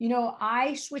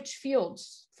 I switched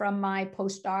fields from my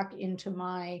postdoc into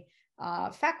my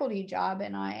faculty job,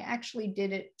 and I actually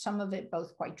did it, some of it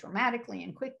both quite dramatically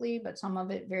and quickly, but some of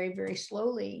it very, very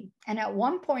slowly. And at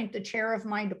one point, the chair of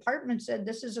my department said,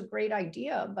 this is a great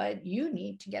idea, but you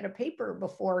need to get a paper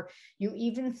before you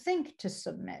even think to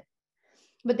submit.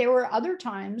 But there were other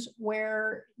times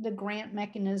where the grant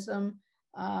mechanism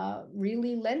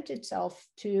really lent itself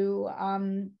to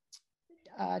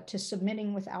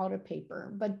submitting without a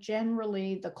paper. But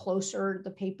generally, the closer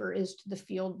the paper is to the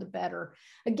field, the better.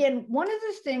 Again, one of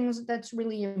the things that's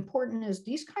really important is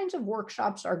these kinds of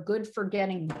workshops are good for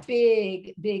getting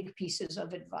big, big pieces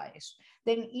of advice.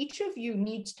 Then each of you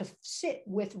needs to sit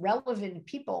with relevant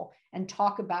people and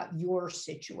talk about your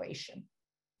situation.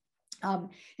 And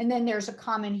then there's a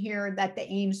comment here that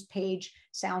the Ames page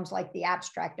sounds like the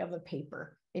abstract of a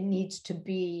paper. It needs to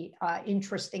be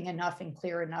interesting enough and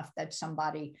clear enough that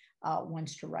somebody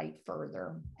wants to write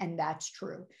further, and that's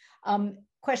true.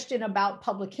 Question about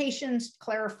publications,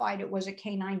 clarified it was a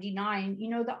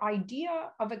K99. The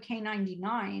idea of a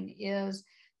K99 is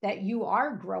that you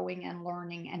are growing and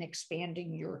learning and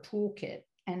expanding your toolkit.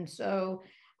 And so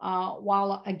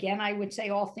while, again, I would say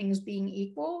all things being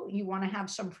equal, you want to have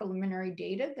some preliminary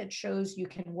data that shows you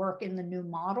can work in the new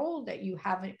model, that you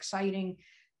have exciting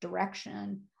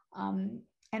direction.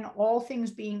 And all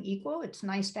things being equal, it's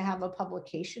nice to have a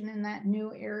publication in that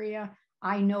new area.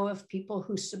 I know of people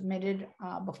who submitted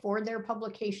before their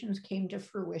publications came to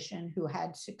fruition who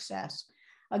had success.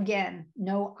 Again,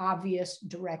 no obvious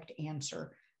direct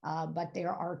answer, but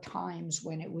there are times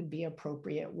when it would be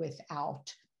appropriate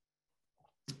without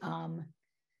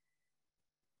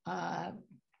a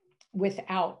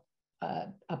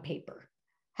paper.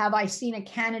 Have I seen a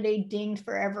candidate dinged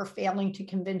for ever failing to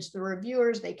convince the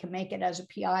reviewers they can make it as a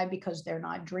PI because they're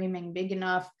not dreaming big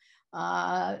enough,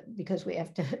 because we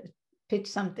have to pitch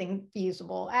something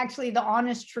feasible? Actually, the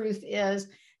honest truth is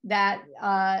that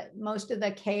most of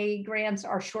the K grants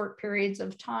are short periods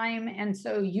of time. And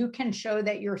so you can show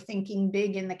that you're thinking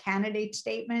big in the candidate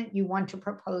statement. You want to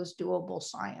propose doable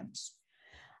science.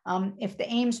 If the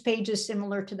Ames page is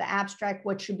similar to the abstract,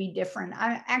 what should be different?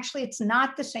 Actually, it's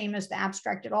not the same as the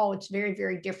abstract at all. It's very,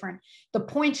 very different. The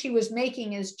point she was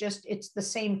making is just, it's the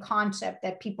same concept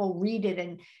that people read it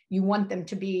and you want them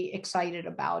to be excited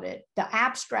about it. The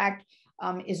abstract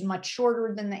is much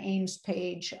shorter than the Ames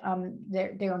page.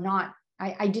 They're not,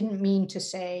 I didn't mean to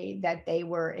say that they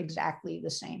were exactly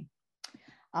the same.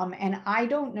 And I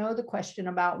don't know the question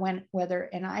about whether,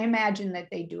 and I imagine that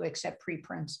they do accept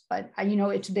preprints, but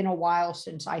it's been a while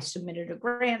since I submitted a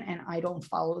grant and I don't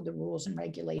follow the rules and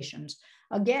regulations.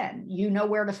 Again, you know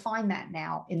where to find that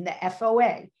now in the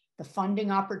FOA. the funding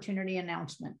opportunity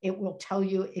announcement. It will tell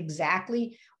you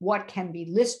exactly what can be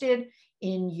listed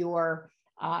in your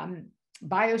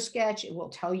BioSketch. It will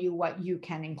tell you what you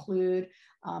can include.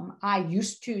 I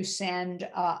used to send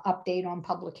update on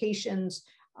publications.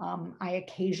 I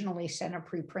occasionally send a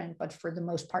preprint, but for the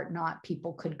most part not.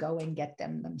 People could go and get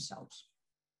them themselves,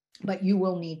 but you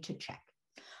will need to check.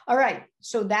 All right,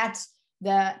 so that's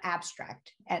the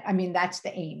abstract. That's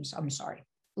the aims, I'm sorry.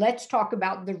 Let's talk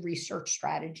about the research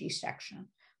strategy section,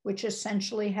 which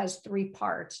essentially has 3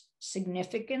 parts: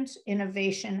 significance,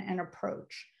 innovation, and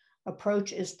approach.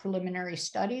 Approach is preliminary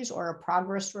studies or a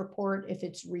progress report if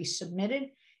it's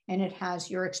resubmitted, and it has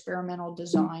your experimental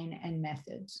design and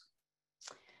methods.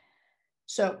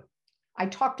 So I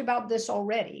talked about this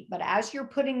already, but as you're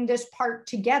putting this part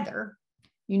together,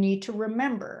 you need to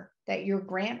remember that your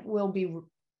grant will be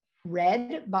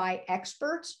read by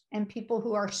experts and people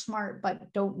who are smart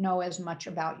but don't know as much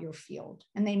about your field.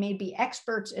 And they may be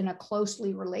experts in a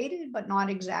closely related but not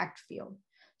exact field.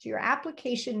 So your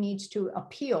application needs to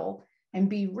appeal and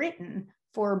be written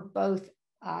for both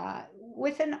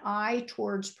with an eye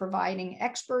towards providing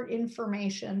expert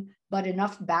information, but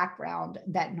enough background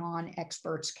that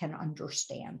non-experts can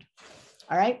understand.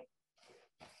 All right.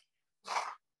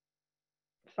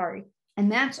 Sorry.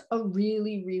 And that's a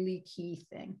really, really key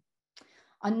thing.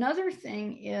 Another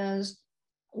thing is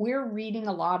we're reading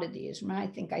a lot of these. I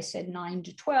think I said 9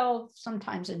 to 12.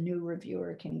 Sometimes a new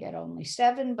reviewer can get only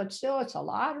 7, but still it's a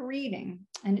lot of reading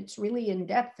and it's really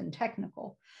in-depth and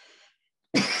technical.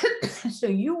 So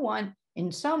you want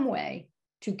in some way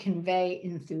to convey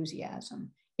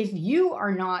enthusiasm. If you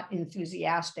are not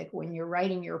enthusiastic when you're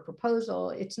writing your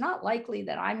proposal, it's not likely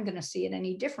that I'm going to see it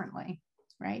any differently,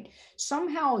 right?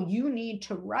 Somehow you need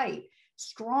to write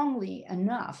strongly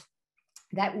enough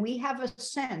that we have a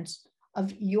sense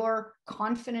of your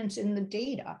confidence in the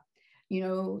data.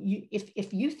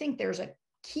 If you think there's a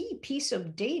key piece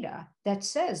of data that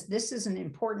says this is an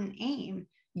important aim,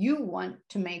 you want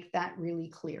to make that really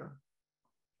clear.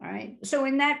 All right. So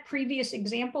in that previous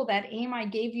example, that aim I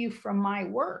gave you from my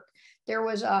work, there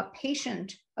was a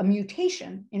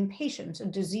mutation in patients, a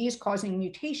disease-causing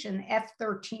mutation,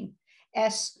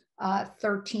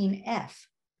 S13F.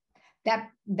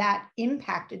 That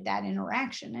impacted that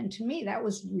interaction. And to me, that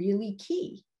was really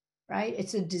key, right?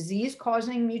 It's a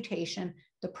disease-causing mutation.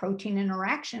 The protein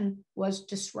interaction was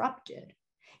disrupted.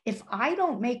 If I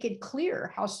don't make it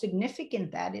clear how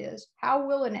significant that is, how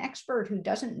will an expert who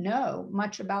doesn't know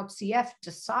much about CF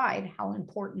decide how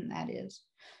important that is?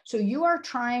 So you are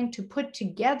trying to put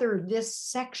together this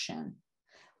section,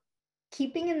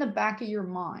 keeping in the back of your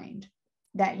mind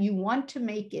that you want to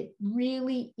make it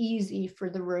really easy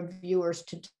for the reviewers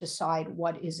to decide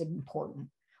what is important,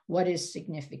 what is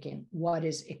significant, what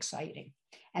is exciting.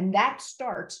 And that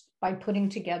starts by putting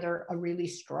together a really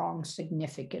strong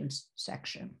significance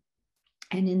section.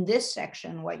 And in this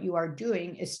section, what you are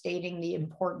doing is stating the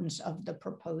importance of the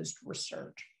proposed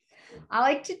research. I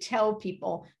like to tell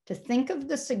people to think of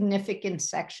the significance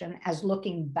section as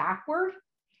looking backward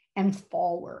and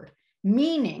forward,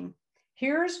 meaning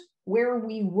here's where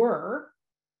we were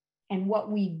and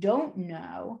what we don't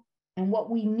know and what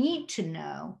we need to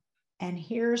know. And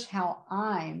here's how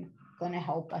I'm going to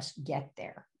help us get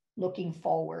there. Looking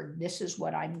forward, this is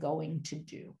what I'm going to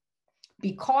do.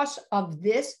 Because of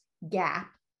this gap,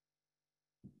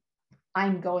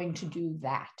 I'm going to do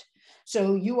that.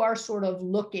 So you are sort of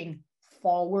looking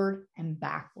forward and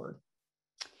backward.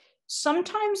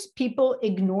 Sometimes people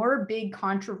ignore big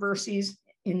controversies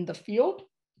in the field.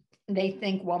 They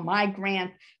think, well, my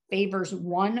grant favors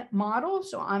one model,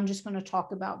 so I'm just going to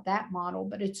talk about that model.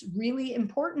 But it's really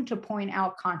important to point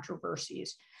out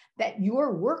controversies that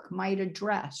your work might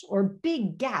address, or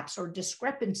big gaps or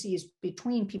discrepancies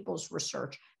between people's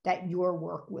research that your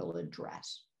work will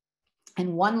address.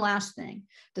 And one last thing,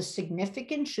 the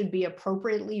significance should be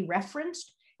appropriately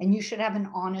referenced, and you should have an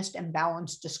honest and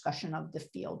balanced discussion of the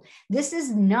field. This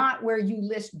is not where you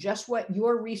list just what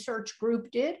your research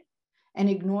group did and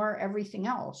ignore everything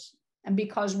else. And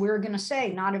because we're going to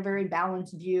say not a very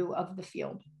balanced view of the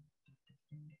field.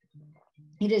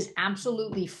 It is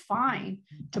absolutely fine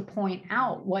to point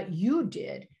out what you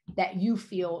did that you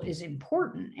feel is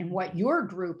important and what your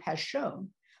group has shown,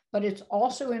 but it's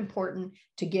also important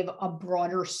to give a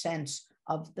broader sense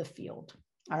of the field.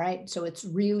 All right, so it's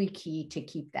really key to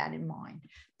keep that in mind.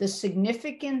 The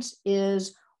significance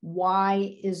is,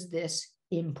 why is this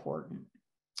important?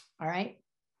 All right,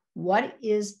 what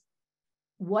is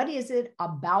it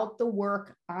about the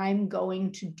work I'm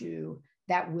going to do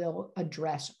that will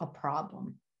address a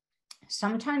problem?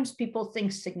 Sometimes people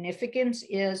think significance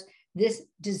is this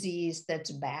disease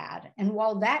that's bad. And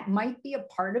while that might be a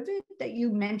part of it, that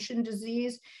you mentioned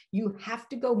disease, you have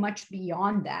to go much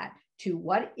beyond that to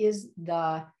what is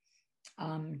the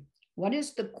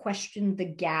question, the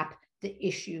gap, the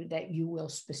issue that you will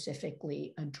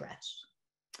specifically address.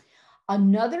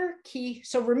 Another key,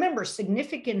 so remember,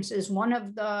 significance is one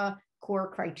of the core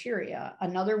criteria.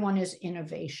 Another one is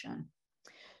innovation.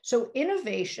 So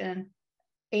innovation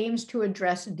aims to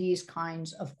address these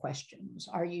kinds of questions.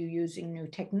 Are you using new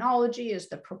technology? Is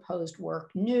the proposed work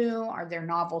new? Are there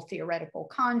novel theoretical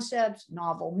concepts,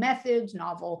 novel methods,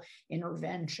 novel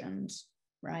interventions,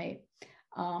 right?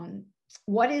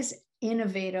 What is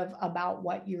innovative about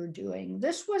what you're doing?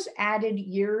 This was added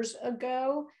years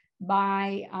ago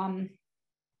by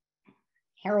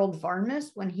Harold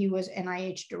Varmus when he was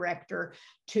NIH director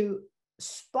to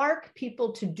spark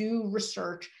people to do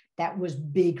research that was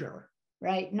bigger,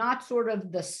 right? Not sort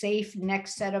of the safe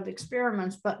next set of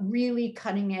experiments, but really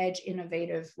cutting edge,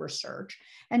 innovative research.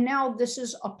 And now this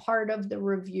is a part of the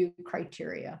review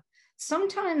criteria.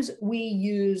 Sometimes we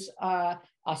use a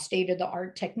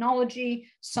state-of-the-art technology.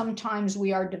 Sometimes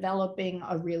we are developing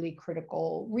a really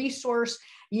critical resource.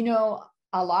 You know,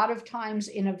 a lot of times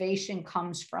innovation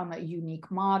comes from a unique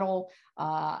model,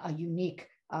 a unique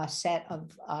set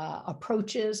of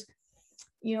approaches.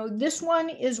 You know, this one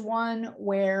is one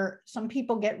where some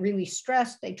people get really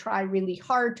stressed. They try really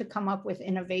hard to come up with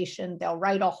innovation. They'll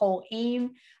write a whole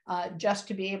aim just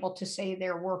to be able to say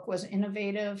their work was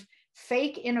innovative.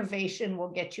 Fake innovation will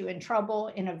get you in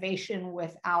trouble. Innovation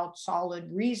without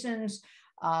solid reasons,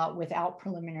 without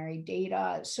preliminary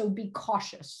data. So be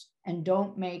cautious and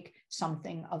don't make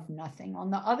something of nothing. On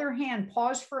the other hand,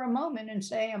 pause for a moment and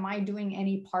say, am I doing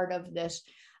any part of this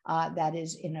that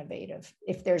is innovative?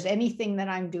 If there's anything that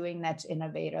I'm doing that's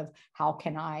innovative, how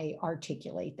can I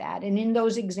articulate that? And in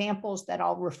those examples that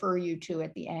I'll refer you to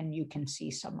at the end, you can see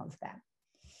some of that.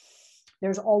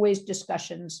 There's always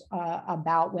discussions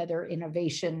about whether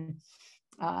innovation,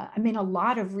 I mean, a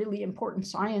lot of really important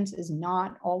science is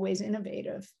not always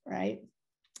innovative, right?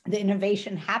 The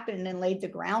innovation happened and laid the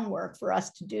groundwork for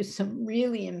us to do some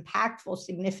really impactful,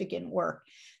 significant work.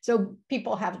 So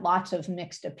people have lots of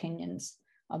mixed opinions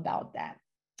about that.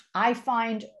 I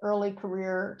find early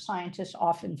career scientists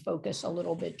often focus a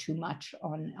little bit too much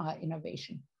on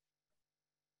innovation.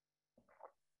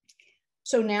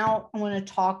 So now I want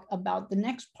to talk about the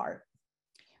next part,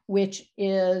 which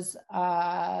is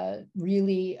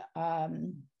really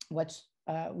what's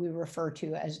we refer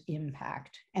to as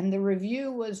impact. And the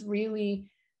review was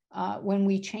really, when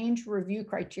we changed review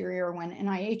criteria, or when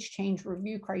NIH changed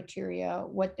review criteria,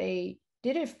 what they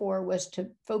did it for was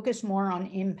to focus more on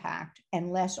impact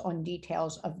and less on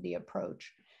details of the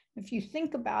approach. If you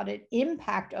think about it,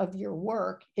 impact of your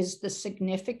work is the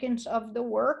significance of the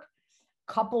work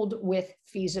coupled with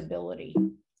feasibility,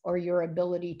 or your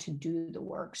ability to do the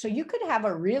work. So you could have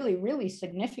a really, really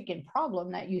significant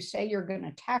problem that you say you're going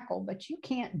to tackle, but you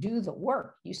can't do the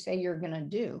work you say you're going to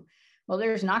do. Well,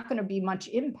 there's not going to be much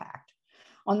impact.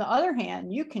 On the other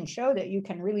hand, you can show that you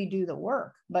can really do the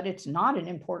work, but it's not an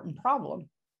important problem.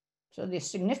 So the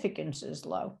significance is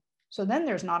low. So then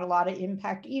there's not a lot of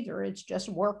impact either. It's just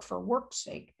work for work's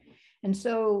sake. And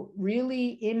so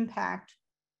really impact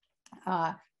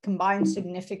combines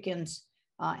significance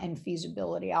and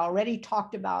feasibility. I already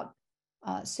talked about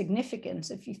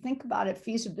significance. If you think about it,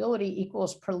 feasibility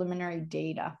equals preliminary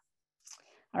data.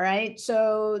 All right,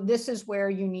 so this is where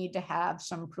you need to have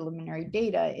some preliminary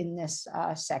data in this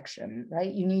section,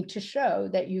 right? You need to show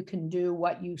that you can do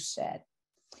what you said.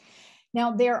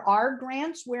 Now, there are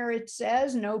grants where it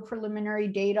says no preliminary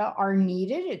data are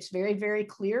needed. It's very, very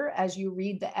clear as you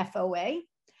read the FOA.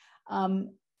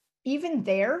 Even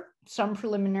there, some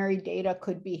preliminary data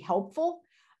could be helpful.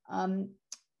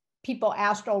 People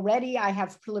asked already, I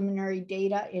have preliminary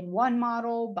data in one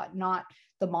model, but not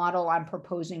the model I'm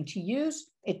proposing to use.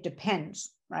 It depends,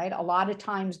 right? A lot of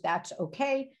times that's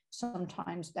okay.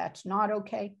 Sometimes that's not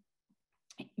okay.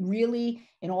 Really,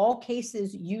 in all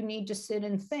cases, you need to sit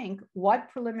and think what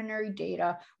preliminary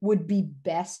data would be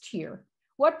best here.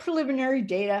 What preliminary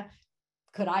data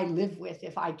could I live with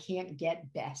if I can't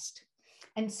get best?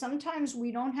 And sometimes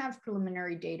we don't have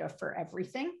preliminary data for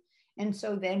everything. And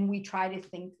so then we try to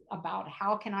think about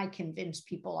how can I convince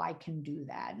people I can do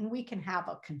that? And we can have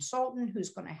a consultant who's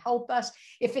going to help us.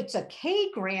 If it's a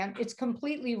K grant, it's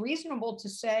completely reasonable to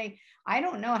say, I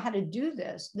don't know how to do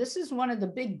this. This is one of the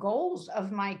big goals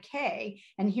of my K.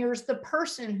 And here's the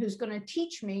person who's going to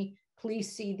teach me.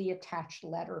 Please see the attached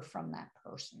letter from that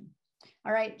person.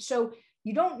 All right. So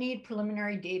you don't need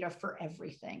preliminary data for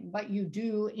everything, but you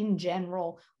do in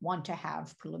general want to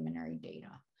have preliminary data.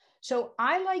 So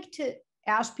I like to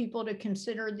ask people to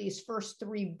consider these first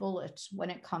 3 bullets when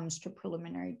it comes to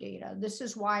preliminary data. This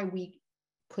is why we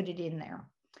put it in there.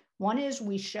 One is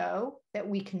we show that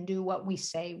we can do what we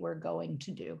say we're going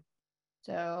to do.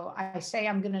 So I say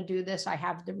I'm going to do this. I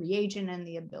have the reagent and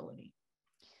the ability.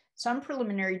 Some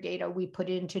preliminary data we put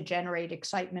in to generate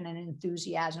excitement and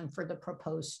enthusiasm for the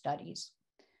proposed studies,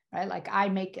 right? Like I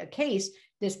make a case,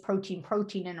 this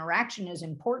protein-protein interaction is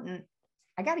important.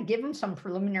 I got to give them some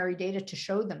preliminary data to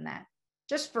show them that.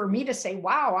 Just for me to say,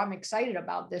 wow, I'm excited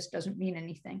about this doesn't mean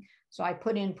anything. So I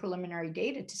put in preliminary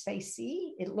data to say,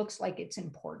 see, it looks like it's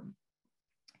important.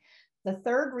 The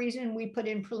third reason we put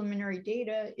in preliminary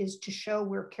data is to show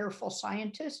we're careful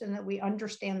scientists and that we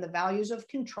understand the values of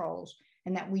controls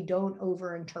and that we don't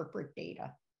overinterpret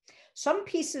data. Some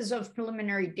pieces of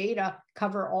preliminary data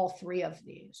cover all 3 of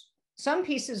these. Some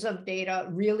pieces of data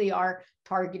really are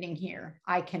targeting here.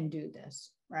 I can do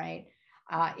this, right?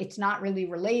 It's not really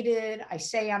related. I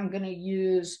say I'm going to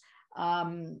use,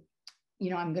 I'm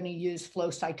going to use flow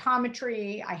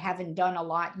cytometry. I haven't done a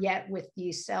lot yet with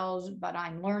these cells, but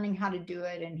I'm learning how to do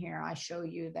it. And here I show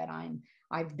you that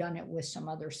I've done it with some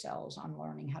other cells. I'm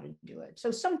learning how to do it.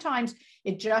 So sometimes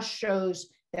it just shows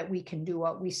that we can do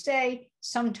what we say.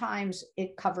 Sometimes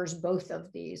it covers both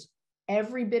of these.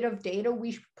 Every bit of data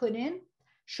we put in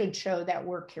should show that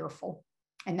we're careful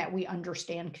and that we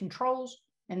understand controls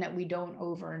and that we don't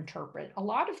overinterpret. A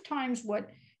lot of times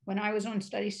when I was on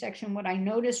study section, what I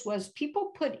noticed was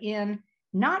people put in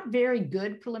not very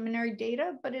good preliminary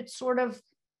data, but it sort of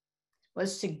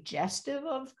was suggestive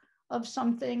of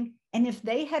something. And if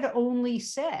they had only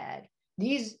said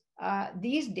these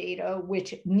data,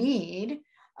 which need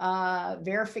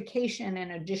verification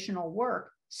and additional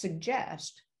work,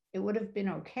 suggest, it would have been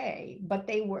okay. But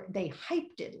they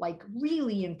hyped it like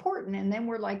really important. And then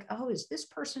we're like, oh, is this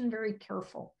person very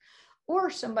careful? Or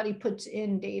somebody puts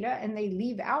in data and they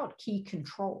leave out key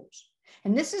controls.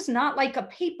 And this is not like a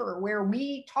paper where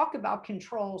we talk about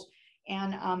controls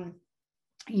and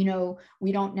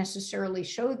we don't necessarily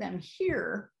show them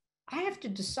here. I have to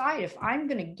decide if I'm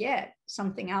going to get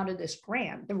something out of this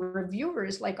grant. The reviewer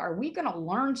is like, are we going to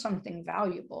learn something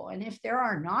valuable? And if there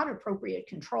are not appropriate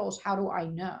controls, how do I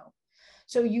know?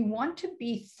 So you want to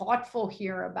be thoughtful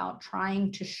here about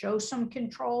trying to show some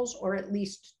controls or at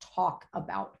least talk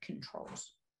about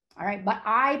controls. All right. But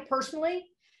I personally,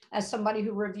 as somebody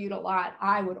who reviewed a lot,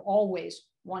 I would always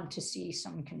want to see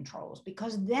some controls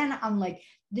because then I'm like,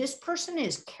 this person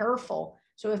is careful.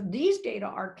 So if these data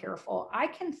are careful, I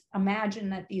can imagine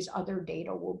that these other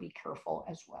data will be careful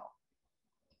as well.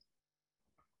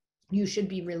 You should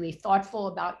be really thoughtful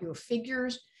about your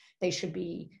figures. They should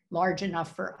be large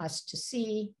enough for us to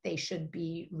see. They should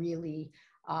be really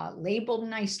labeled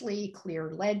nicely, clear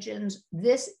legends.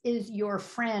 This is your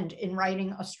friend in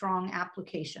writing a strong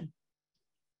application.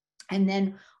 And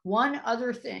then one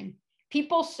other thing,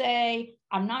 people say,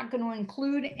 I'm not going to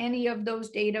include any of those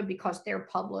data because they're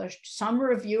published. Some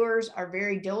reviewers are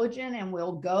very diligent and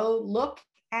will go look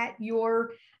at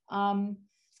your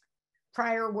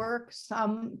prior work.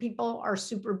 Some people are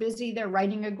super busy. They're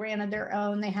writing a grant of their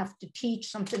own. They have to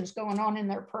teach, something's going on in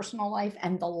their personal life.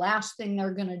 And the last thing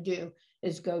they're going to do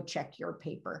is go check your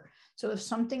paper. So if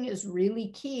something is really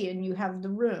key and you have the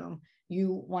room,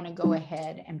 you want to go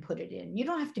ahead and put it in. You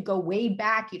don't have to go way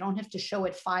back. You don't have to show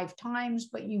it 5 times,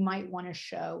 but you might want to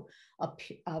show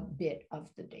a bit of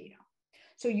the data.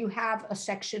 So you have a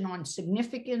section on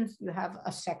significance. You have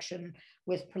a section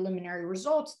with preliminary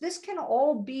results. This can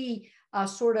all be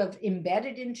sort of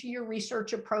embedded into your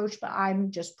research approach, but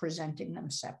I'm just presenting them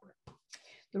separate.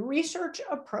 The research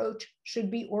approach should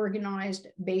be organized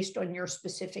based on your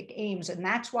specific aims. And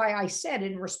that's why I said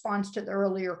in response to the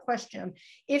earlier question,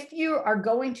 if you are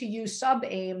going to use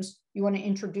sub-aims, you want to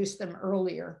introduce them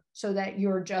earlier so that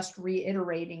you're just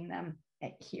reiterating them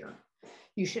here.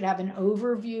 You should have an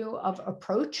overview of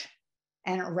approach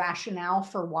and a rationale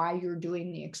for why you're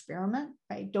doing the experiment,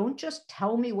 right? Don't just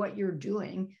tell me what you're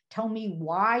doing. Tell me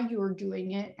why you're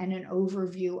doing it and an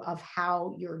overview of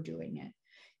how you're doing it.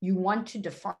 You want to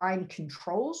define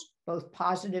controls, both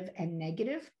positive and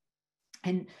negative.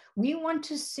 And we want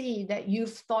to see that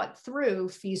you've thought through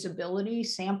feasibility,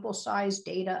 sample size,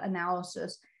 data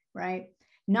analysis, right?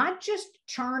 Not just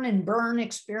churn and burn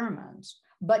experiments,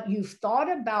 but you've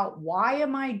thought about why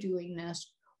am I doing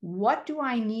this? What do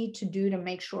I need to do to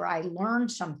make sure I learn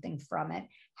something from it?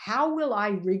 How will I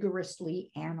rigorously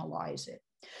analyze it?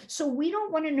 So we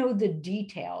don't want to know the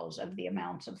details of the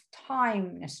amounts of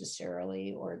time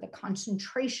necessarily or the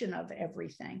concentration of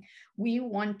everything. We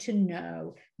want to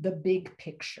know the big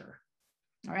picture.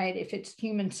 All right. If it's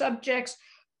human subjects,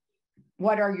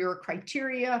 What are your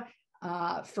criteria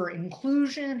for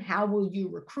inclusion? How will you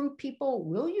recruit people?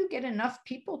 Will you get enough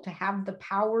people to have the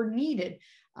power needed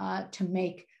to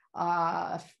make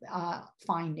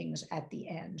findings at the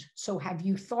end? So have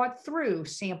you thought through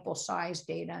sample size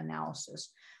data analysis?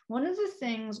 One of the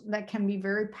things that can be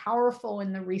very powerful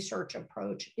in the research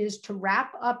approach is to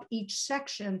wrap up each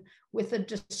section with a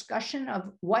discussion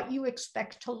of what you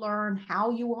expect to learn, how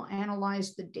you will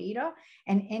analyze the data,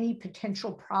 and any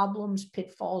potential problems,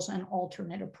 pitfalls, and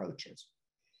alternate approaches.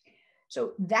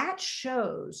 So that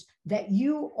shows that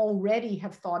you already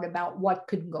have thought about what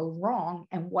could go wrong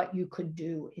and what you could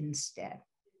do instead.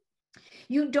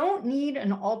 You don't need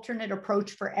an alternate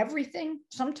approach for everything.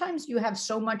 Sometimes you have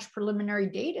so much preliminary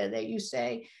data that you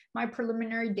say, my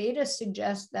preliminary data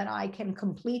suggests that I can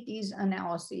complete these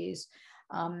analyses.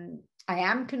 I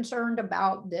am concerned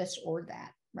about this or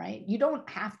that, right? You don't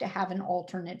have to have an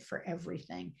alternate for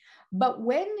everything. But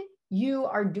when you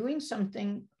are doing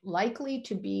something likely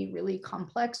to be really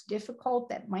complex, difficult,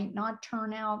 that might not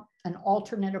turn out, an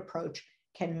alternate approach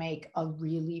can make a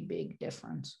really big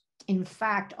difference. In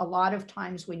fact, a lot of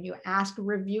times when you ask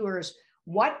reviewers,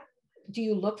 what do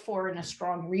you look for in a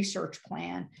strong research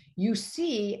plan? You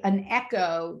see an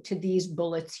echo to these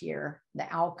bullets here, the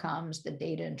outcomes, the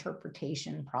data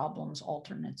interpretation, problems,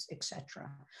 alternates, etc.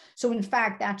 So in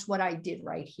fact, that's what I did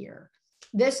right here.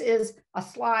 This is a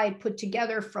slide put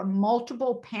together from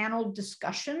multiple panel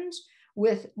discussions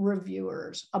with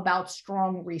reviewers about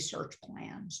strong research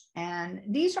plans. And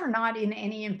these are not in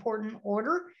any important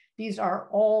order. These are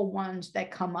all ones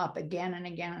that come up again and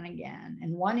again and again.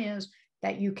 And one is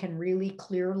that you can really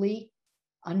clearly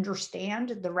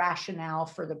understand the rationale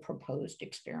for the proposed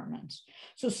experiments.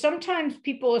 So sometimes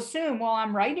people assume, well,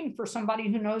 I'm writing for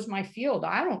somebody who knows my field.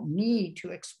 I don't need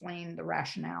to explain the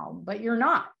rationale, but you're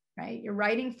not, right? You're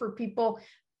writing for people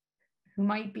who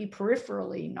might be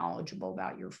peripherally knowledgeable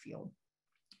about your field.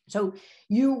 So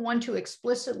you want to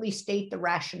explicitly state the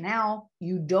rationale.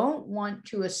 You don't want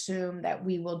to assume that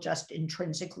we will just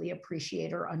intrinsically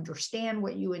appreciate or understand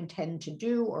what you intend to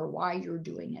do or why you're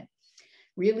doing it.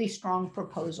 Really strong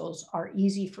proposals are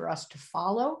easy for us to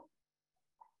follow.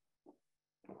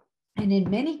 And in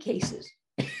many cases,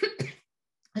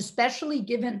 especially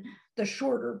given the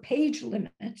shorter page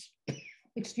limits,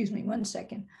 excuse me, 1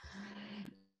 second.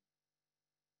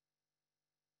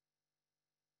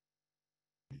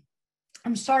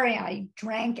 I'm sorry, I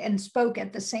drank and spoke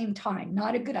at the same time.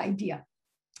 Not a good idea.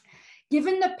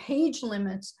 Given the page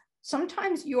limits,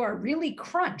 sometimes you are really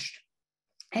crunched,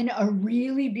 and a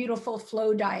really beautiful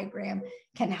flow diagram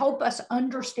can help us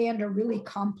understand a really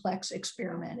complex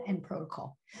experiment and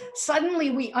protocol.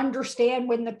 Suddenly we understand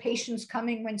when the patient's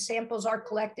coming, when samples are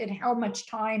collected, how much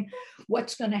time,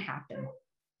 what's going to happen.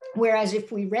 Whereas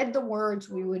if we read the words,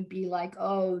 we would be like,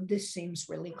 oh, this seems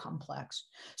really complex.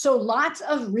 So lots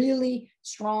of really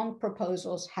strong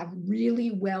proposals have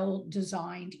really well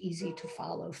designed, easy to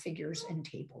follow figures and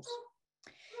tables.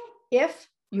 If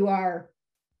you are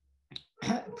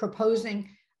proposing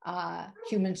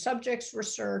human subjects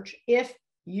research, if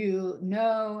you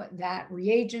know that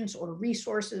reagents or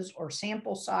resources or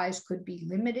sample size could be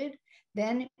limited,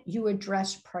 then you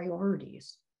address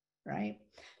priorities, right?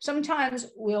 Sometimes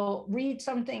we'll read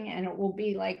something and it will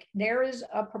be like, there is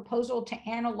a proposal to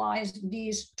analyze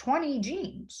these 20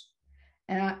 genes.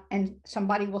 And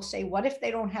somebody will say, what if they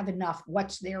don't have enough?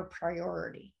 What's their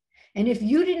priority? And if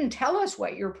you didn't tell us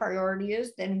what your priority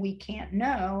is, then we can't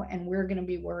know, and we're going to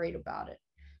be worried about it.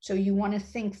 So you want to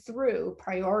think through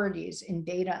priorities in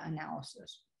data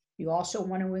analysis. You also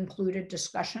want to include a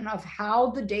discussion of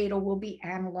how the data will be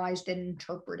analyzed and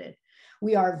interpreted.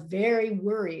 We are very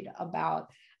worried about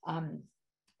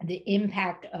the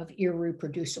impact of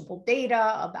irreproducible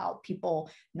data, about people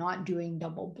not doing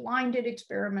double-blinded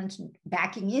experiments,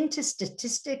 backing into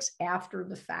statistics after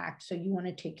the fact. So you want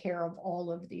to take care of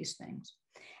all of these things.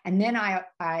 And then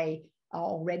I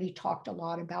already talked a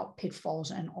lot about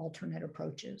pitfalls and alternate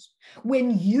approaches.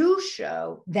 When you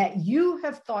show that you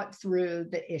have thought through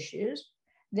the issues,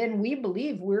 then we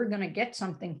believe we're going to get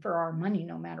something for our money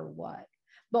no matter what.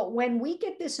 But when we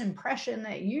get this impression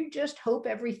that you just hope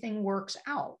everything works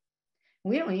out,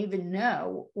 we don't even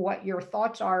know what your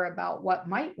thoughts are about what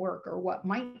might work or what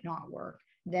might not work,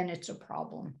 then it's a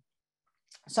problem.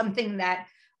 Something that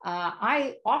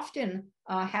I often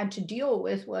had to deal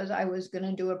with was I was going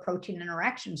to do a protein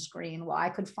interaction screen. Well, I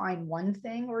could find one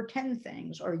thing or 10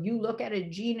 things, or you look at a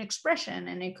gene expression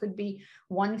and it could be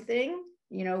one thing,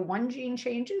 you know, one gene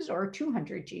changes or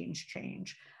 200 genes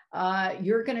change.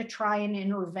 You're going to try an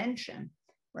intervention,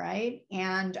 right?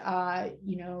 And,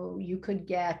 you know, you could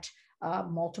get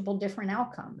multiple different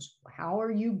outcomes. How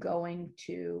are you going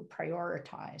to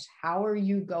prioritize? How are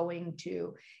you going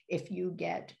to, if you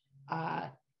get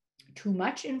too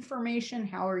much information,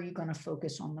 how are you going to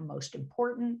focus on the most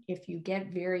important? If you get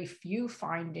very few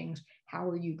findings, how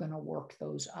are you going to work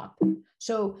those up?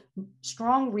 So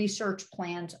strong research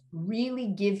plans really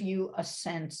give you a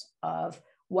sense of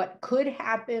what could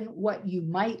happen, what you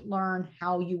might learn,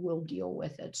 how you will deal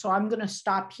with it. So I'm going to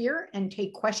stop here and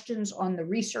take questions on the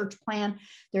research plan.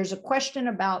 There's a question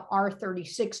about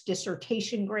R36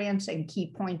 dissertation grants and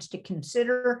key points to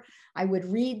consider. I would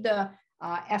read the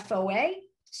FOA,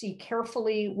 see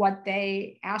carefully what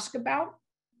they ask about,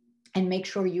 and make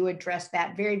sure you address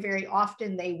that. Very, very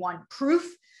often they want proof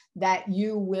that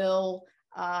you will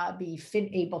be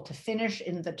able to finish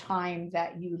in the time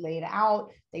that you laid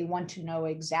out. They want to know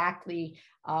exactly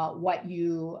what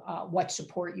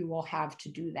support you will have to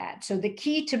do that. So the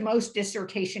key to most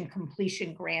dissertation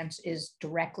completion grants is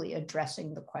directly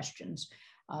addressing the questions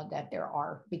that there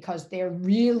are, because they're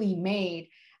really made,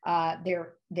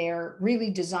 they're really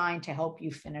designed to help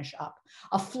you finish up.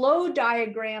 A flow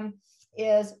diagram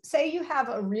is, say you have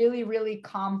a really, really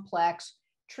complex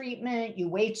treatment, you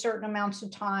wait certain amounts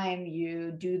of time,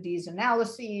 you do these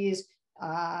analyses,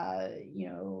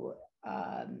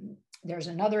 there's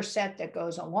another set that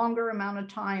goes a longer amount of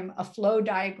time. A flow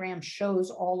diagram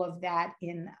shows all of that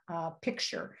in a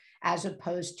picture as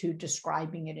opposed to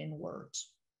describing it in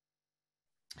words.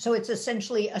 So it's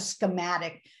essentially a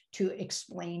schematic to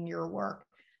explain your work.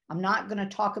 I'm not going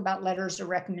to talk about letters of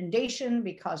recommendation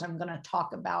because I'm going to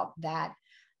talk about that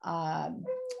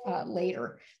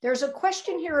later. There's a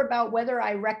question here about whether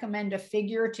I recommend a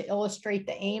figure to illustrate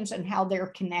the aims and how they're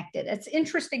connected. It's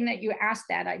interesting that you asked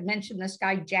that. I mentioned this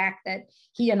guy, Jack, that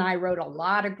he and I wrote a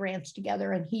lot of grants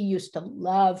together, and he used to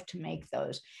love to make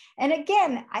those. And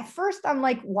again, at first I'm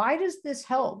like, why does this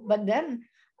help? But then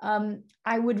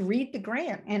I would read the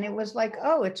grant and it was like,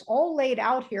 oh, it's all laid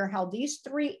out here how these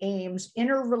three aims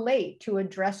interrelate to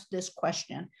address this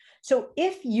question. So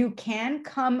if you can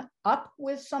come up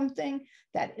with something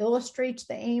that illustrates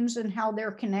the aims and how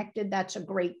they're connected, that's a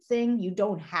great thing. You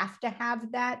don't have to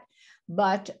have that,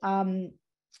 but I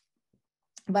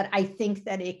think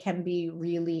that it can be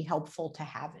really helpful to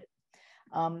have it.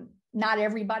 Not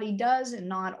everybody does, and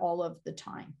not all of the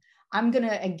time. I'm going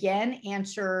to, again,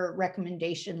 answer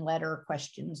recommendation letter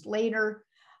questions later.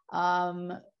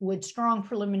 Would strong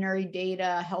preliminary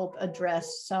data help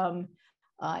address some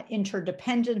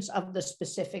interdependence of the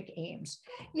specific aims?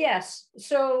 Yes.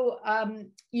 So,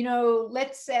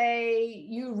 let's say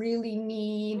you really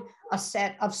need a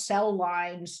set of cell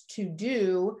lines to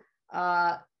do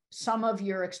some of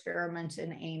your experiments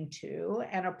in aim 2,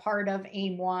 and a part of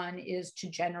aim 1 is to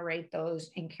generate those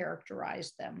and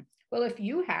characterize them. Well, if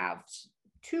you have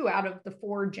 2 out of the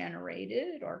 4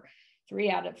 generated, or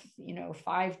 3 out of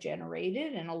 5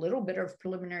 generated, and a little bit of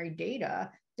preliminary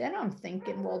data, then I'm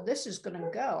thinking, well, this is going to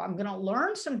go. I'm going to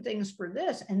learn some things for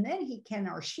this, and then he can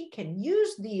or she can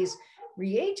use these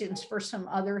reagents for some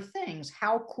other things.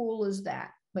 How cool is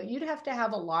that? But you'd have to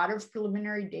have a lot of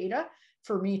preliminary data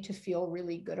for me to feel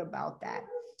really good about that.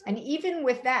 And even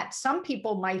with that, some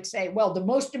people might say, well, the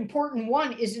most important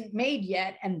one isn't made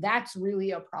yet, and that's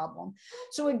really a problem.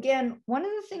 So again, one of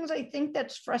the things I think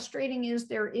that's frustrating is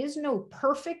there is no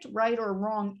perfect right or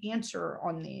wrong answer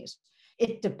on these.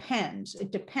 It depends.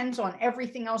 It depends on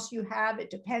everything else you have.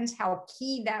 It depends how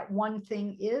key that one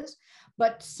thing is.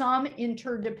 But some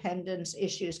interdependence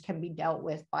issues can be dealt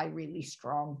with by really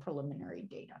strong preliminary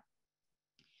data.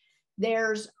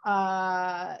 There's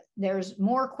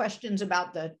more questions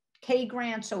about the K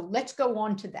grant, so let's go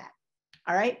on to that.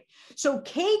 All right. So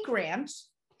K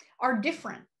grants are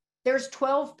different. There's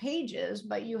 12 pages,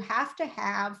 but you have to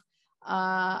have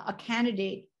a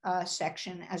candidate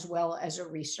section as well as a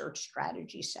research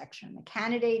strategy section. The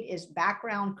candidate is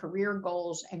background, career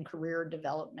goals, and career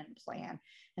development plan.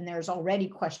 And there's already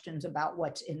questions about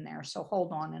what's in there. So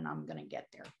hold on, and I'm going to get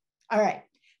there. All right.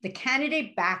 The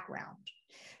candidate background.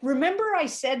 Remember I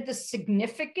said the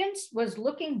significance was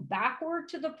looking backward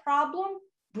to the problem,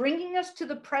 bringing us to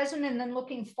the present, and then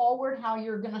looking forward how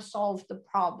you're going to solve the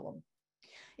problem.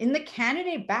 In the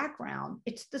candidate background,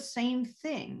 it's the same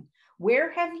thing.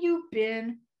 Where have you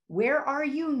been? Where are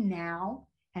you now?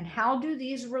 And how do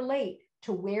these relate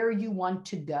to where you want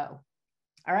to go?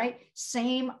 All right,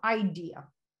 same idea.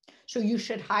 So you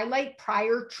should highlight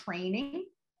prior training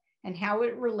and how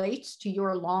it relates to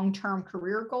your long-term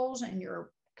career goals and your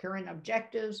current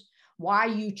objectives, why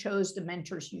you chose the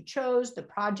mentors you chose, the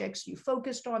projects you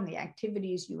focused on, the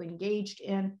activities you engaged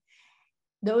in.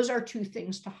 Those are 2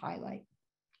 things to highlight.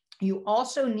 You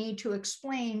also need to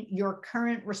explain your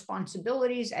current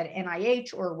responsibilities at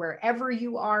NIH or wherever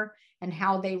you are and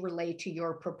how they relate to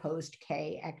your proposed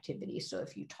K activities. So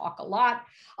if you talk a lot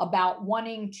about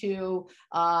wanting to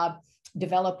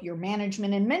develop your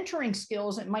management and mentoring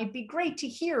skills, it might be great to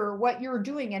hear what you're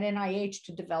doing at NIH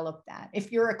to develop that.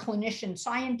 If you're a clinician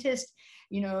scientist,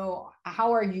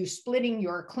 how are you splitting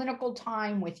your clinical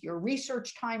time with your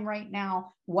research time right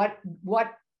now? What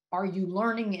are you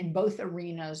learning in both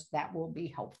arenas that will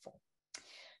be helpful?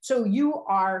 So you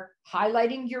are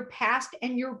highlighting your past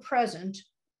and your present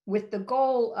with the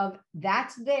goal of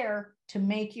that's there to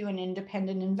make you an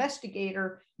independent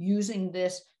investigator using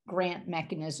this grant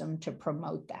mechanism to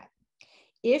promote that.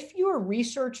 If your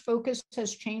research focus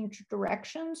has changed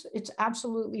directions, it's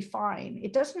absolutely fine.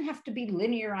 It doesn't have to be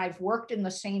linear. I've worked in the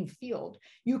same field.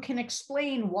 You can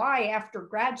explain why after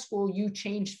grad school you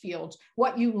changed fields.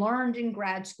 What you learned in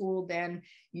grad school, then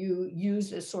you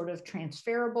use as sort of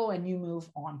transferable and you move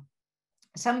on.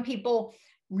 Some people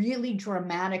really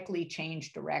dramatically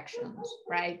change directions,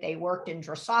 right? They worked in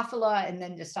Drosophila and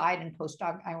then decide in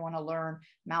postdoc, I want to learn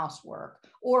mouse work.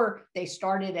 Or they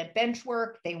started at bench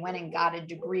work, they went and got a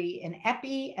degree in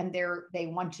epi, and they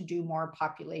want to do more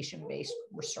population-based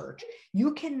research.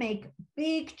 You can make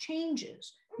big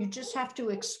changes. You just have to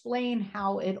explain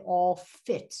how it all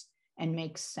fits and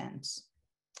makes sense.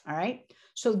 All right.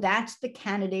 So that's the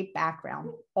candidate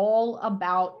background, all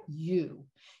about you.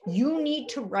 You need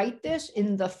to write this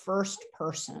in the first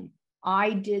person. I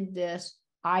did this.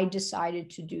 I decided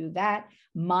to do that.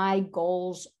 My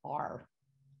goals are.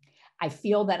 I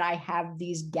feel that I have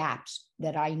these gaps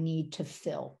that I need to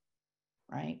fill,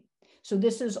 right? So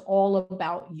this is all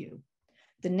about you.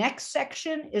 The next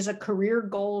section is a career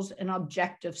goals and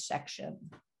objectives section.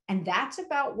 And that's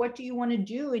about what do you want to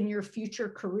do in your future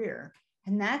career?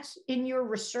 And that's in your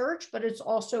research, but it's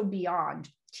also beyond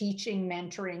teaching,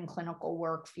 mentoring, clinical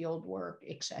work, field work,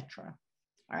 etc.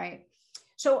 All right.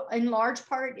 So in large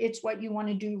part, it's what you want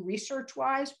to do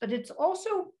research-wise, but it's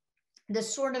also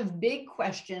this sort of big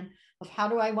question of how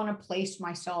do I want to place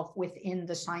myself within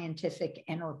the scientific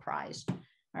enterprise? All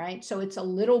right. So it's a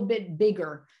little bit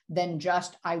bigger than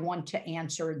just I want to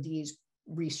answer these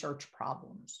research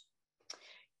problems.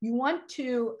 You want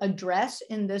to address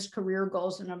in this career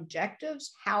goals and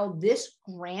objectives how this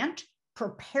grant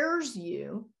prepares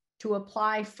you to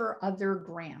apply for other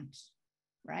grants,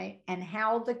 right? And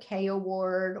how the K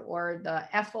award or the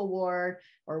F award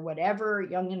or whatever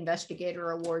young investigator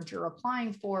award you're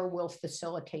applying for will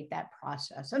facilitate that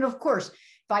process. And of course,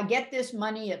 if I get this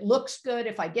money, it looks good.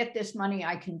 If I get this money,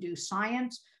 I can do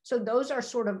science. So those are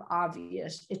sort of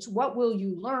obvious. It's what will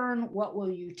you learn? What will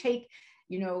you take?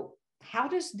 How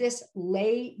does this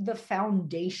lay the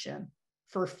foundation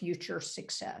for future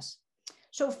success?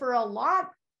 So for a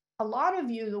lot of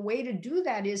you, the way to do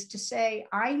that is to say,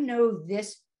 I know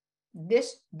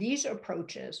these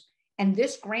approaches, and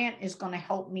this grant is going to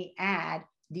help me add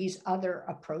these other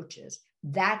approaches.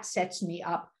 That sets me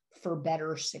up for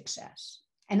better success.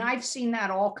 And I've seen that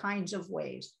all kinds of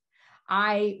ways.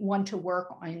 I want to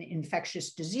work on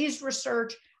infectious disease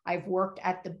research. I've worked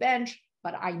at the bench,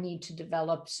 but I need to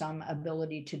develop some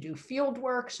ability to do field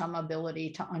work, some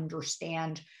ability to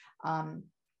understand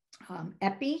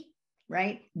epi,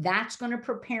 right? That's going to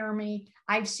prepare me.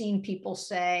 I've seen people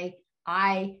say,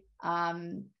 I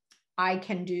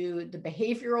can do the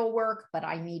behavioral work, but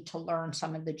I need to learn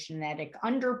some of the genetic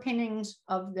underpinnings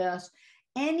of this.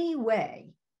 Anyway,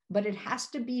 but it has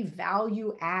to be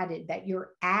value added, that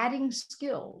you're adding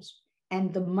skills,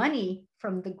 and the money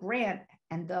from the grant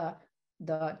and the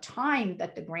time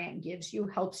that the grant gives you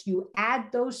helps you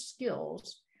add those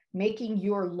skills, making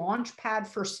your launch pad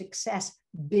for success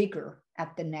bigger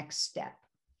at the next step.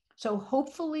 So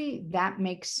hopefully that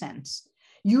makes sense.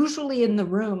 Usually in the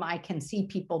room, I can see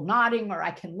people nodding or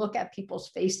I can look at people's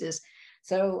faces.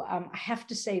 So I have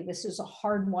to say this is a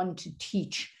hard one to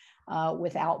teach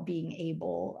without being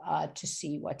able to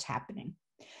see what's happening.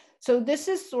 So this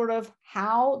is sort of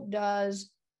how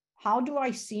do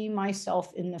I see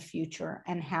myself in the future,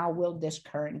 and how will this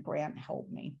current grant help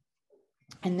me?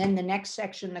 And then the next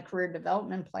section, the career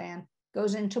development plan,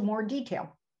 goes into more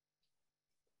detail.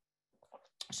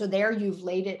 So there you've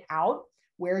laid it out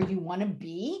where you want to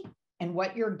be and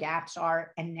what your gaps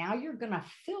are. And now you're going to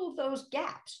fill those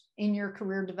gaps in your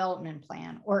career development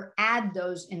plan or add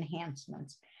those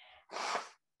enhancements.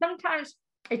 Sometimes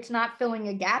it's not filling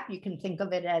a gap. You can think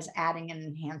of it as adding an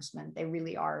enhancement. They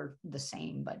really are the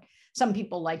same, but some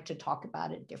people like to talk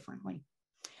about it differently.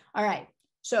 All right.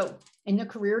 So in the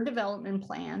career development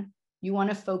plan, you want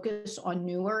to focus on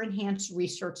newer enhanced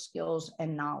research skills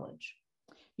and knowledge.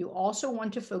 You also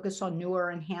want to focus on new or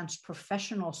enhanced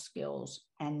professional skills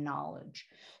and knowledge.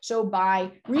 So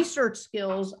by research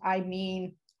skills, I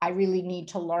mean, I really need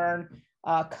to learn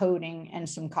coding and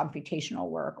some computational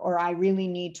work, or I really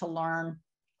need to learn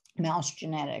mouse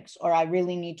genetics, or I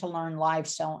really need to learn live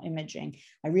cell imaging.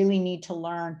 I really need to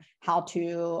learn how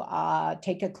to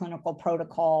take a clinical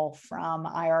protocol from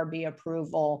IRB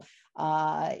approval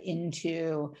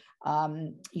into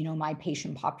my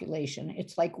patient population.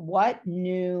 It's like, what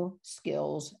new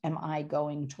skills am I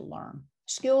going to learn?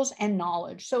 Skills and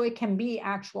knowledge. So it can be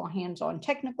actual hands-on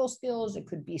technical skills. It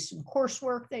could be some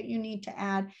coursework that you need to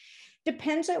add.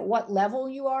 Depends at what level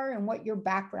you are and what your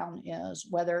background is,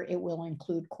 whether it will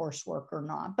include coursework or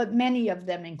not, but many of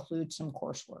them include some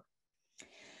coursework.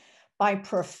 By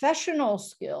professional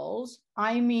skills,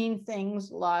 I mean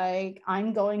things like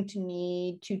I'm going to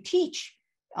need to teach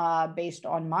based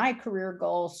on my career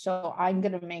goals. So I'm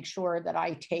going to make sure that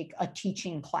I take a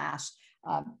teaching class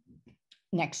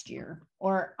next year.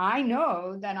 Or I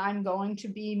know that I'm going to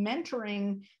be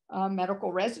mentoring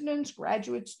medical residents,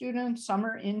 graduate students,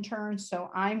 summer interns.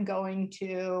 So I'm going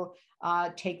to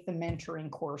take the mentoring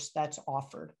course that's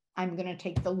offered. I'm going to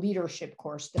take the leadership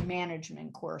course, the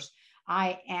management course.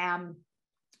 I am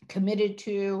committed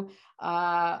to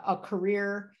a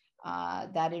career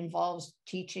that involves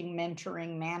teaching,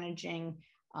 mentoring, managing,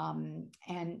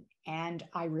 and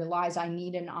I realize I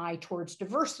need an eye towards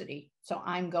diversity. So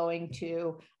I'm going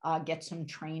to get some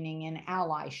training in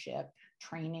allyship,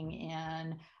 training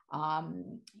in,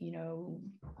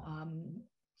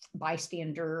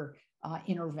 bystander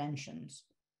interventions.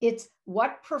 It's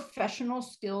what professional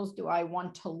skills do I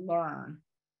want to learn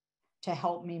to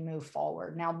help me move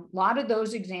forward? Now, a lot of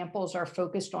those examples are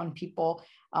focused on people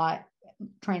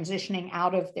transitioning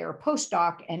out of their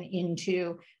postdoc and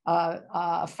into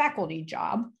a faculty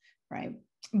job, right?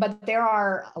 But there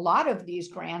are a lot of these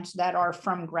grants that are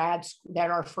from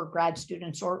for grad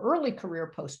students or early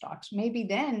career postdocs. Maybe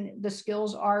then the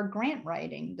skills are grant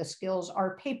writing, the skills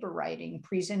are paper writing,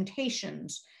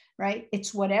 presentations, right?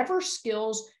 It's whatever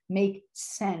skills make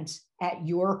sense at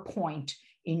your point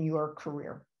in your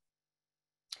career.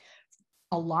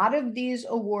 A lot of these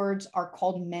awards are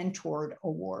called mentored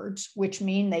awards, which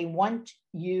mean they want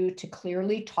you to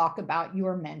clearly talk about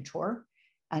your mentor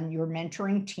and your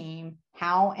mentoring team,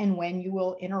 how and when you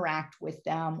will interact with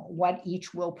them, what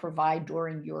each will provide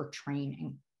during your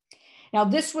training. Now,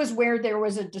 this was where there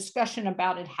was a discussion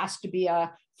about it has to be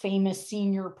a famous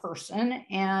senior person,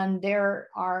 and there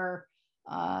are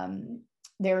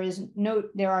no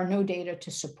data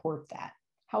to support that.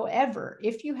 However,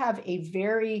 if you have a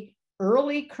very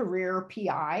early career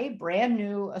PI, brand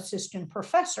new assistant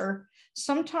professor,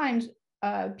 sometimes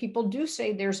people do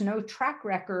say there's no track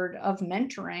record of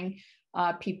mentoring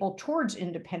people towards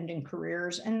independent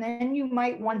careers. And then you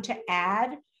might want to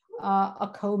add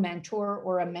a co-mentor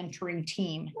or a mentoring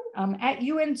team. At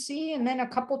UNC, and then a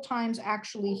couple times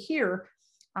actually here,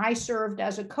 I served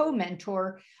as a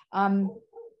co-mentor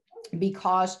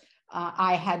because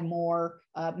I had more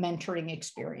mentoring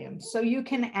experience. So you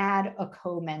can add a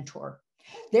co-mentor.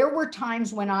 There were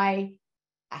times when I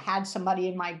had somebody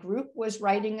in my group was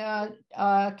writing a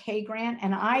K grant,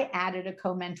 and I added a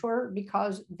co-mentor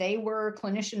because they were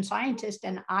clinician scientists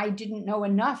and I didn't know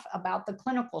enough about the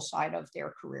clinical side of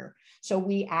their career. So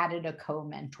we added a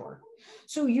co-mentor.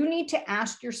 So you need to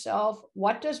ask yourself,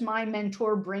 what does my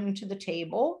mentor bring to the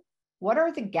table? What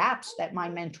are the gaps that my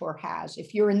mentor has?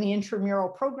 If you're in the intramural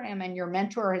program and your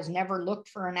mentor has never looked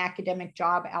for an academic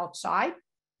job outside,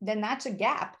 then that's a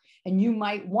gap. And you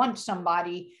might want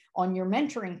somebody on your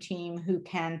mentoring team who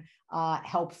can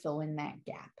help fill in that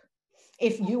gap.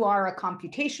 If you are a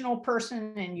computational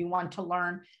person and you want to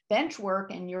learn bench work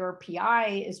and your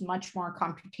PI is much more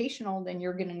computational, then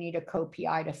you're going to need a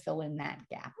co-PI to fill in that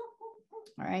gap.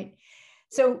 All right.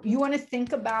 So you want to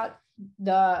think about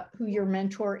who your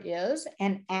mentor is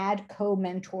and add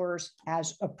co-mentors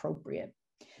as appropriate.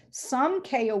 Some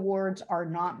K awards are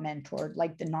not mentored,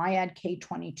 like the NIAID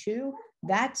K22.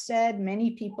 That said,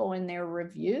 many people in their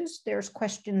reviews, there's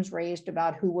questions raised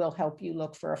about who will help you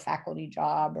look for a faculty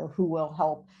job or who will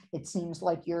help. It seems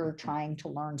like you're trying to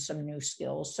learn some new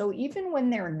skills. So even when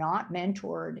they're not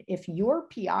mentored, if your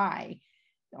PI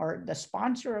or the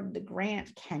sponsor of the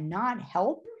grant cannot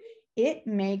help, it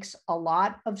makes a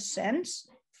lot of sense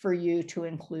for you to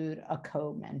include a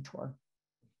co-mentor.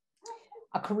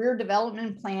 A career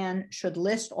development plan should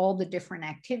list all the different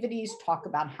activities, talk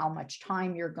about how much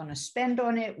time you're going to spend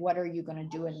on it, what are you going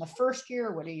to do in the first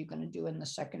year, what are you going to do in the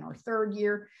second or third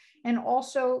year, and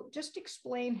also just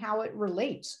explain how it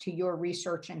relates to your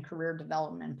research and career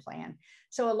development plan.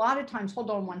 So a lot of times, hold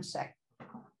on one sec.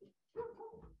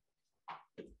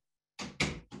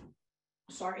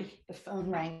 sorry, the phone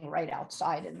rang right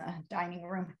outside in the dining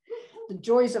room. The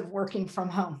joys of working from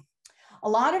home. A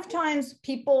lot of times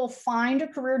people find a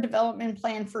career development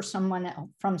plan for someone else,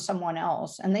 from someone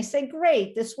else, and they say,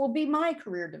 great, this will be my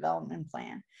career development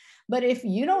plan. But if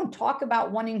you don't talk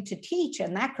about wanting to teach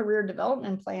and that career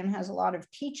development plan has a lot of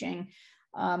teaching,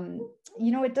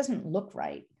 it doesn't look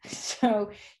right.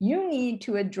 So you need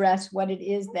to address what it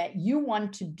is that you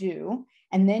want to do.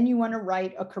 And then you want to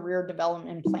write a career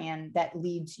development plan that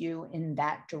leads you in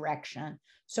that direction.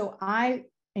 So I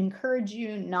encourage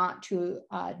you not to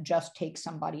just take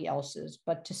somebody else's,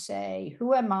 but to say,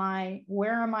 who am I?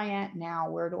 Where am I at now?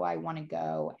 Where do I want to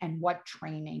go? And what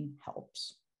training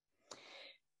helps?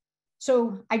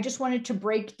 So I just wanted to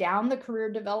break down the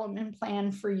career development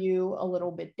plan for you a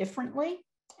little bit differently.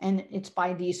 And it's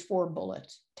by these 4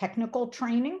 bullets. Technical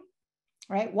training,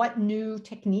 right? What new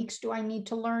techniques do I need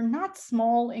to learn? Not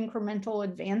small incremental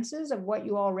advances of what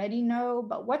you already know,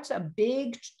 but what's a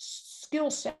big skill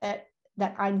set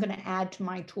that I'm going to add to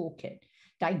my toolkit?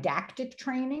 Didactic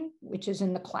training, which is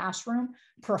in the classroom,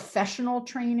 professional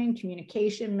training,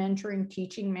 communication, mentoring,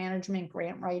 teaching, management,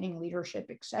 grant writing, leadership,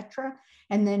 etc.,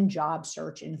 and then job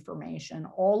search information.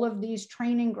 All of these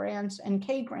training grants and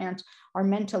K grants are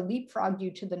meant to leapfrog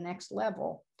you to the next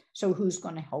level. So who's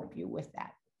going to help you with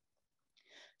that?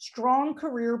 Strong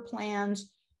career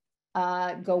plans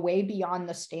go way beyond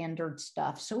the standard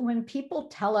stuff. So when people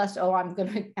tell us, oh,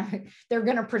 they're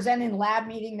going to present in lab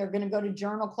meeting, they're going to go to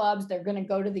journal clubs, they're going to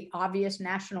go to the obvious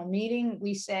national meeting,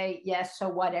 we say, yes, so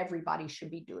what? Everybody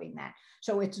should be doing that.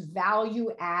 So it's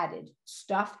value added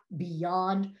stuff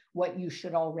beyond what you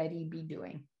should already be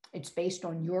doing. It's based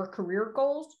on your career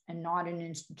goals and not an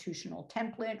institutional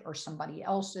template or somebody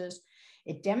else's.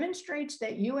 It demonstrates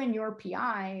that you and your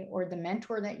PI or the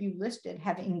mentor that you listed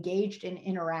have engaged and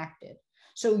interacted.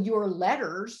 So your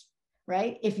letters,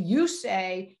 right? If you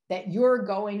say that you're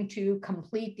going to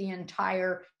complete the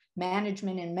entire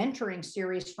management and mentoring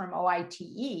series from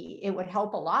OITE, it would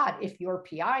help a lot if your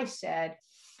PI said,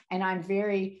 and I'm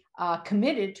very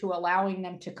committed to allowing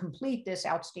them to complete this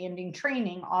outstanding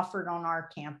training offered on our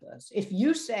campus. If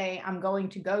you say, I'm going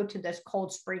to go to this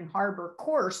Cold Spring Harbor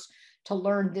course to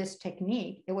learn this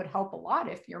technique, it would help a lot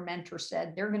if your mentor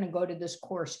said, they're going to go to this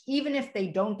course. Even if they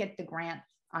don't get the grant,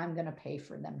 I'm going to pay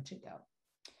for them to go.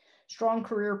 Strong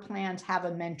career plans have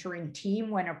a mentoring team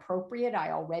when appropriate.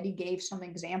 I already gave some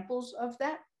examples of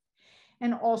that.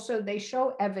 And also they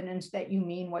show evidence that you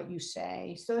mean what you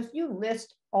say. So if you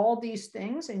list all these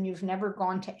things and you've never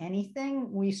gone to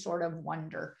anything, we sort of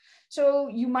wonder. So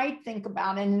you might think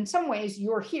about, and in some ways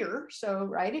you're here. So,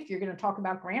 right, if you're going to talk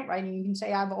about grant writing, you can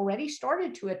say, I've already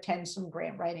started to attend some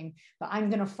grant writing, but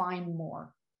I'm going to find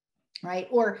more. Right?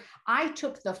 Or I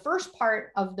took the first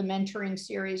part of the mentoring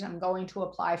series. I'm going to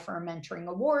apply for a mentoring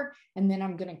award, and then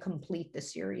I'm going to complete the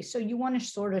series. So you want to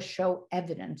sort of show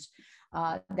evidence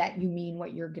that you mean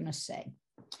what you're going to say.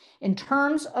 In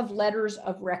terms of letters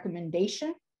of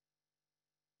recommendation,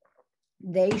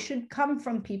 they should come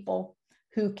from people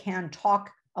who can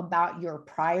talk about your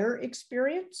prior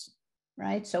experience,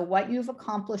 right? So what you've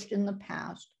accomplished in the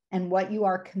past and what you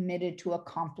are committed to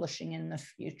accomplishing in the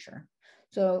future.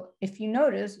 So if you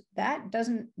notice, that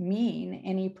doesn't mean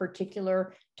any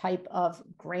particular type of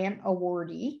grant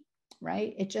awardee,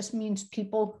 right? It just means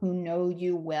people who know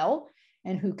you well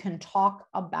and who can talk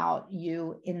about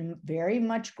you in very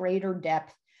much greater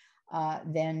depth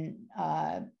than,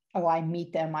 oh, I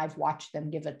meet them, I've watched them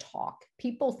give a talk.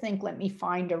 People think, let me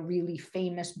find a really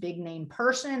famous big name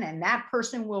person and that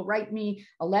person will write me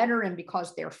a letter, and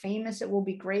because they're famous, it will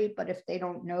be great. But if they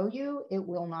don't know you, it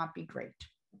will not be great.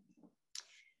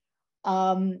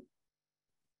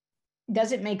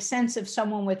 Does it make sense if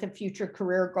someone with a future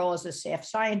career goal as a staff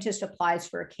scientist applies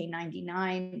for a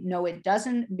K-99? No, it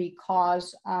doesn't,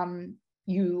 because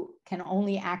you can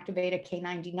only activate a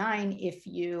K-99 if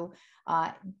you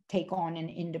take on an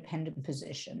independent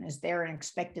position. Is there an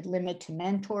expected limit to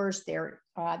mentors? There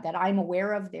that I'm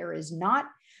aware of, there is not,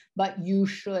 but you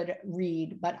should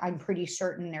read, but I'm pretty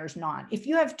certain there's not. If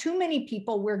you have too many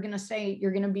people, we're going to say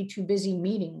you're going to be too busy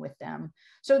meeting with them.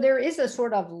 So there is a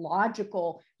sort of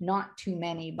logical, not too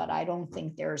many, but I don't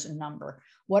think there's a number.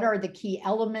 What are the key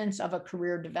elements of a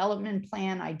career development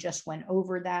plan? I just went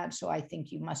over that, so I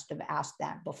think you must have asked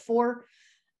that before.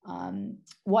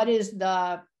 What is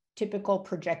the typical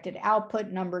projected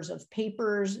output, numbers of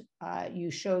papers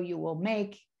you show you will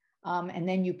make? And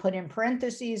then you put in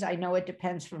parentheses, I know it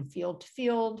depends from field to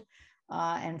field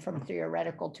and from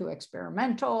theoretical to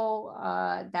experimental.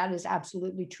 That is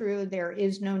absolutely true. There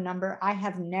is no number. I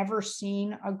have never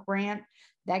seen a grant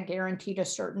that guaranteed a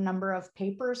certain number of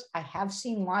papers. I have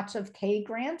seen lots of K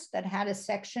grants that had a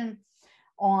section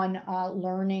on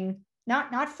learning,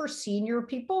 not for senior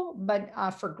people, but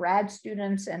for grad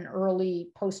students and early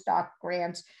postdoc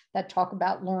grants that talk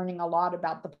about learning a lot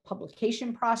about the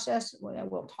publication process.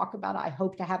 We'll talk about, I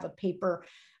hope to have a paper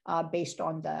based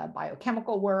on the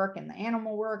biochemical work and the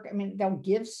animal work. I mean, they'll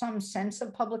give some sense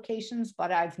of publications,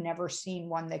 but I've never seen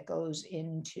one that goes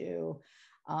into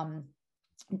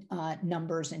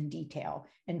numbers in detail.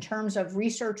 In terms of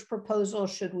research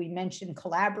proposals, should we mention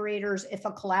collaborators? If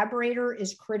a collaborator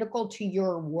is critical to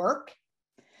your work,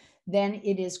 then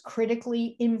it is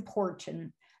critically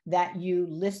important that you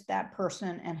list that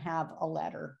person and have a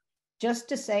letter. Just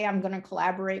to say I'm going to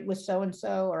collaborate with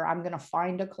so-and-so or I'm going to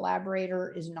find a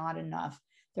collaborator is not enough.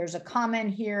 There's a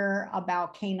comment here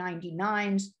about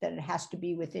K99s that it has to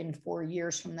be within 4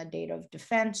 years from the date of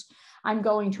defense. I'm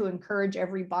going to encourage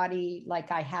everybody,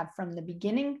 like I have from the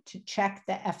beginning, to check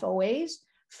the FOAs.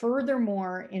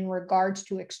 Furthermore, in regards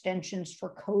to extensions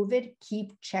for COVID,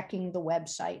 keep checking the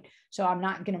website. So I'm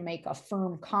not going to make a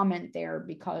firm comment there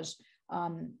because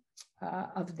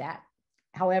of that.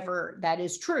 However, that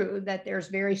is true that there's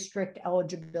very strict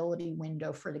eligibility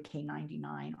window for the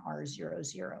K99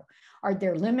 R00. Are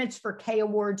there limits for K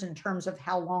awards in terms of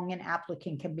how long an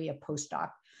applicant can be a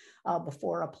postdoc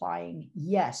before applying?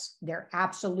 Yes, there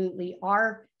absolutely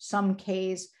are. Some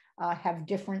Ks have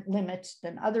different limits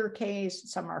than other Ks.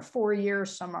 Some are 4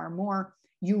 years, some are more.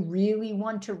 You really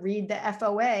want to read the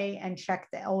FOA and check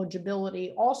the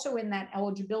eligibility. Also in that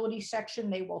eligibility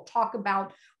section, they will talk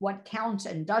about what counts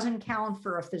and doesn't count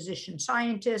for a physician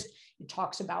scientist. It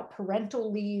talks about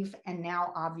parental leave. And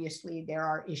now obviously there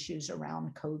are issues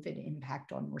around COVID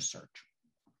impact on research.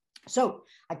 So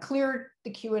I cleared the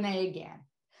Q&A again.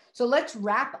 So let's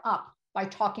wrap up by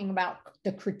talking about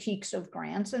the critiques of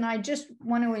grants. And I just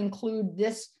want to include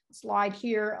this slide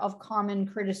here of common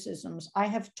criticisms. I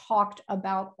have talked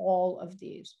about all of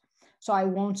these, so I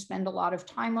won't spend a lot of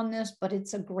time on this, but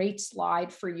it's a great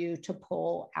slide for you to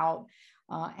pull out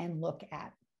and look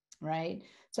at, right?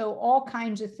 So all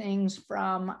kinds of things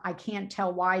from I can't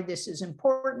tell why this is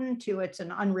important to it's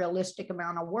an unrealistic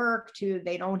amount of work to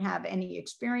they don't have any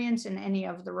experience in any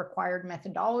of the required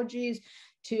methodologies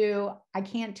to I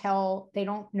can't tell, they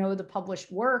don't know the published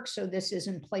work, so this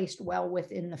isn't placed well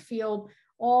within the field.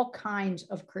 All kinds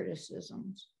of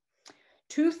criticisms.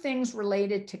 Two things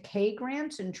related to K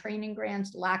grants and training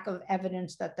grants: lack of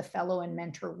evidence that the fellow and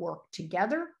mentor work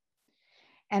together,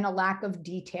 and a lack of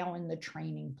detail in the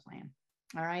training plan.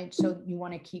 All right, so you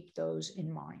want to keep those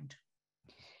in mind.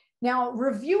 Now,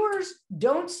 reviewers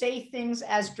don't say things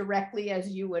as directly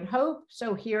as you would hope.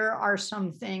 So here are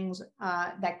some things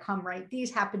that come right.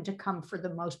 These happen to come for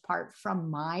the most part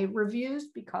from my reviews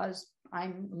because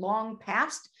I'm long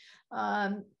past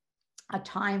a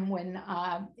time when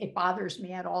it bothers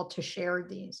me at all to share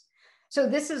these. So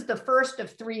this is the first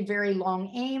of 3 very long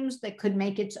aims that could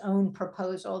make its own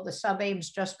proposal. The sub-aims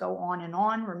just go on and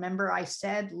on. Remember I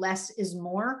said less is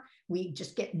more. We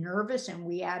just get nervous and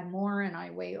we add more, and I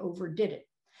way overdid it.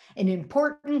 An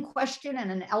important question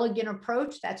and an elegant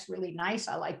approach, that's really nice.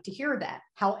 I like to hear that.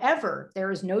 However,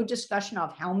 there is no discussion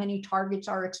of how many targets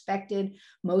are expected.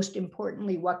 Most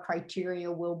importantly, what criteria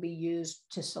will be used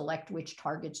to select which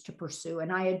targets to pursue.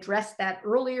 And I addressed that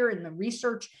earlier in the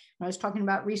research. When I was talking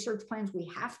about research plans,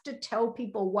 we have to tell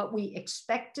people what we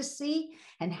expect to see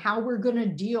and how we're going to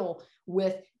deal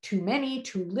with too many,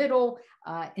 too little,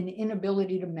 an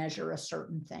inability to measure a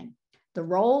certain thing. The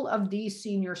role of these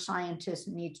senior scientists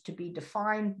needs to be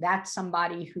defined. That's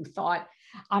somebody who thought,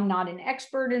 I'm not an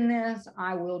expert in this.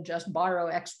 I will just borrow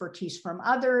expertise from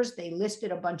others. They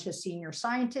listed a bunch of senior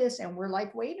scientists and we're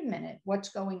like, wait a minute, what's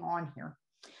going on here?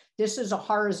 This is a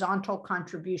horizontal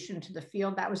contribution to the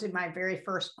field. That was in my very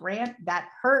first grant. That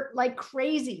hurt like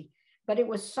crazy, but it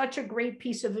was such a great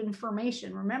piece of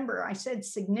information. Remember, I said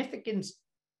significance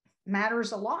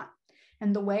matters a lot.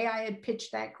 And the way I had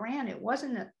pitched that grant, it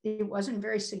wasn't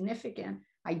very significant.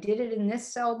 I did it in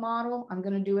this cell model. I'm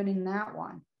going to do it in that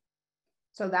one.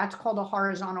 So that's called a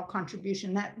horizontal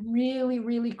contribution. That really,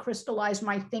 really crystallized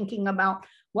my thinking about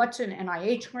what's an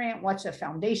NIH grant, what's a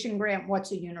foundation grant,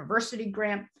 what's a university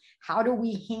grant. How do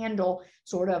we handle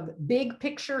sort of big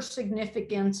picture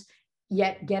significance,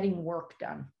 yet getting work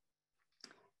done?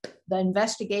 The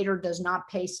investigator does not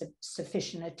pay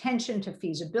sufficient attention to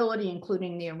feasibility,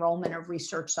 including the enrollment of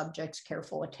research subjects,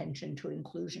 careful attention to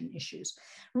inclusion issues.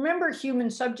 Remember, human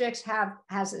subjects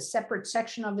has a separate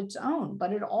section of its own,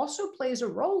 but it also plays a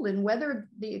role in whether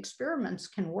the experiments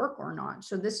can work or not.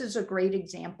 So this is a great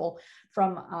example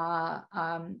from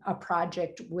a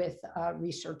project with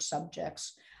research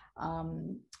subjects.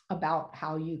 about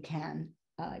how you can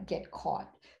get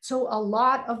caught. So a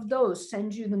lot of those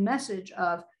send you the message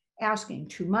of asking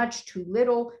too much, too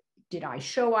little. Did I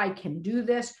show I can do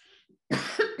this?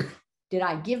 Did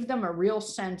I give them a real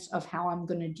sense of how I'm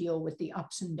going to deal with the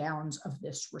ups and downs of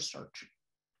this research?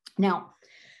 Now,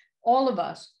 all of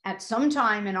us at some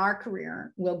time in our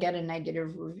career will get a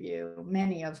negative review,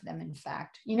 many of them, in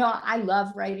fact. You know, I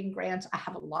love writing grants. I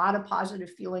have a lot of positive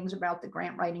feelings about the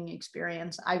grant writing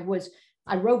experience. I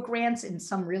wrote grants in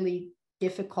some really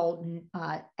difficult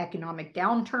economic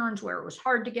downturns where it was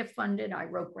hard to get funded. I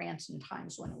wrote grants in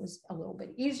times when it was a little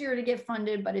bit easier to get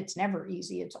funded, but it's never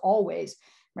easy. It's always,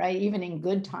 right, even in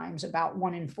good times, about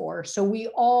 1 in 4. So we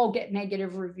all get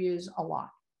negative reviews a lot.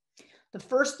 The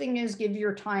first thing is give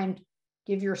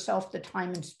yourself the time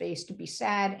and space to be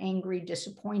sad, angry,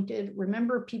 disappointed.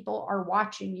 Remember, people are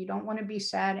watching. You don't want to be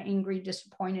sad, angry,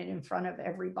 disappointed in front of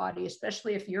everybody,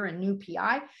 especially if you're a new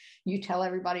PI. You tell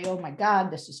everybody, oh my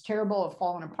God, this is terrible, I've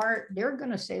fallen apart. They're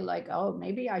going to say like, oh,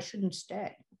 maybe I shouldn't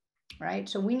stay, right?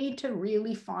 So we need to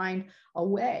really find a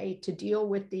way to deal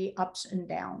with the ups and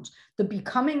downs. The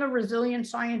Becoming a Resilient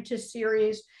Scientist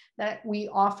series that we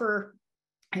offer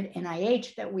at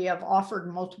NIH, that we have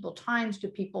offered multiple times to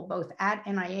people both at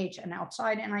NIH and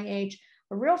outside NIH.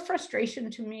 A real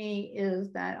frustration to me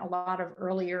is that a lot of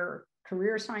earlier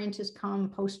career scientists come,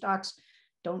 postdocs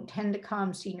don't tend to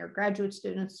come, senior graduate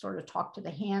students sort of talk to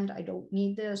the hand, I don't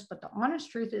need this. But the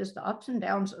honest truth is the ups and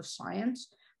downs of science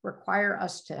require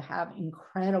us to have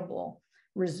incredible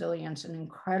resilience and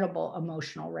incredible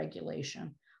emotional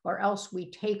regulation, or else we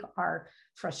take our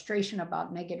frustration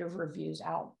about negative reviews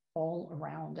out all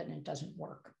around and it doesn't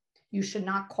work. You should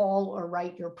not call or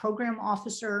write your program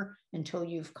officer until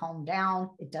you've calmed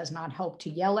down. It does not help to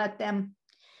yell at them.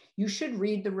 You should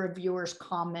read the reviewer's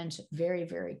comments very,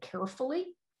 very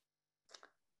carefully.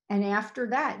 And after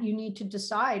that, you need to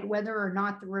decide whether or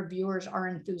not the reviewers are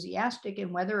enthusiastic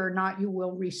and whether or not you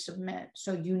will resubmit.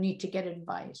 So you need to get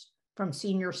advice from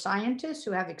senior scientists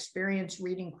who have experience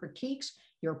reading critiques.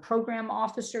 Your program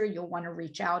officer, you'll want to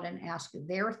reach out and ask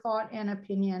their thought and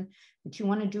opinion, but you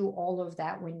want to do all of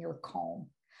that when you're calm.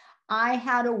 I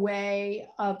had a way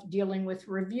of dealing with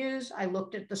reviews. I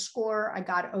looked at the score. I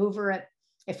got over it.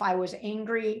 If I was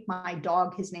angry, my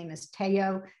dog, his name is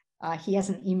Teo. He has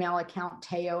an email account,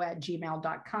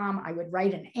 teo@gmail.com. I would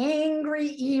write an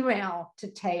angry email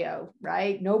to Teo,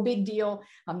 right? No big deal.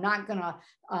 I'm not going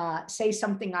to say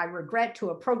something I regret to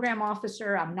a program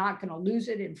officer. I'm not going to lose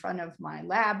it in front of my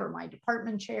lab or my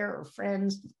department chair or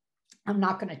friends. I'm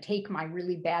not going to take my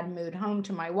really bad mood home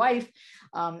to my wife.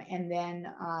 And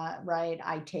then, right,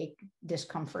 I take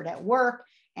discomfort at work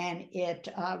and it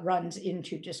runs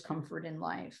into discomfort in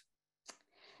life.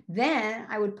 Then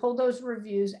I would pull those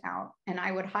reviews out and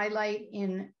I would highlight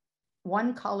in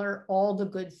one color all the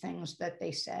good things that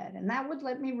they said. And that would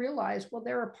let me realize, well,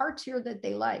 there are parts here that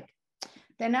they like.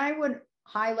 Then I would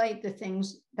highlight the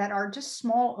things that are just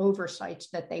small oversights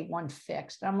that they want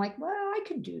fixed. I'm like, well, I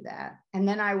could do that. And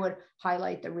then I would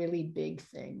highlight the really big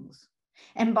things.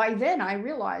 And by then I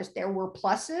realized there were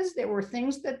pluses, there were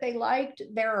things that they liked.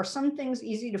 There are some things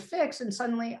easy to fix. And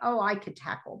suddenly, oh, I could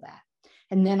tackle that.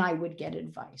 And then I would get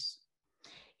advice.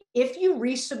 If you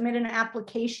resubmit an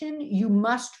application, you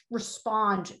must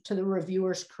respond to the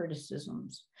reviewer's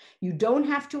criticisms. You don't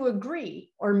have to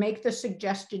agree or make the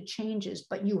suggested changes,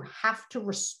 but you have to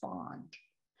respond.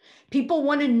 People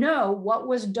want to know what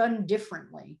was done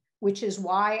differently, which is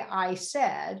why I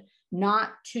said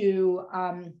not to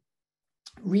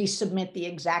resubmit the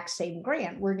exact same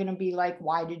grant. We're going to be like,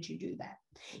 why did you do that?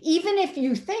 Even if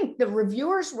you think the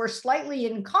reviewers were slightly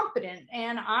incompetent,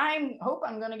 and I hope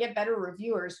I'm going to get better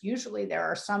reviewers, usually there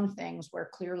are some things where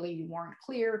clearly you weren't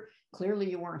clear,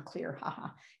 clearly you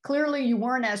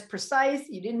weren't as precise,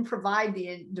 you didn't provide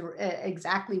the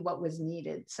exactly what was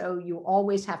needed. So you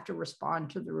always have to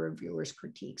respond to the reviewer's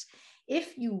critiques.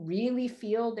 If you really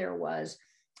feel there was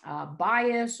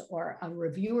bias or a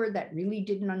reviewer that really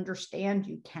didn't understand,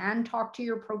 you can talk to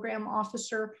your program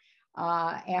officer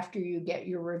after you get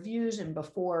your reviews and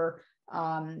before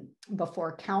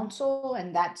council,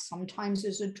 and that sometimes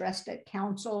is addressed at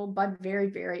council, but very,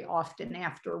 very often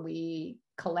after we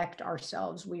collect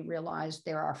ourselves, we realize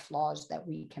there are flaws that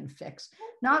we can fix.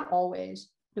 Not always.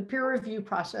 The peer review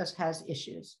process has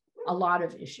issues, a lot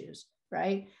of issues,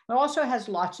 right? It also has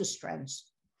lots of strengths.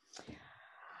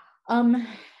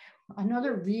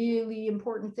 Another really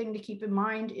important thing to keep in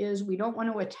mind is we don't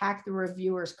want to attack the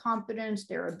reviewer's competence,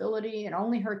 their ability. It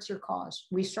only hurts your cause.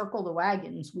 We circle the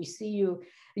wagons. We see you,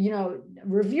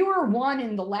 reviewer one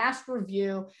in the last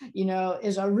review,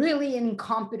 is a really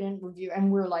incompetent review.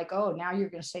 And we're like, oh, now you're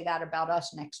going to say that about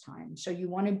us next time. So you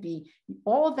want to be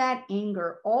all that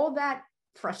anger, all that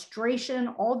frustration,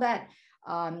 all that,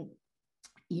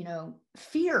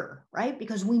 fear, right?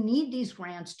 Because we need these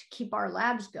grants to keep our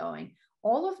labs going.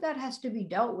 All of that has to be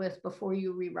dealt with before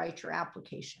you rewrite your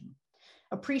application.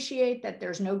 Appreciate that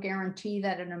there's no guarantee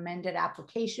that an amended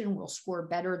application will score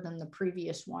better than the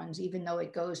previous ones, even though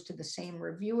it goes to the same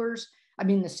reviewers.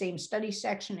 The same study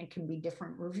section. It can be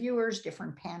different reviewers,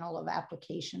 different panel of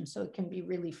applications. So it can be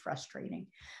really frustrating.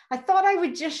 I thought I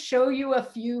would just show you a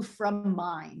few from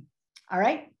mine. All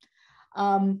right.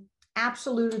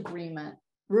 Absolute agreement.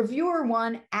 Reviewer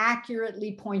one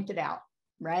accurately pointed out,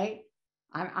 right?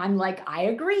 I'm like, I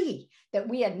agree that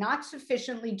we had not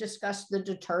sufficiently discussed the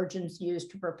detergents used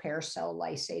to prepare cell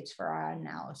lysates for our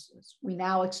analysis. We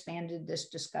now expanded this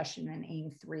discussion in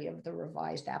AIM 3 of the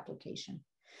revised application.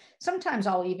 Sometimes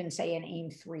I'll even say in AIM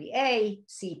 3A,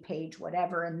 see page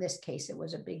whatever. In this case, it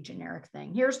was a big generic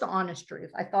thing. Here's the honest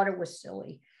truth. I thought it was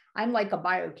silly. I'm like a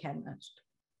biochemist.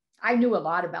 I knew a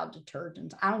lot about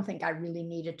detergents. I don't think I really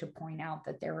needed to point out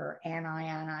that there are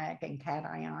anionic and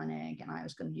cationic, and I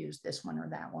was going to use this one or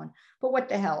that one. But what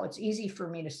the hell? It's easy for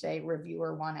me to say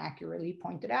reviewer one accurately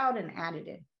pointed out and added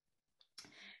it.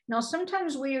 Now,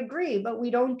 sometimes we agree, but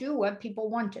we don't do what people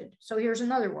wanted. So here's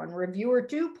another one. Reviewer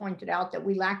two pointed out that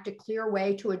we lacked a clear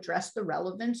way to address the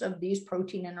relevance of these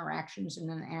protein interactions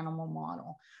in an animal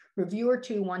model. Reviewer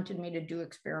two wanted me to do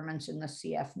experiments in the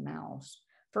CF mouse.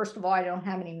 First of all, I don't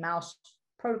have any mouse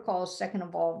protocols. Second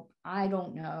of all, I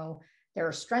don't know. There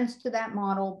are strengths to that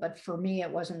model, but for me,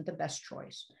 it wasn't the best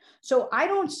choice. So I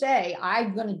don't say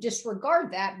I'm going to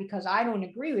disregard that because I don't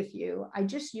agree with you. I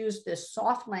just use this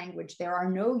soft language. There are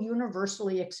no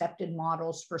universally accepted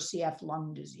models for CF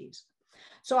lung disease.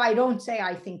 So I don't say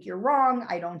I think you're wrong.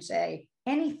 I don't say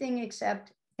anything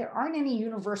except there aren't any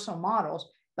universal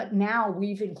models, but now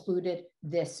we've included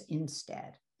this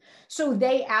instead. So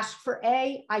they asked for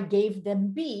A, I gave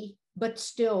them B, but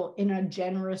still in a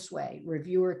generous way.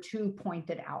 Reviewer two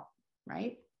pointed out,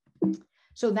 right?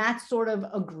 So that's sort of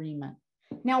agreement.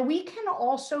 Now we can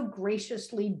also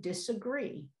graciously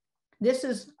disagree. This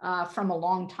is from a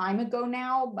long time ago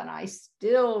now, but I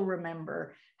still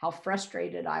remember how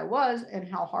frustrated I was and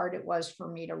how hard it was for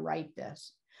me to write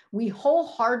this. We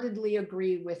wholeheartedly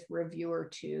agree with reviewer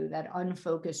two that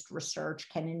unfocused research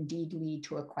can indeed lead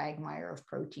to a quagmire of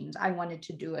proteins. I wanted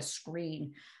to do a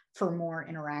screen for more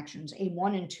interactions.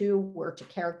 A1 and 2 were to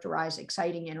characterize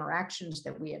exciting interactions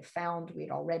that we had found. We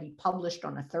had already published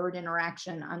on a third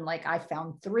interaction. Unlike I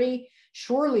found 3,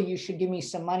 surely you should give me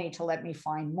some money to let me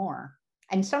find more.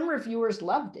 And some reviewers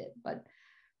loved it, but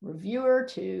reviewer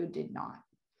 2 did not,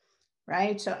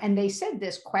 right? So, and they said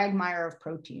this quagmire of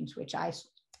proteins, which I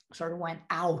sort of went,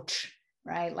 ouch,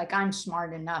 right? Like I'm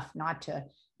smart enough not to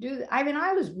do that.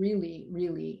 I was really,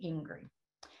 really angry.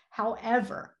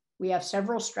 However, we have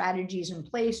several strategies in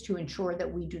place to ensure that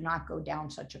we do not go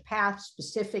down such a path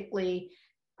specifically.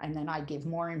 And then I give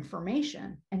more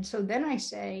information. And so then I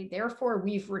say, therefore,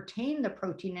 we've retained the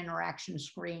protein interaction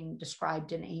screen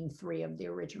described in AIM 3 of the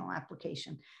original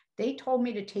application. They told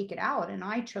me to take it out and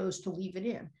I chose to leave it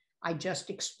in. I just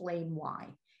explain why,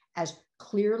 as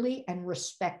clearly and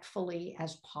respectfully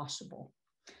as possible.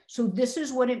 So this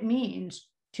is what it means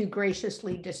to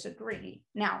graciously disagree.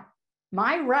 Now,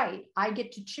 my right, I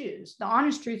get to choose. The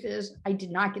honest truth is I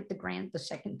did not get the grant the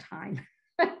second time.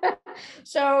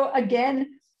 So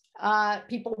again,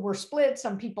 people were split.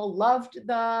 Some people loved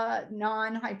the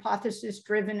non-hypothesis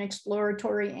driven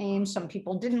exploratory aim. Some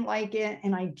people didn't like it.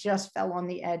 And I just fell on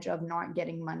the edge of not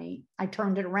getting money. I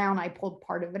turned it around. I pulled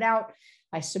part of it out.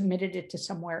 I submitted it to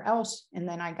somewhere else, and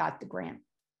then I got the grant.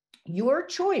 Your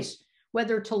choice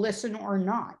whether to listen or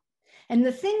not. And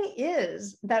the thing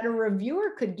is that a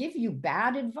reviewer could give you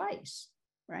bad advice,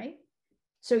 right?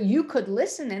 So you could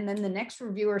listen, and then the next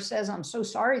reviewer says, I'm so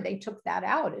sorry they took that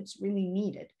out. It's really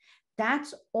needed.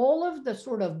 That's all of the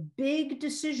sort of big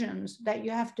decisions that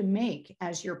you have to make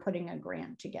as you're putting a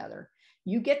grant together.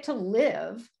 You get to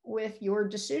live with your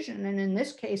decision. And in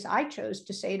this case, I chose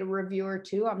to say to reviewer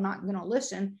 2, I'm not going to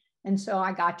listen. And so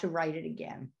I got to write it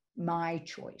again, my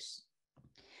choice.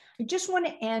 I just want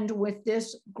to end with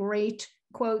this great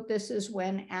quote. This is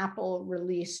when Apple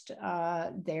released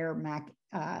their Mac,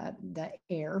 the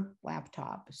Air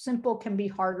laptop. Simple can be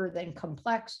harder than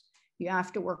complex. You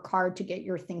have to work hard to get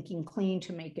your thinking clean,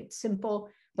 to make it simple,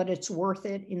 but it's worth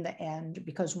it in the end,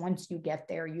 because once you get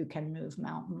there, you can move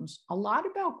mountains. A lot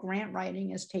about grant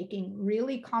writing is taking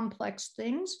really complex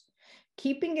things,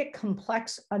 keeping it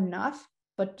complex enough,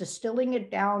 but distilling it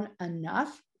down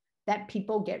enough that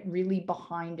people get really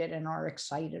behind it and are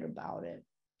excited about it.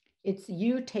 It's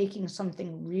you taking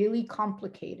something really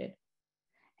complicated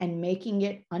and making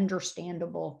it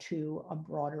understandable to a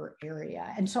broader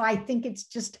area. And so I think it's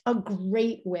just a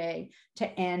great way to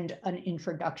end an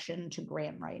introduction to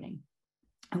grant writing.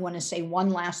 I want to say one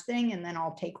last thing, and then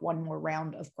I'll take one more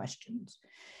round of questions.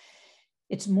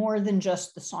 It's more than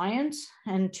just the science,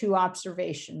 and 2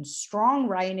 observations. Strong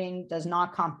writing does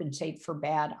not compensate for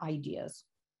bad ideas.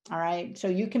 All right. So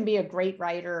you can be a great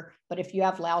writer, but if you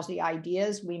have lousy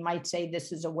ideas, we might say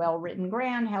this is a well-written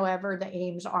grant. However, the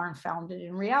aims aren't founded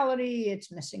in reality.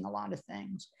 It's missing a lot of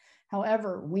things.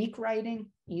 However, weak writing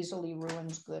easily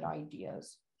ruins good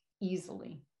ideas,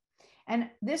 easily. And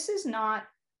this is not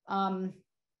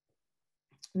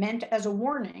meant as a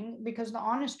warning, because the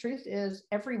honest truth is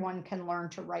everyone can learn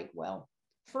to write well.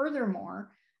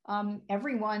 Furthermore,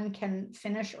 everyone can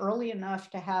finish early enough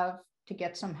to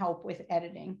get some help with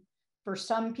editing. For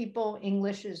some people,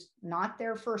 English is not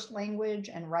their first language,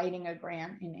 and writing a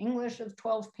grant in English of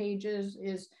 12 pages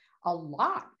is a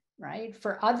lot, right?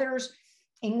 For others,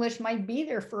 English might be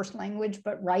their first language,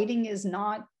 but writing is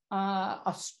not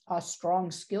a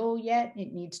strong skill yet.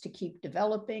 It needs to keep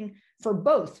developing for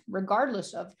both,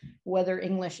 regardless of whether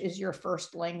English is your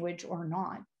first language or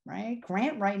not, right?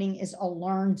 Grant writing is a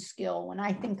learned skill. When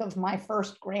I think of my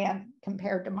first grant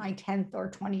compared to my 10th or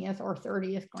 20th or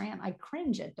 30th grant, I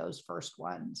cringe at those first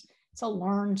ones. It's a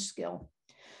learned skill.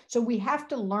 So we have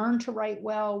to learn to write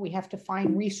well. We have to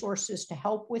find resources to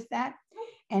help with that.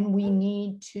 And we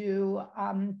need to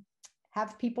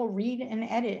have people read and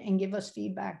edit and give us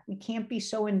feedback. We can't be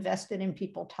so invested in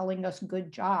people telling us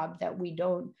good job that we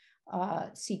don't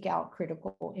seek out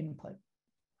critical input.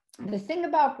 The thing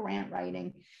about grant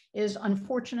writing is,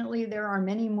 unfortunately, there are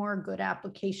many more good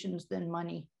applications than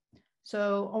money.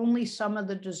 So only some of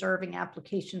the deserving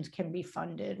applications can be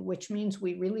funded, which means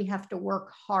we really have to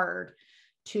work hard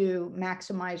to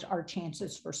maximize our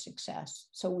chances for success.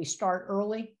 So we start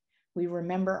early. We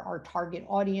remember our target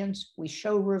audience. We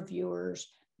show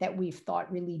reviewers that we've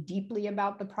thought really deeply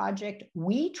about the project.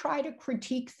 We try to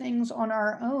critique things on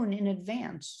our own in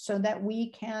advance so that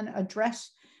we can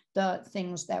address the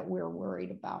things that we're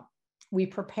worried about. We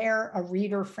prepare a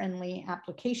reader-friendly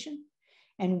application,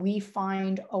 and we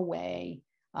find a way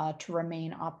to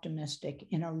remain optimistic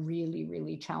in a really,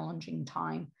 really challenging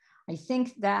time. I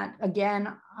think that,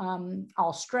 again,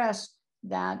 I'll stress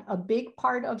that a big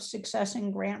part of success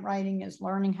in grant writing is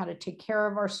learning how to take care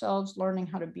of ourselves, learning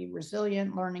how to be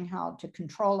resilient, learning how to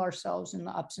control ourselves in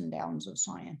the ups and downs of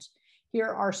science. Here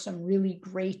are some really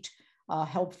great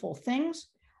helpful things.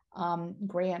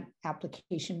 Grant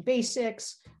application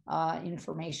basics,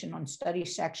 information on study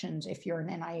sections. If you're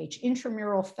an NIH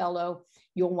intramural fellow,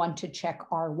 you'll want to check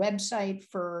our website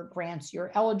for grants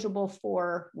you're eligible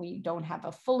for. We don't have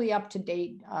a fully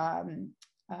up-to-date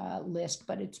list,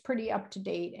 but it's pretty up to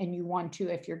date. And you want to,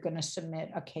 if you're going to submit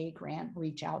a K grant,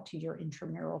 reach out to your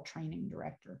intramural training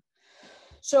director.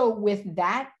 So with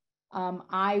that,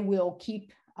 I will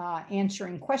keep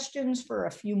answering questions for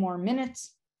a few more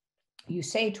minutes. You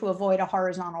say to avoid a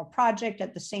horizontal project.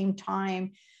 At the same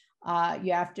time,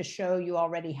 you have to show you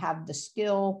already have the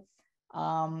skill.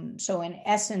 So in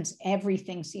essence,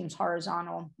 everything seems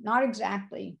horizontal. Not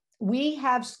exactly. We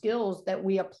have skills that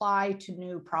we apply to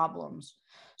new problems.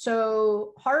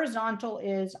 So horizontal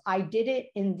is, I did it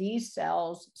in these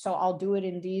cells, so I'll do it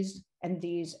in these and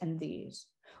these and these.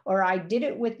 Or I did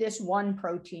it with this one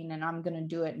protein, and I'm going to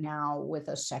do it now with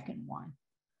a second one.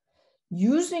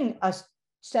 Using a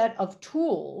set of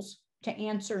tools to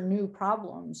answer new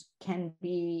problems can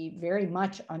be very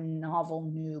much a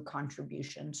novel new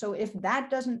contribution. So if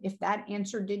that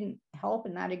answer didn't help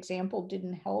and that example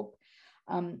didn't help,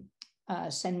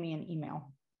 send me an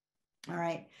email. All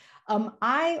right.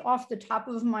 I, off the top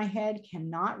of my head,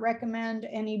 cannot recommend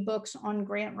any books on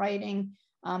grant writing,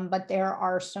 but there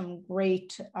are some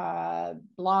great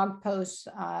blog posts.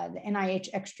 The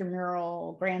NIH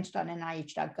Extramural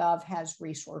grants.nih.gov has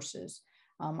resources.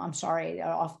 I'm sorry,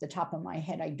 off the top of my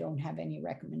head, I don't have any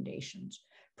recommendations.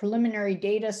 Preliminary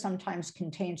data sometimes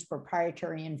contains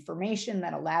proprietary information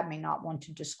that a lab may not want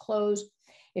to disclose.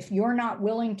 If you're not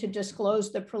willing to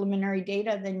disclose the preliminary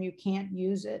data, then you can't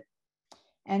use it.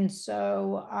 And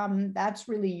so that's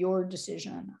really your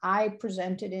decision. I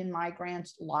presented in my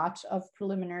grants lots of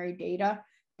preliminary data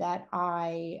that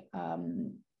I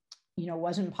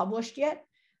wasn't published yet.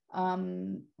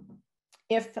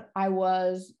 If I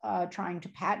was trying to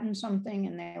patent something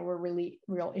and there were really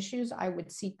real issues, I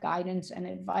would seek guidance and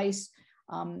advice.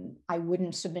 I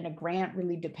wouldn't submit a grant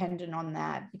really dependent on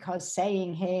that, because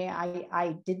saying, hey,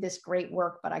 I did this great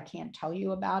work, but I can't tell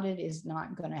you about it, is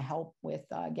not going to help with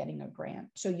getting a grant.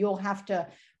 So you'll have to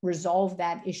resolve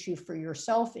that issue for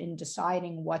yourself in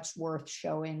deciding what's worth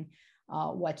showing,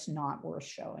 what's not worth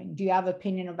showing. Do you have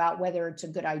opinion about whether it's a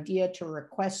good idea to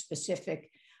request specific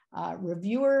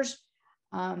reviewers?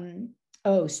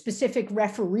 Specific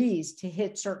referees to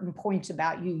hit certain points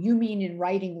about you. You mean in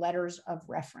writing letters of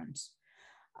reference.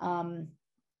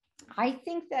 I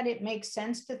think that it makes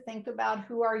sense to think about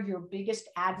who are your biggest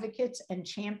advocates and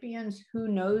champions, who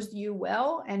knows you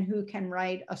well, and who can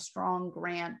write a strong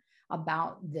grant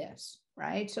about this,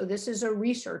 right? So this is a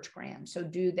research grant. So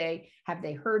have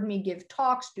they heard me give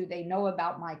talks? Do they know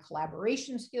about my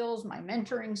collaboration skills, my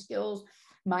mentoring skills,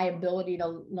 my ability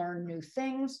to learn new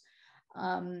things?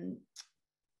 And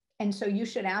so you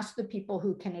should ask the people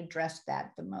who can address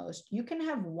that the most. You can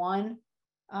have one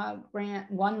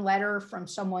grant, one letter from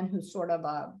someone who's sort of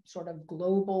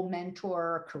global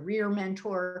mentor, career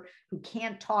mentor, who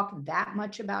can't talk that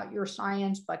much about your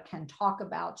science, but can talk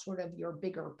about sort of your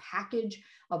bigger package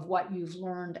of what you've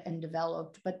learned and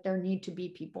developed. But there need to be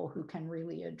people who can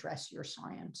really address your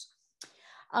science.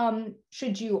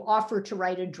 Should you offer to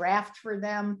write a draft for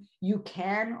them? You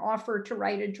can offer to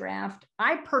write a draft.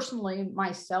 I personally,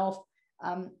 myself,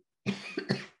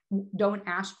 don't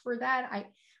ask for that.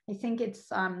 I think it's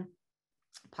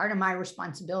part of my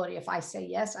responsibility. If I say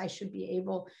yes, I should be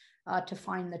able to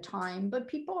find the time. But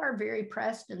people are very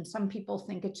pressed, and some people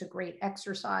think it's a great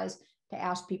exercise to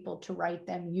ask people to write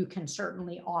them. You can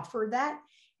certainly offer that,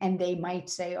 and they might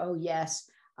say, oh, yes,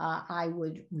 I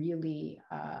would really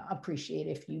appreciate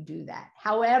if you do that.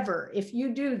 However, if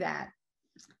you do that,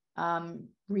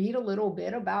 read a little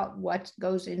bit about what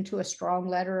goes into a strong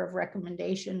letter of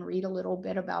recommendation, read a little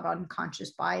bit about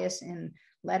unconscious bias in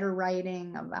letter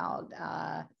writing, about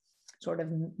sort of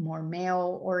more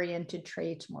male-oriented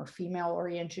traits, more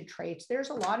female-oriented traits. There's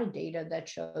a lot of data that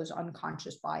shows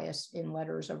unconscious bias in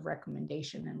letters of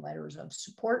recommendation and letters of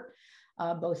support.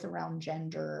 Both around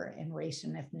gender and race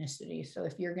and ethnicity. So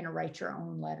if you're going to write your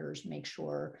own letters, make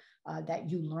sure that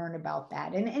you learn about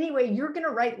that. And anyway, you're going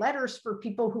to write letters for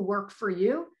people who work for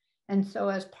you. And so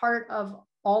as part of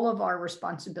all of our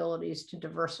responsibilities to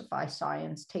diversify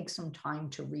science, take some time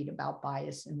to read about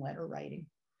bias in letter writing.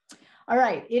 All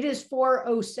right, it is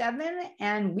 4:07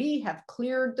 and we have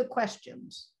cleared the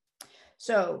questions.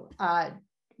 So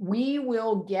we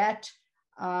will get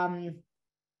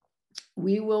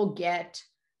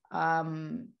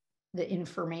the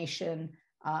information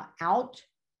out,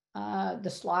 the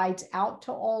slides out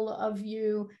to all of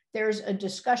you. There's a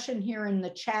discussion here in the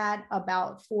chat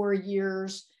about 4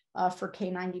 years for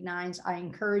K99s. I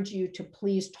encourage you to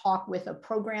please talk with a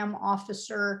program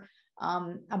officer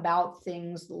about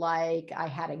things like, I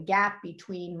had a gap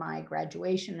between my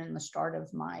graduation and the start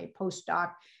of my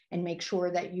postdoc, and make sure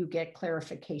that you get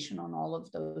clarification on all of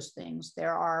those things.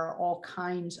 There are all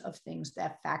kinds of things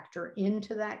that factor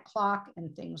into that clock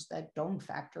and things that don't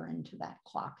factor into that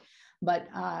clock. But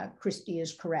Christy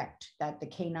is correct that the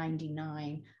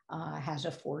K99 has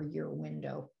a 4-year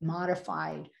window.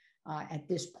 Modified at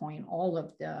this point, all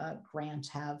of the grants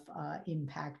have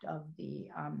impact of the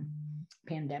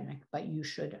pandemic, but you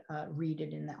should read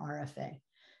it in the RFA.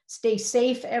 Stay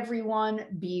safe, everyone.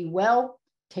 Be well.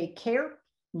 Take care.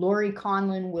 Lori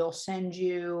Conlin will send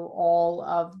you all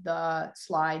of the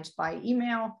slides by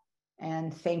email,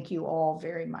 and thank you all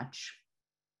very much.